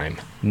second time.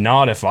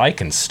 Not if I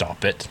can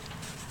stop it.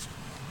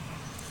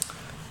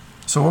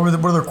 So what are the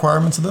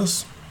requirements of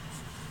this?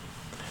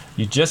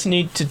 You just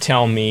need to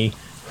tell me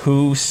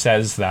who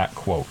says that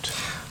quote.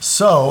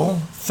 So,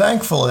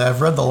 thankfully,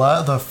 I've read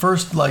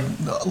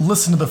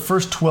listened to the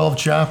first 12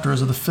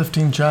 chapters of the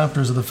 15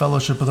 chapters of the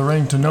Fellowship of the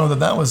Ring to know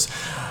that was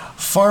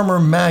Farmer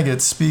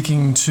Maggot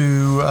speaking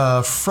to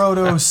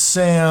Frodo,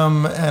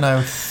 Sam, and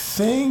I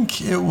think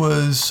it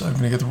was, I'm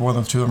going to get one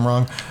of the two of them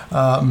wrong,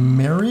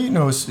 Merry?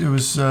 No, it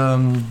was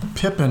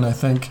Pippin, I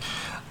think,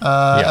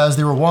 as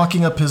they were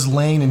walking up his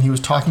lane and he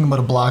was talking about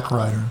a Black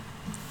Rider.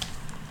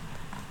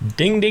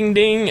 Ding, ding,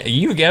 ding.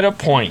 You get a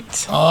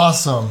point.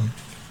 Awesome.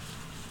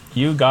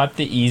 You got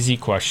the easy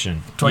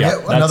question. Do I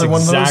get another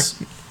one of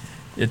those?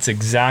 It's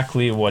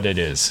exactly what it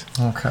is.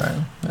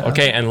 Okay. Yeah.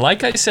 Okay, and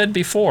like I said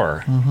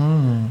before,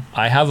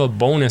 I have a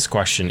bonus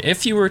question.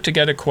 If you were to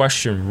get a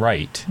question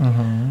right,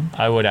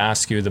 I would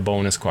ask you the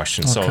bonus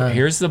question. Okay. So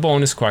here's the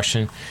bonus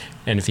question,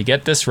 and if you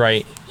get this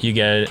right, you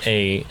get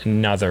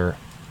another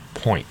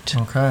point.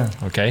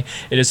 Okay?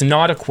 It is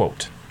not a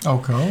quote.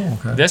 Okay.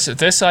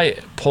 This I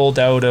pulled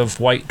out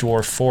of White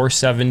Dwarf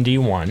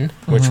 471,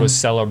 which was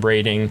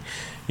celebrating,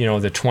 you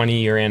know, the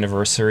 20-year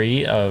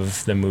anniversary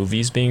of the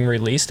movies being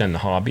released and the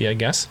hobby, I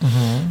guess.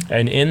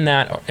 And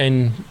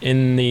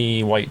in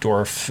the White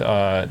Dwarf,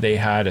 they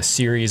had a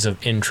series of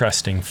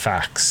interesting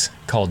facts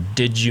called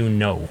 "Did You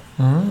Know?"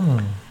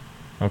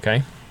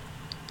 Okay.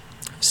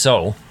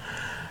 So,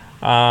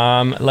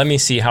 let me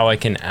see how I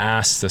can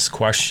ask this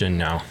question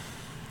now.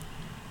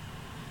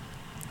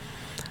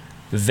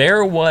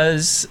 There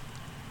was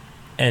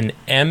an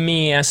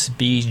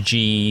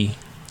MESBG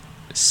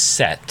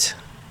set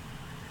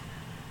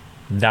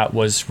that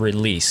was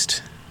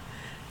released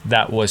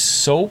that was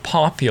so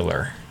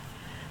popular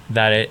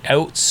that it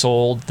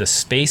outsold the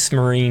Space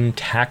Marine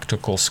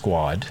Tactical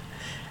Squad,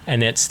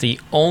 and it's the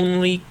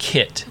only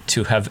kit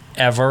to have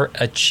ever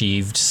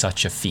achieved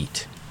such a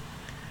feat.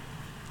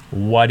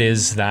 What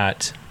is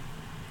that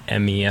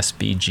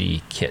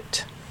MESBG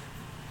kit?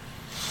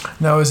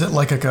 Now, is it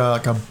like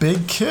a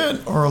big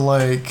kit, or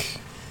like,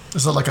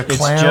 is it like a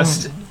clan?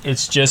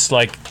 It's just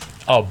like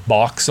a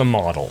box of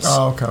models.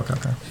 Oh,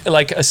 okay.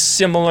 Like a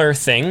similar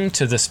thing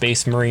to the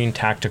Space Marine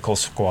Tactical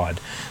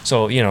Squad.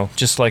 So,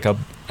 just like a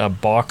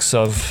box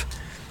of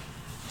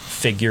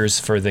figures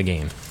for the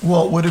game.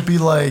 Well, would it be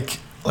like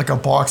a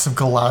box of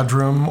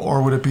Galadrim,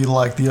 or would it be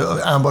like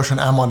the Ambush and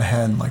Amon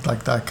Hen, like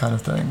that kind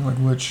of thing? Like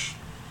which?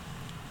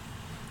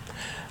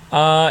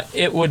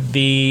 It would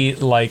be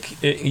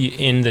like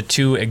in the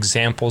two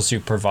examples you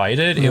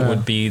provided. Yeah. It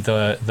would be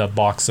the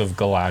box of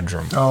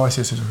Galadrim. Oh, I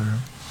see.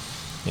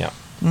 Yeah.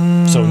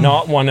 So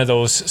not one of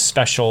those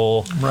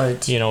special,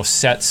 right?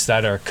 Sets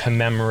that are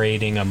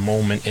commemorating a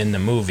moment in the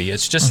movie.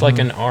 It's just like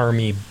an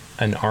army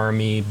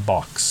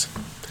box,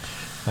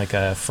 like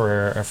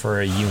for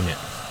a unit.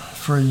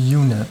 For a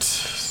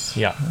unit.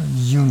 Yeah. A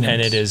unit.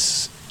 And it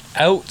is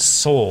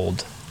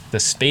outsold the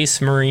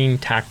Space Marine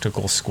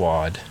Tactical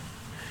Squad.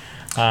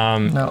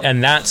 No.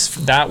 And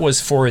that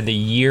was for the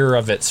year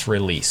of its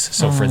release.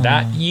 So for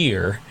that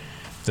year,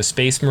 the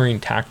Space Marine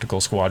Tactical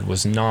Squad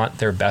was not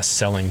their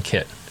best-selling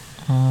kit.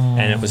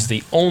 And it was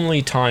the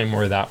only time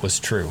where that was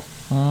true.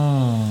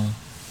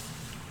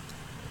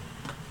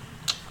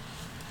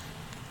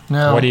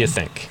 Now, What do you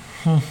think?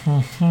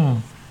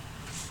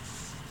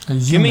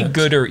 Give me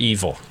good or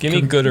evil. Give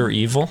me good or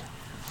evil.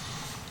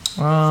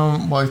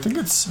 Well, I think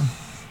it's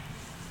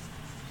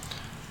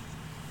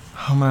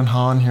Hum and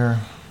Han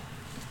here.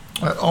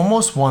 I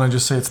almost want to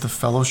just say it's the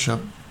Fellowship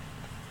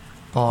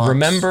box.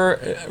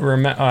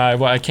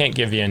 Well, I can't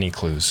give you any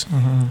clues.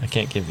 I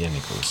can't give you any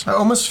clues. I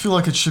almost feel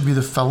like it should be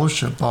the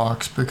Fellowship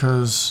box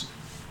because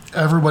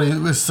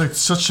it's like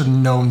such a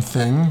known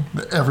thing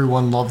that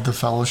everyone loved the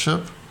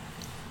Fellowship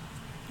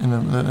in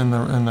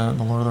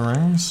the Lord of the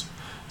Rings.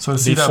 So to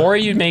see Before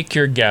you make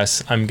your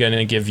guess, I'm going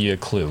to give you a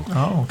clue.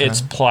 Oh, okay.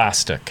 It's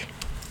plastic.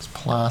 It's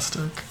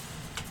plastic.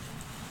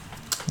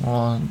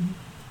 Well,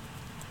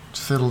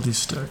 fiddledy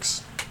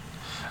sticks.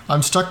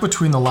 I'm stuck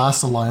between the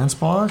Last Alliance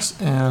box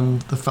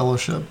and the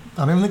Fellowship.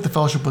 I don't even think the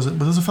Fellowship was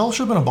a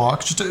Fellowship in a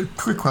box? Just a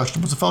quick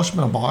question. Was the Fellowship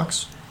in a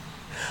box?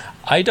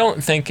 I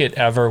don't think it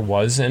ever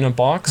was in a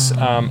box,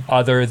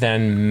 other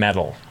than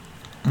metal.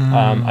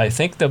 I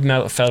think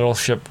the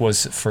Fellowship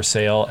was for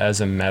sale as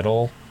a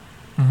metal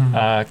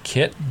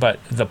kit, but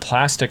the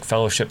plastic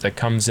Fellowship that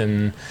comes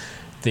in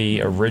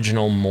the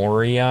original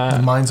Moria,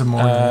 The Mines of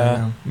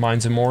Moria.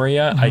 Mines of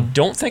Moria, I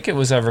don't think it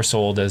was ever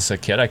sold as a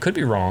kit. I could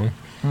be wrong.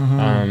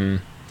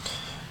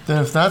 Then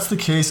if that's the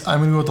case, I'm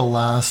going to go with the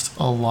Last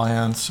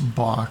Alliance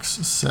box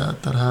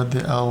set that had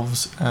the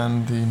elves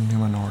and the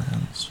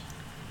Numenorians,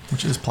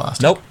 which is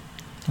plastic. Nope.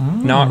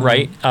 Not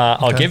right.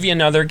 I'll Okay. give you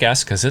another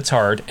guess because it's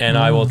hard, and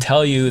I will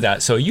tell you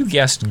that. So you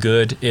guessed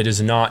good. It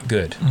is not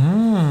good.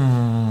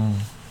 And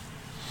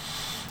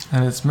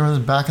remember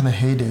back in the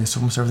heyday, so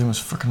almost everything was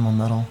freaking more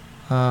metal.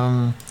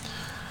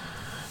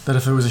 That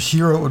if it was a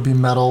hero, it would be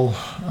metal.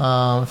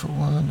 If it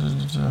wasn't,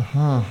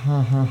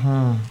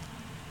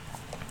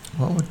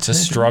 what would It's a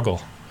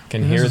struggle. I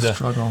can hear the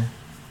struggle.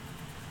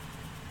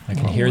 I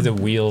can hear the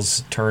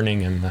wheels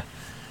turning and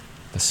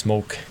the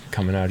smoke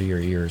coming out of your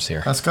ears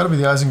here. That's got to be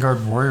the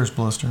Isengard Warriors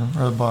blister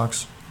or the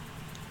box.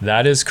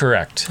 That is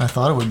correct. I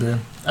thought it would be.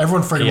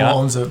 Everyone freaking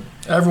owns it.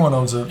 Everyone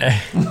owns it.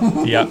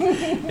 Yeah.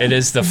 It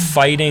is the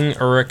Fighting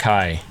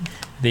Uruk-hai.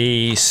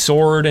 The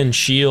sword and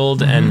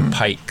shield and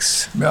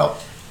pikes. Yep.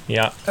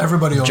 Yeah.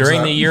 Everybody owns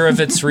During that. the year of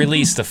its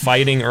release, the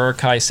Fighting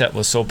Uruk-hai set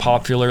was so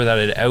popular that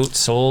it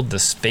outsold the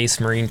Space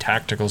Marine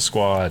Tactical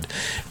Squad,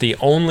 the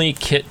only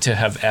kit to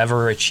have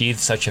ever achieved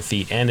such a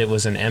feat, and it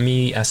was an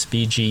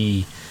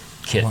MESBG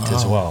kit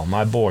as well.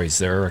 My boys,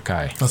 the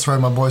Uruk-hai. That's right,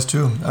 my boys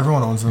too.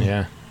 Everyone owns them.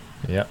 Yeah.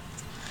 Yep.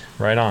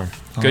 Right on.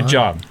 All Good right.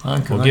 job.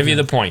 Thank you, We'll thank give you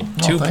you. the point.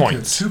 Oh, 2 thank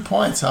points. You. 2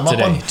 points. I'm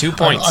Today. up on 2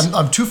 points.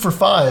 I'm 2 for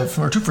 5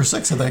 or 2 for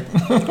 6, I think.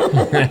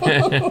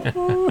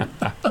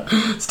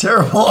 It's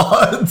terrible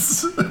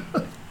odds.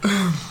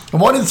 I'm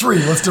 1 in 3.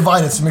 Let's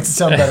divide it so it makes it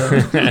sound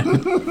better.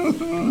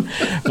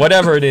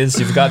 Whatever it is,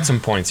 you've got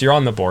some points. You're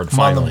on the board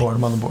finally.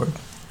 I'm on the board.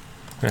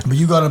 But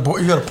you got a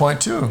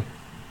point too.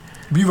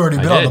 You've already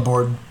been on the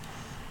board.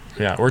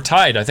 Yeah, we're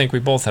tied. I think we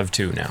both have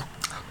 2 now.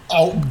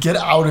 Oh, get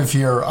out of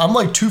here. I'm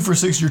like 2 for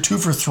 6. You're 2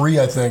 for 3,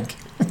 I think.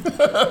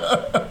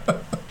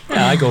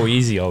 Yeah, I go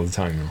easy all the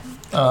time though.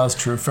 That's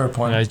true. Fair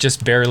point. I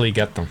just barely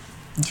get them.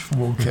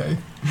 Okay.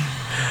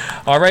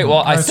 All right. Well,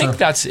 I Right, think sir.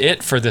 that's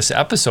it for this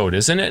episode,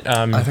 isn't it?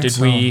 I think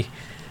so.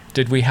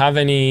 Did we have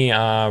any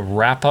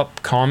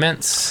wrap-up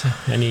comments?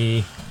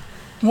 Any?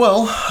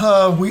 Well,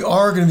 we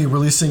are going to be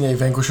releasing a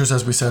Vanquishers,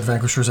 as we said,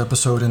 Vanquishers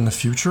episode in the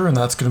future, and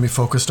that's going to be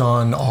focused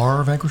on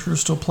are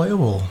Vanquishers still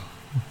playable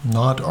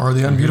not are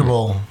they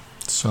unbeatable.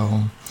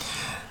 So,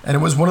 and it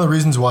was one of the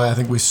reasons why I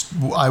think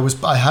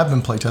I have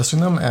been playtesting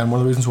them, and one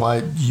of the reasons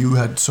why you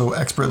had so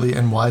expertly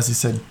and wisely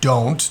said,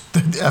 don't, the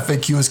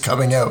FAQ is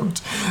coming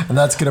out, and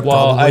that's going to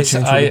probably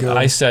change where we go.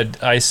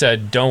 I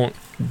said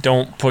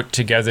don't put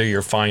together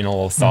your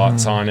final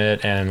thoughts on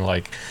it, and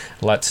like,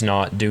 let's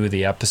not do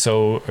the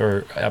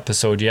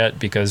episode yet,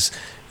 because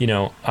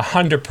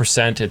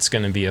 100% it's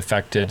going to be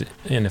affected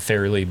in a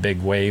fairly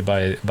big way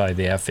by the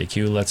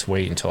FAQ. Let's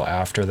wait until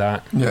after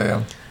that.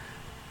 Yeah.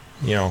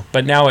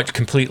 But now it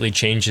completely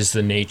changes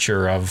the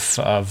nature of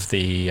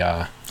the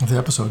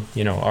episode.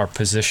 Our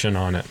position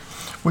on it.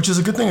 Which is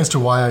a good thing as to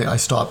why I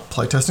stopped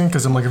playtesting,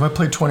 because I'm like, if I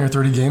play 20 or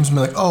 30 games, I'm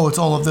like, oh, it's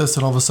all of this,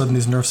 and all of a sudden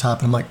these nerfs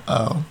happen. I'm like,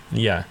 oh.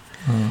 Yeah.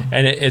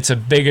 And it's a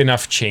big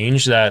enough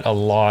change that a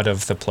lot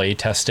of the play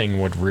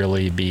testing would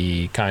really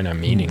be kind of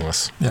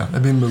meaningless. Yeah,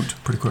 it'd be moot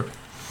pretty quick.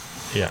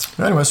 Yeah.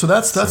 Anyway, so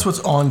that's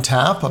what's on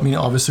tap. I mean,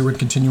 obviously we're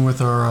continuing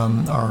with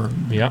our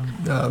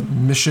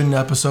mission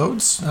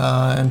episodes.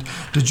 And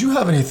did you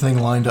have anything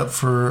lined up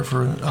for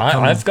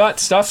I've got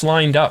stuff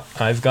lined up.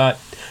 I've got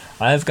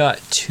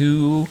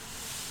 2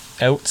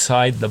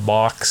 outside the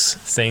box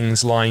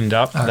things lined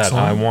up. Excellent. That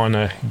I want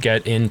to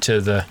get into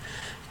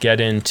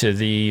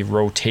the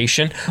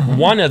rotation.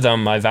 One of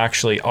them I've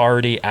actually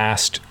already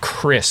asked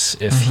Chris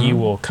if he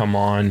will come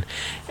on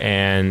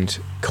and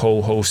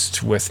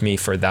co-host with me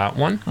for that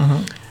one.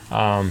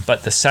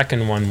 But the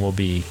second one will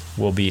be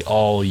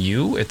all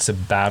you. It's a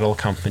Battle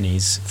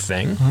Companies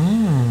thing.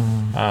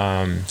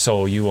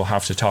 So you will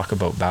have to talk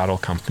about Battle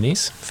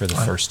Companies for the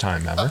first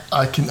time ever.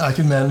 I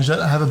can manage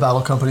that. I have a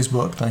Battle Companies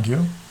book. Thank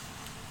you.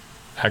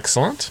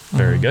 Excellent.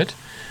 Very good.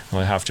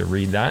 Well, I have to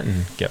read that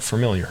and get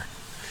familiar.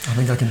 I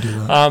think I can do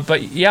that.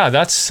 But yeah,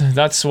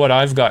 that's what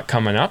I've got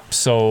coming up.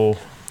 So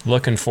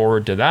looking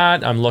forward to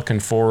that. I'm looking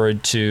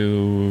forward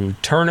to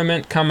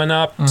tournament coming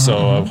up. So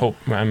I hope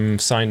I'm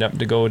signed up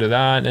to go to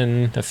that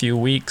in a few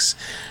weeks.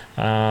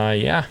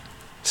 Yeah,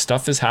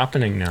 stuff is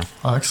happening now.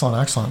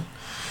 Excellent.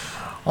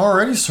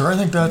 Alrighty, sir. I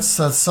think that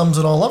sums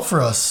it all up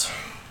for us.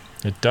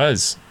 It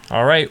does.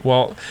 All right.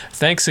 Well,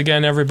 thanks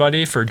again,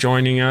 everybody, for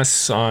joining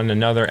us on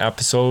another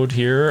episode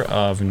here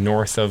of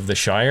North of the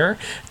Shire.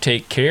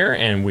 Take care,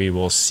 and we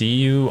will see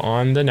you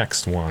on the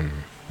next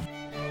one.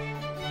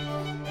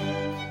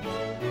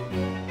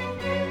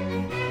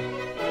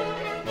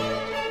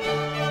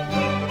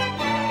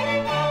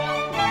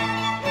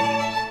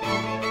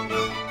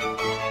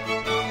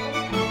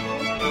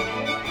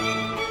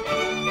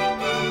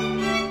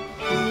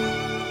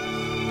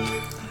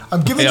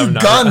 I'm giving you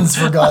guns,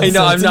 for God's sake. I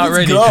know, I'm not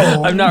ready.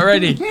 I'm not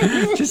ready.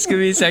 Just give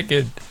me a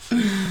second.